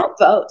turned out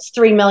votes,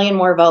 3 million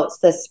more votes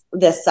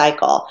this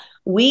cycle.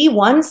 We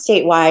won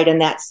statewide in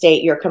that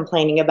state you're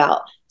complaining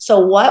about. So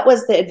what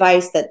was the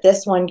advice that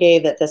this one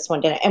gave that this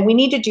one didn't? And we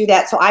need to do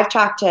that. So I've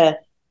talked to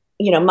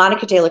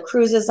Monica De La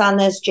Cruz is on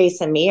this,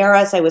 Jason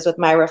Mieres. I was with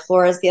Myra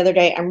Flores the other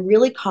day. I'm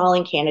really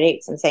calling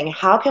candidates and saying,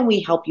 how can we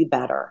help you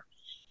better?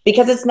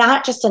 Because it's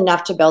not just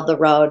enough to build the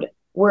road.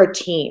 We're a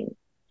team.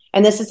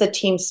 And this is a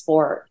team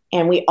sport.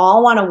 And we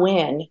all want to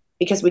win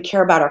because we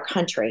care about our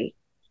country.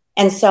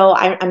 And so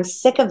I'm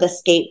sick of the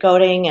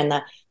scapegoating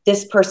and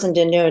this person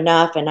didn't do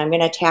enough and I'm going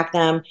to attack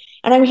them.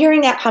 And I'm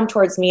hearing that come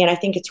towards me. And I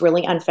think it's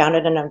really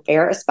unfounded and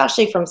unfair,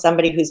 especially from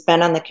somebody who's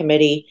been on the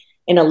committee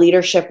in a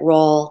leadership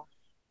role,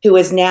 who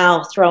is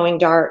now throwing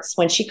darts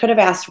when she could have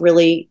asked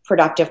really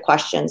productive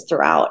questions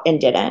throughout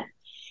and didn't.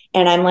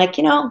 And I'm like,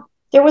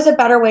 there was a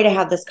better way to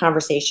have this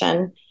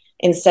conversation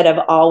instead of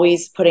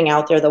always putting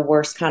out there the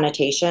worst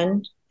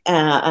connotation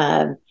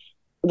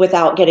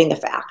without getting the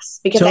facts.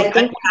 Because I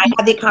think when I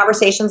have the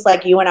conversations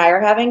like you and I are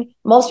having,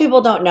 most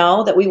people don't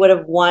know that we would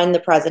have won the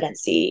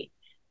presidency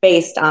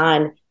based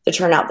on the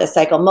turnout this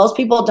cycle. Most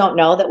people don't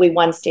know that we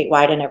won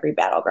statewide in every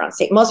battleground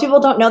state. Most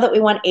people don't know that we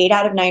won 8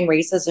 out of 9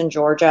 races in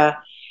Georgia,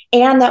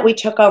 and that we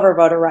took over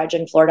voter reg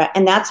in Florida.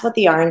 And that's what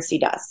the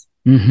RNC does.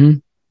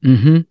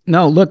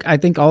 No, look, I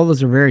think all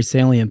those are very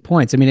salient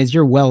points. I mean, as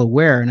you're well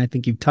aware, and I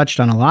think you've touched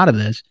on a lot of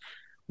this,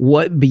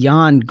 what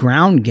beyond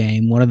ground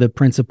game, one of the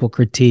principal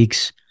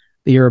critiques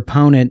that your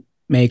opponent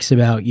makes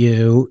about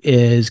you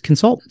is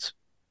consultants.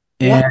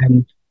 Yeah.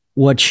 And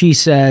what she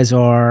says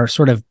are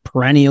sort of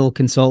perennial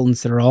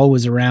consultants that are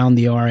always around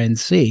the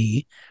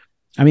RNC.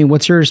 I mean,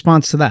 what's your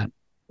response to that?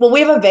 Well,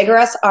 we have a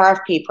vigorous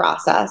RFP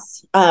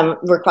process,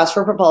 request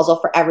for proposal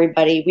for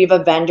everybody. We have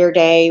a vendor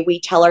day. We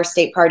tell our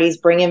state parties,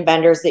 bring in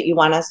vendors that you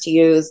want us to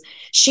use.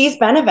 She's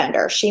been a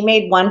vendor. She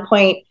made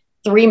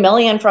 $1.3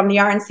 million from the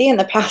RNC in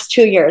the past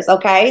 2 years.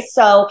 Okay.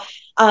 So,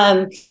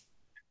 I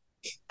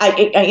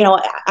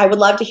would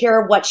love to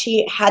hear what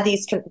she had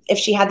if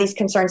she had these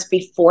concerns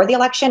before the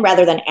election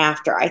rather than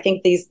after. I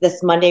think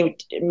this Monday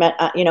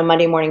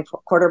morning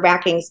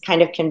quarterbacking is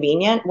kind of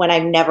convenient when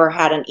I've never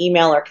had an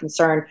email or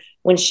concern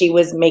when she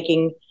was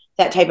making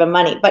that type of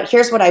money. But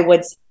here's what I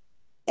would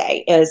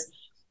say is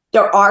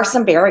there are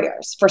some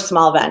barriers for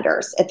small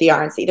vendors at the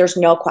RNC. There's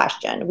no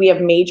question. We have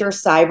major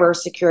cyber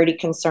security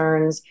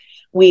concerns.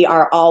 We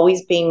are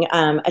always being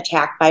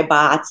attacked by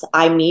bots.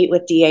 I meet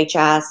with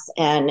DHS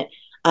and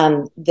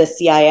the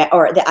CIA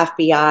or the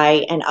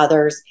FBI and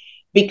others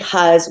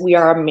because we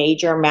are a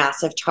major,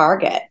 massive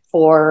target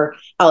for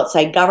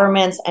outside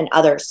governments and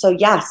others. So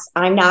yes,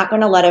 I'm not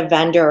going to let a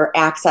vendor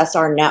access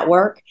our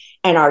network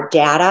and our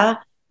data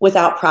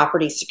without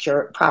proper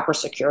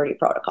security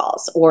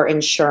protocols or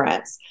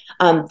insurance.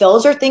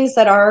 Those are things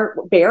that are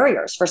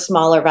barriers for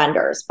smaller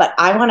vendors, but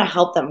I want to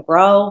help them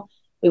grow.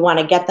 We want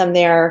to get them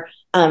there.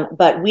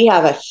 But we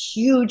have a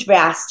huge,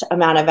 vast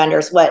amount of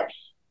vendors. What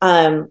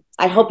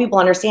I hope people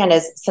understand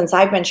is since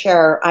I've been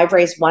chair, I've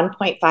raised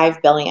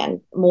 $1.5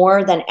 billion,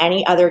 more than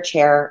any other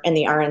chair in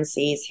the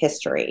RNC's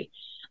history.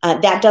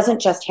 That doesn't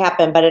just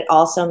happen, but it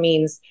also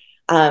means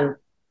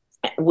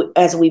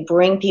as we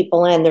bring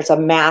people in, there's a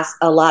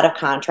lot of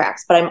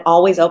contracts, but I'm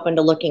always open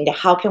to looking to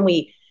how can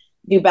we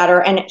do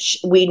better. And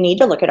we need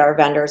to look at our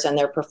vendors and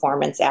their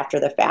performance after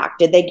the fact.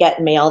 Did they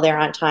get mail there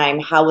on time?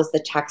 How was the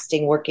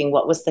texting working?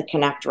 What was the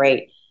connect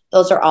rate?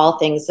 Those are all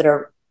things that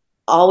are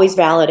always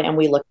valid and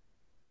we look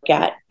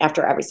at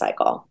after every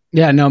cycle.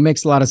 Yeah, no, it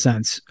makes a lot of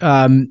sense.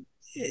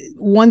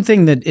 One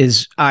thing that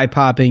is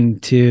eye-popping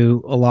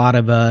to a lot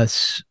of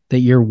us that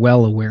you're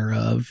well aware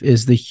of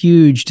is the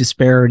huge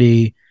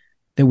disparity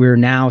that we're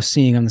now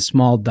seeing on the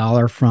small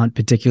dollar front,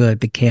 particularly at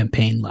the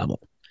campaign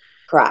level.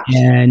 Correct.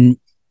 And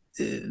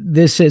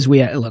this is, we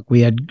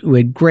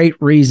had great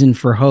reason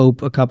for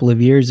hope a couple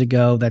of years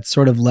ago that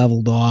sort of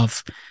leveled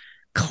off.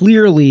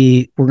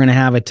 Clearly, we're going to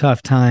have a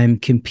tough time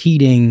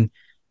competing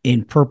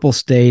in purple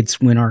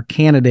states when our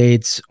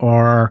candidates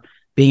are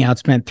being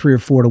outspent 3 or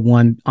 4 to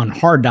 1 on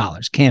hard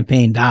dollars,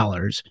 campaign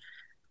dollars.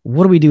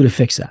 What do we do to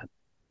fix that?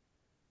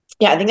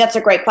 Yeah, I think that's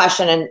a great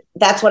question. And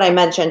that's what I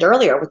mentioned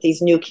earlier with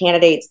these new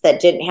candidates that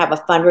didn't have a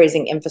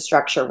fundraising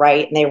infrastructure,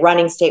 right? And they're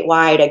running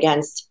statewide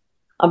against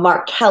a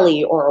Mark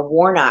Kelly or a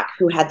Warnock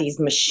who had these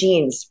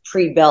machines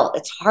pre-built.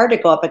 It's hard to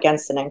go up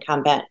against an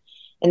incumbent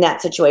in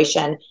that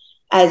situation.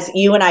 As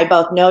you and I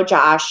both know,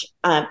 Josh,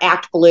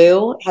 Act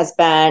Blue has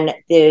been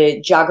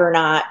the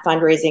juggernaut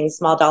fundraising,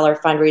 small dollar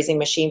fundraising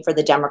machine for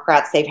the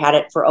Democrats. They've had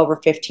it for over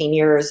 15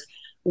 years.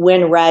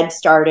 When Red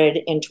started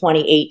in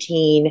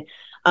 2018,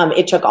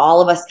 it took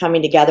all of us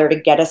coming together to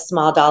get a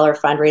small dollar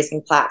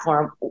fundraising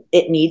platform.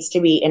 It needs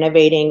to be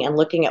innovating and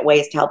looking at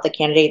ways to help the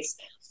candidates.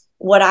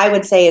 What I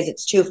would say is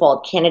it's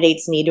twofold.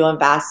 Candidates need to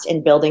invest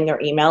in building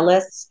their email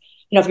lists.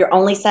 You know, if you're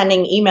only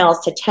sending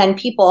emails to 10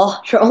 people,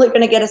 you're only going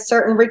to get a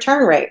certain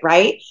return rate,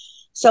 right?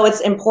 So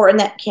it's important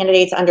that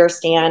candidates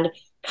understand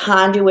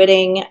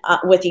conduiting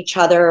with each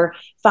other,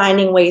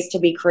 finding ways to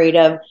be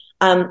creative.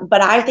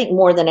 But I think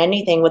more than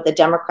anything, what the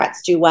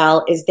Democrats do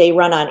well is they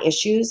run on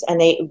issues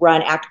and they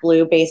run Act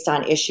Blue based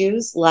on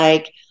issues.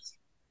 Like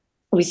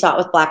we saw it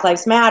with Black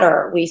Lives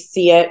Matter. We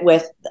see it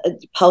with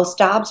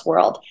post-Dobbs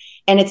world.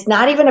 And it's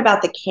not even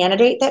about the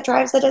candidate that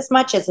drives it as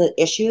much as the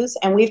issues.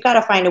 And we've got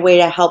to find a way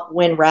to help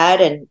Win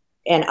Red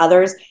and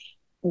others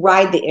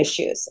ride the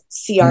issues.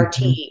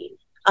 CRT,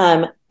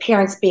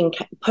 parents being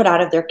put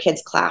out of their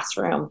kids'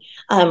 classroom,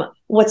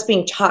 what's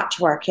being taught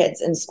to our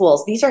kids in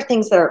schools. These are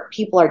things that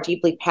people are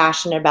deeply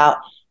passionate about.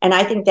 And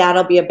I think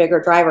that'll be a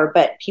bigger driver.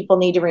 But people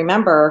need to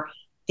remember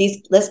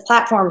this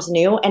platform's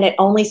new, and it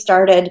only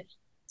started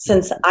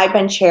since I've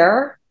been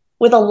chair.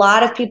 With a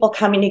lot of people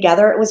coming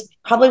together, it was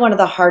probably one of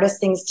the hardest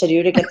things to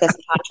do to get this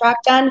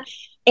contract done.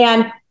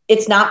 And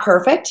it's not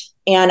perfect.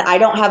 And I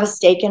don't have a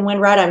stake in Win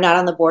Red. I'm not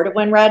on the board of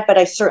Win Red, but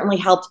I certainly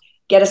helped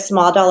get a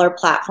small dollar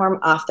platform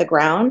off the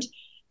ground.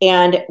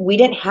 And we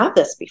didn't have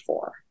this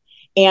before.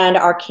 And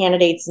our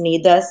candidates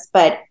need this.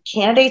 But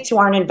candidates who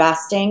aren't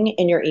investing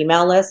in your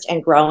email list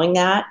and growing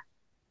that,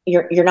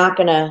 you're not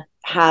going to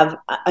have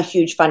a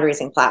huge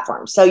fundraising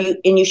platform. So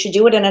you should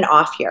do it in an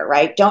off year,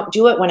 right? Don't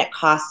do it when it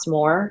costs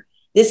more.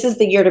 This is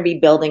the year to be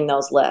building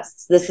those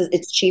lists.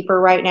 It's cheaper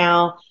right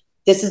now.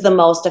 This is the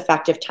most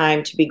effective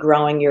time to be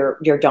growing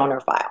your donor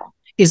file.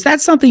 Is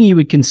that something you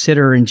would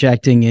consider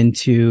injecting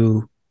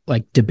into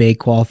like debate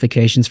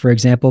qualifications, for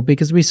example?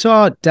 Because we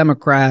saw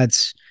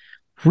Democrats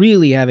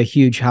really have a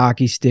huge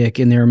hockey stick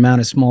in their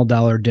amount of small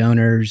dollar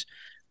donors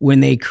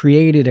when they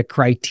created a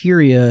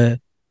criteria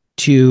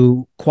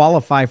to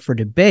qualify for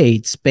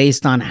debates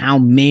based on how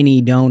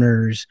many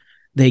donors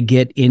they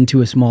get into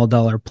a small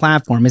dollar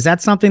platform. Is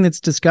that something that's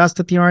discussed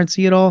at the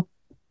RNC at all?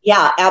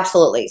 Yeah,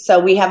 absolutely. So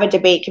we have a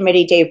debate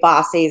committee. Dave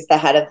Bossy is the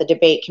head of the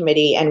debate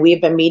committee, and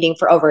we've been meeting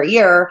for over a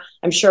year.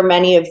 I'm sure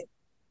many of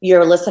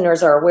your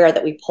listeners are aware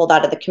that we pulled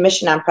out of the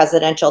Commission on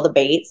Presidential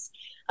Debates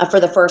for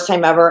the first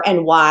time ever.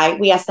 And why?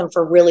 We asked them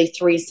for really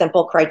 3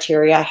 simple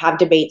criteria. Have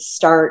debates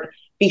start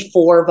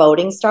before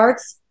voting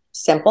starts.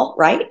 Simple,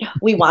 right?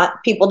 We want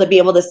people to be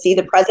able to see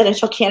the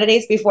presidential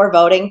candidates before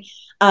voting.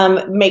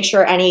 Make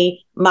sure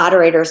any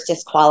moderators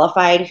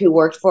disqualified who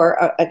worked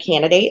for a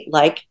candidate,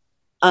 like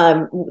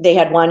they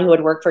had one who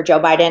had worked for Joe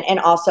Biden, and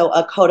also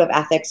a code of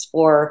ethics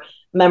for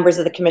members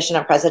of the Commission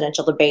on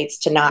Presidential Debates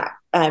to not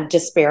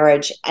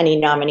disparage any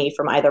nominee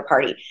from either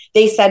party.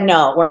 They said,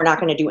 no, we're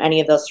not going to do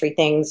any of those 3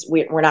 things.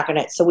 We're not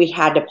going to. So we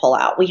had to pull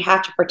out. We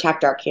have to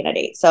protect our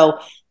candidate. So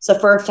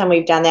first time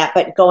we've done that.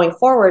 But going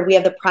forward, we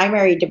have the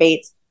primary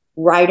debates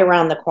right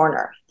around the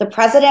corner. The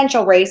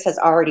presidential race has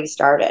already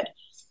started.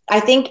 I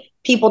think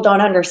people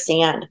don't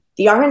understand.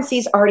 The RNC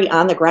is already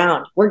on the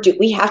ground.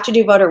 We have to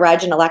do voter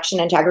reg and election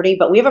integrity,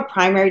 but we have a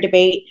primary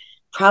debate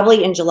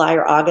probably in July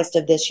or August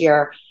of this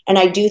year. And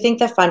I do think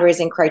the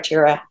fundraising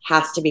criteria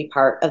has to be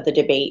part of the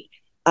debate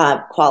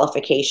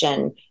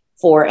qualification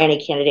for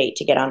any candidate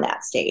to get on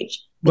that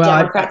stage. The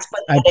Democrats put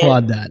that I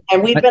applaud that.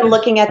 And we've been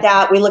looking at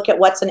that. We look at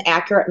what's an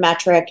accurate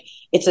metric.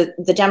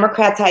 The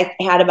Democrats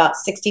had about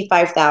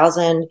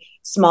 65,000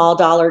 small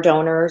dollar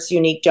donors,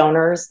 unique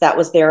donors. That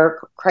was their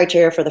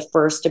criteria for the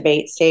first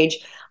debate stage.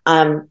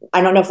 I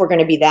don't know if we're going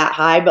to be that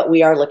high, but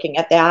we are looking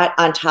at that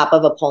on top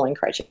of a polling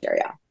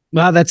criteria.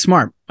 Well, that's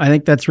smart. I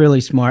think that's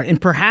really smart.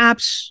 And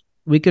perhaps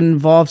we can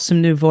involve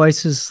some new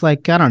voices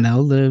like, I don't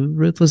know, the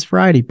Ruthless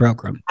Variety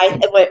program.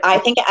 I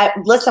think,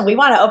 listen, we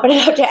want to open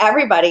it up to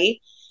everybody.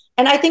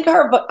 And I think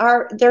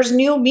there's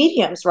new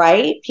mediums,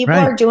 right? People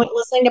are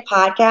listening to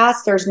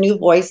podcasts. There's new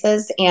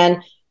voices,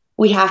 and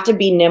we have to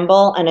be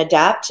nimble and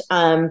adept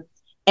and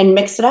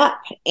mix it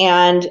up.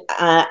 And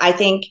I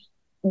think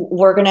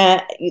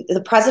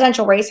the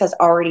presidential race has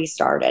already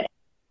started.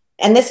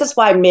 And this is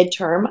why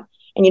midterm,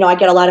 and, I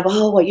get a lot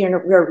of,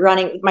 you're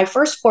running. My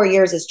first 4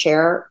 years as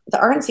chair, the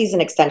RNC is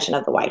an extension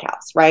of the White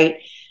House, right?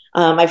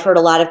 I've heard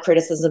a lot of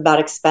criticism about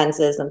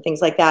expenses and things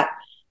like that.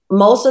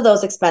 Most of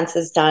those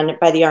expenses done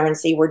by the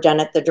RNC were done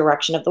at the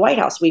direction of the White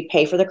House. We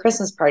pay for the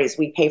Christmas parties.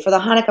 We pay for the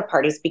Hanukkah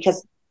parties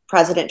because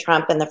President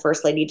Trump and the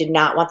First Lady did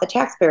not want the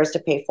taxpayers to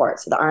pay for it.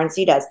 So the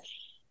RNC does.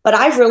 But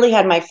I've really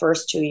had my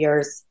first 2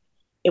 years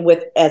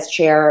as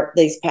chair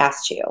these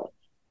past 2.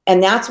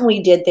 And that's when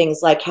we did things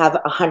like have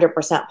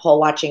 100% poll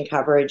watching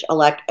coverage,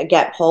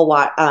 get poll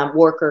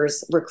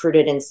workers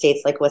recruited in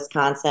states like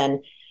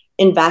Wisconsin,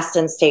 invest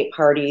in state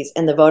parties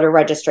and the voter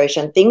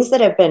registration, things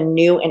that have been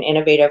new and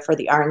innovative for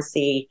the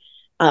RNC.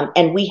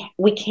 And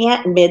we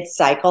can't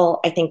mid-cycle,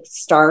 I think,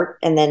 start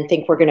and then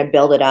think we're going to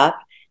build it up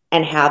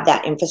and have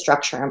that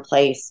infrastructure in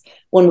place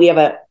when we have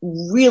a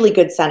really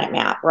good Senate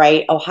map,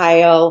 right?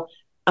 Ohio,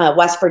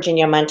 West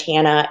Virginia,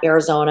 Montana,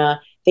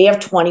 Arizona, they have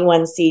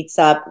 21 seats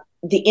up.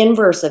 The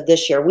inverse of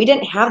this year, we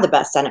didn't have the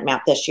best Senate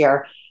map this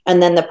year,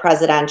 and then the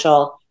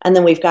presidential, and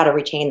then we've got to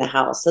retain the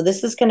House. So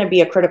this is going to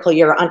be a critical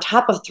year on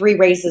top of 3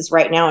 races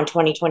right now in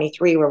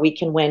 2023 where we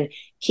can win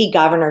key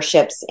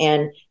governorships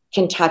in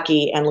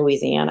Kentucky and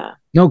Louisiana.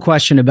 No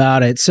question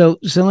about it. So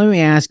let me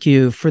ask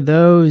you, for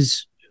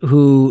those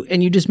who,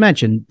 and you just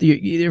mentioned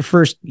your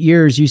first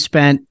years you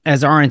spent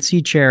as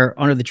RNC chair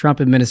under the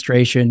Trump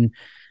administration,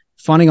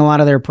 funding a lot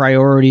of their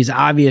priorities.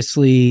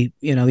 Obviously,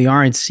 the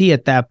RNC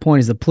at that point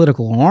is the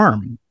political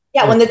arm.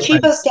 Yeah, when the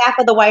chief of staff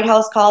of the White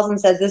House calls and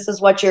says, this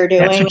is what you're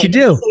doing. That's what you do.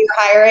 You're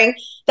hiring.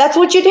 That's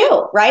what you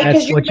do, right?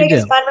 Because your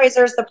biggest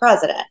fundraiser is the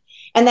president.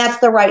 And that's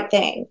the right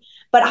thing.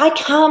 But I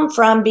come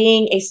from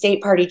being a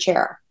state party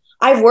chair.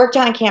 I've worked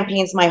on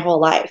campaigns my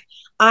whole life.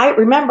 I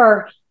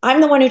remember I'm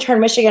the one who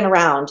turned Michigan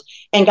around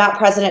and got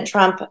President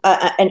Trump,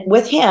 and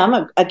with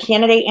him, a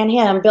candidate and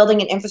him,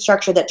 building an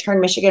infrastructure that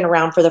turned Michigan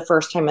around for the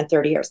first time in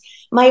 30 years.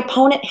 My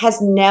opponent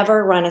has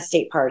never run a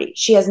state party.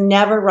 She has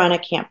never run a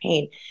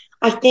campaign.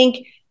 I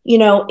think,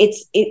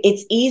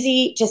 it's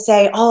easy to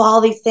say,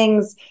 all these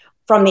things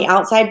from the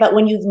outside, but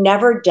when you've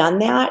never done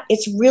that,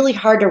 it's really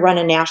hard to run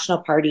a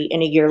national party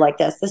in a year like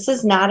this. This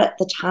is not at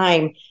the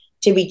time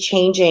to be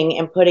changing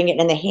and putting it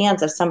in the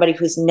hands of somebody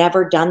who's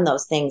never done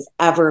those things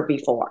ever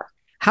before.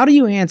 How do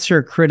you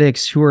answer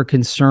critics who are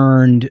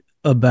concerned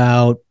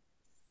about,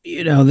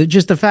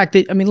 just the fact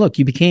that, look,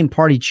 you became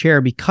party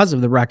chair because of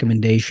the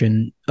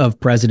recommendation of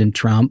President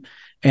Trump,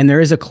 and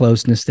there is a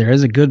closeness there.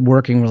 There's a good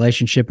working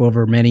relationship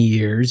over many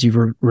years.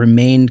 You've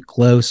remained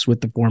close with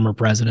the former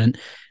president.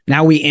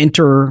 Now we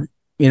enter,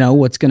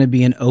 what's going to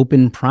be an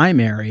open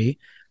primary.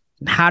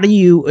 How do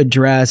you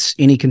address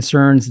any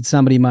concerns that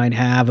somebody might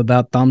have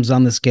about thumbs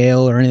on the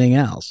scale or anything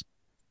else?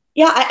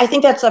 Yeah, I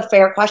think that's a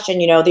fair question.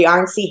 The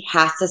RNC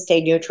has to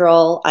stay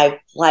neutral. I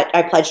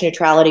pledged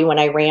neutrality when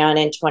I ran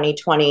in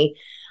 2020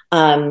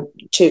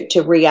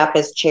 to re-up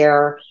as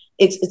chair.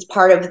 It's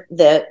part of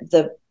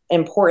the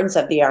importance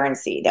of the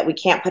RNC that we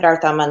can't put our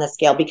thumb on the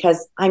scale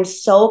because I'm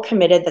so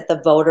committed that the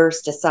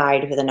voters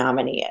decide who the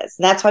nominee is.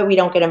 And that's why we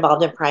don't get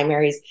involved in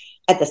primaries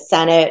at the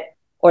Senate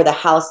or the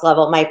House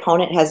level. My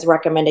opponent has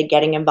recommended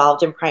getting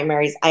involved in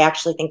primaries. I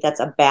actually think that's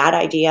a bad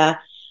idea.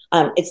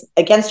 It's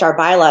against our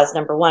bylaws,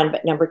 number one,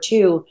 but number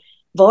two,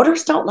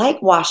 voters don't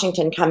like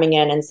Washington coming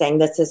in and saying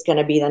this is going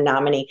to be the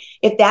nominee.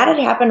 If that had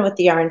happened with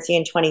the RNC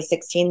in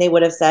 2016, they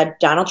would have said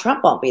Donald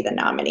Trump won't be the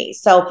nominee.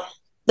 So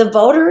the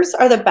voters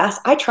are the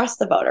best. I trust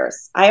the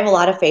voters. I have a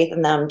lot of faith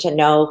in them to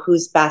know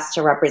who's best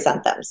to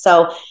represent them.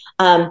 So,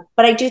 but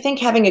I do think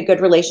having a good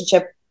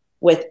relationship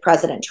with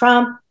President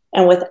Trump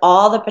and with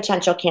all the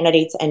potential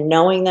candidates and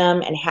knowing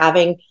them and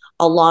having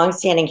a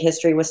long-standing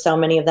history with so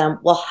many of them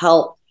will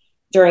help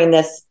during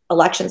this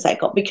election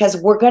cycle, because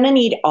we're going to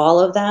need all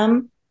of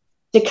them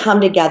to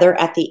come together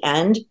at the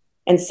end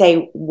and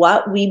say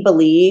what we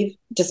believe,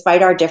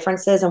 despite our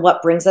differences, and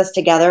what brings us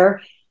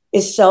together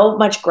is so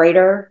much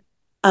greater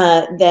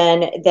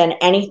than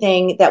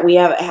anything that we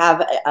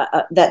have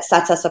that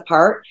sets us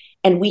apart.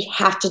 And we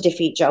have to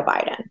defeat Joe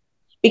Biden.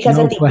 Because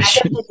at the end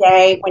of the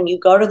day, when you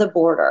go to the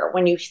border,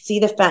 when you see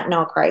the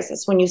fentanyl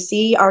crisis, when you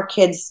see our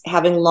kids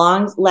having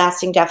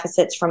long-lasting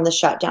deficits from the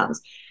shutdowns,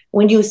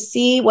 when you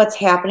see what's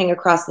happening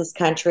across this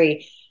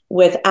country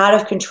with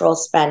out-of-control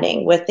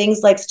spending, with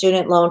things like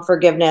student loan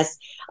forgiveness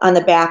on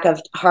the back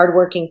of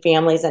hardworking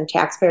families and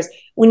taxpayers,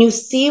 when you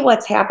see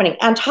what's happening,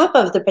 on top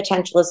of the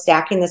potential of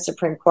stacking the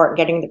Supreme Court and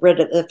getting rid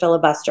of the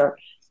filibuster,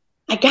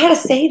 I got to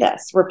say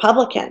this,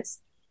 Republicans,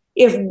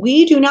 if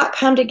we do not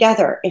come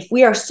together, if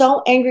we are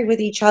so angry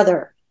with each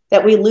other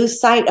that we lose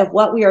sight of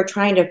what we are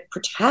trying to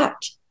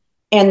protect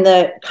and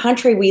the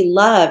country we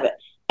love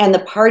and the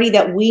party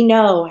that we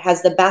know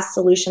has the best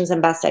solutions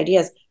and best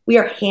ideas, we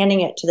are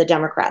handing it to the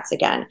Democrats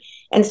again.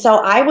 And so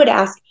I would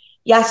ask,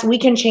 yes, we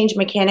can change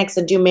mechanics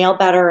and do mail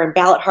better and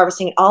ballot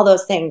harvesting and all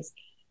those things.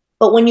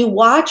 But when you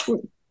watch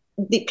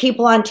the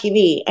people on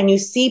TV and you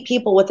see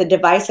people with a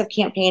divisive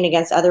campaign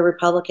against other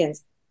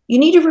Republicans, you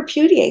need to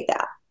repudiate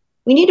that.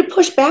 We need to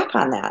push back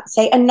on that.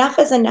 Say enough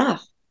is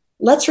enough.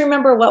 Let's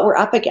remember what we're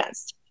up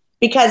against,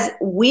 because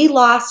we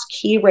lost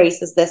key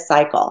races this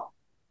cycle.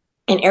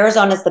 And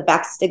Arizona is the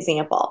best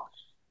example,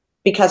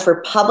 because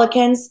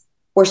Republicans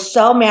were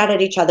so mad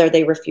at each other,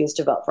 they refused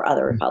to vote for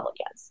other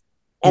Republicans.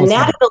 And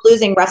that is a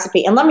losing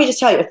recipe. And let me just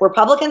tell you, if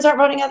Republicans aren't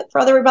voting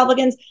for other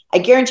Republicans, I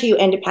guarantee you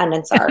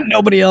independents are.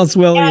 Nobody else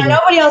will either.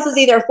 Nobody else is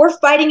either. If we're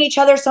fighting each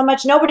other so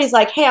much, nobody's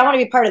like, hey, I want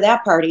to be part of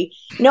that party.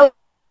 No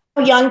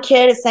young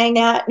kid is saying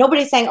that.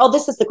 Nobody's saying, oh,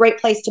 this is the great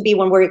place to be,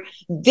 when we're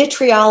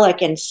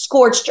vitriolic and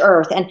scorched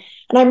earth. And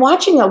I'm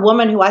watching a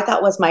woman who I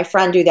thought was my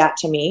friend do that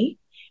to me.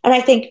 And I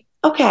think,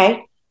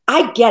 okay,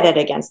 I get it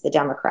against the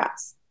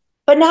Democrats,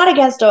 but not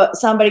against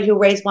somebody who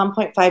raised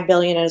 $1.5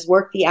 billion and has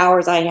worked the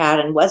hours I had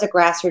and was a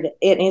grassroots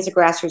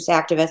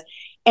activist.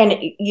 And,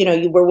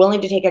 you were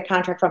willing to take a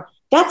contract from.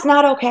 That's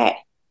not okay.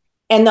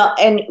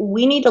 And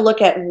we need to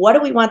look at, what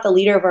do we want the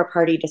leader of our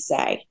party to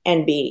say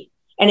and be?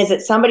 And is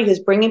it somebody who's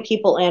bringing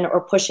people in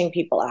or pushing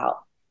people out?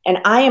 And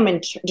I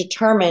am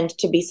determined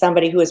to be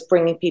somebody who is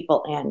bringing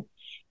people in.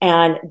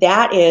 And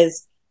that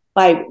is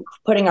by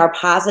putting our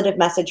positive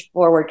message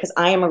forward, because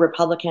I am a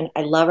Republican.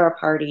 I love our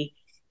party,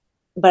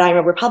 but I'm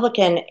a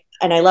Republican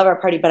and I love our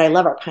party, but I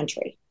love our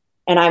country.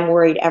 And I'm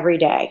worried every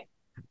day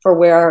for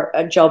where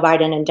Joe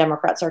Biden and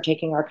Democrats are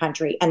taking our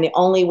country. And the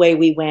only way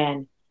we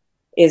win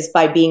is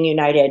by being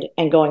united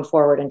and going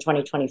forward in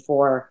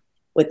 2024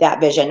 with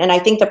that vision. And I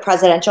think the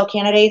presidential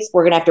candidates,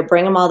 we're going to have to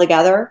bring them all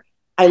together.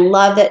 I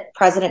love that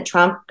President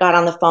Trump got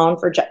on the phone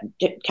for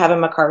Kevin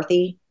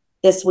McCarthy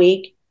this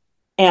week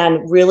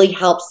and really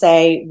helped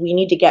say, we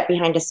need to get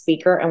behind a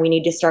speaker and we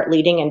need to start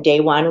leading. And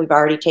day one, we've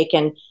already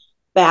taken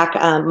back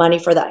money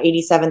for the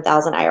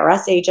 87,000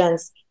 IRS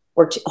agents.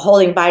 We're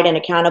holding Biden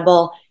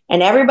accountable.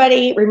 And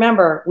everybody,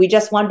 remember, we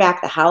just won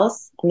back the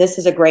House. And this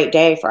is a great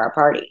day for our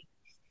party.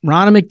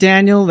 Ronna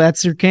McDaniel,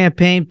 that's her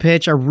campaign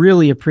pitch. I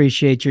really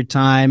appreciate your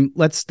time.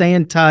 Let's stay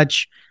in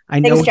touch. I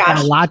know we've got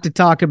a lot to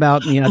talk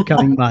about in the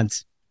upcoming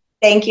months.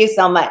 Thank you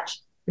so much.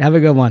 Have a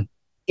good one.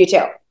 You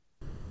too.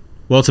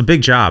 Well, it's a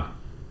big job.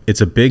 It's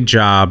a big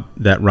job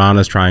that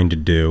Ronna's trying to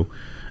do,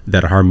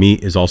 that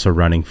Harmeet is also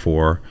running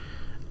for.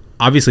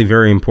 Obviously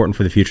very important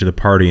for the future of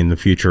the party and the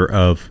future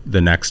of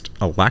the next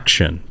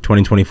election.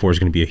 2024 is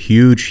going to be a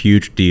huge,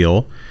 huge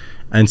deal.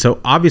 And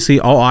so obviously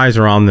all eyes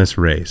are on this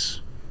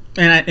race.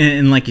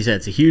 And like you said,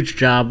 it's a huge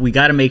job. We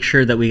got to make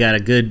sure that we got a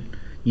good,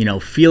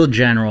 field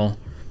general,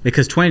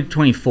 because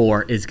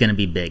 2024 is going to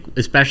be big,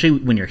 especially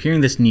when you're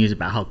hearing this news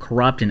about how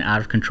corrupt and out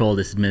of control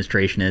this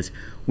administration is.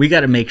 We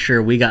got to make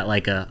sure we got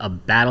like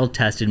a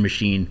battle-tested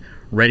machine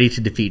ready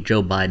to defeat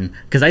Joe Biden,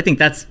 because I think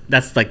that's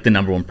like the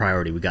number one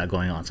priority we got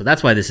going on. So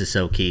that's why this is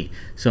so key,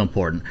 so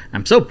important.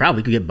 I'm so proud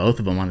we could get both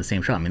of them on the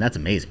same show. I mean, that's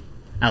amazing.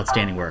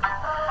 Outstanding work.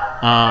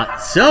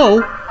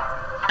 So,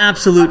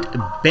 absolute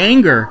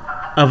banger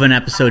of an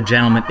episode,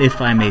 gentlemen,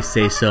 if I may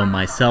say so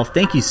myself.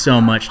 Thank you so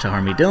much to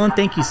Harmeet Dillon.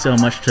 Thank you so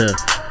much to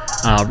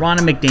Ronna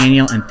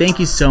McDaniel. And thank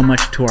you so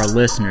much to our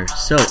listeners.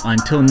 So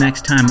until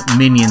next time,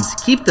 minions,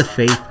 keep the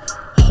faith,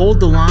 hold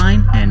the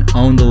line, and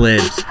own the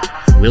libs.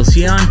 We'll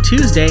see you on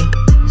Tuesday.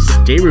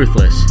 Stay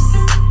ruthless.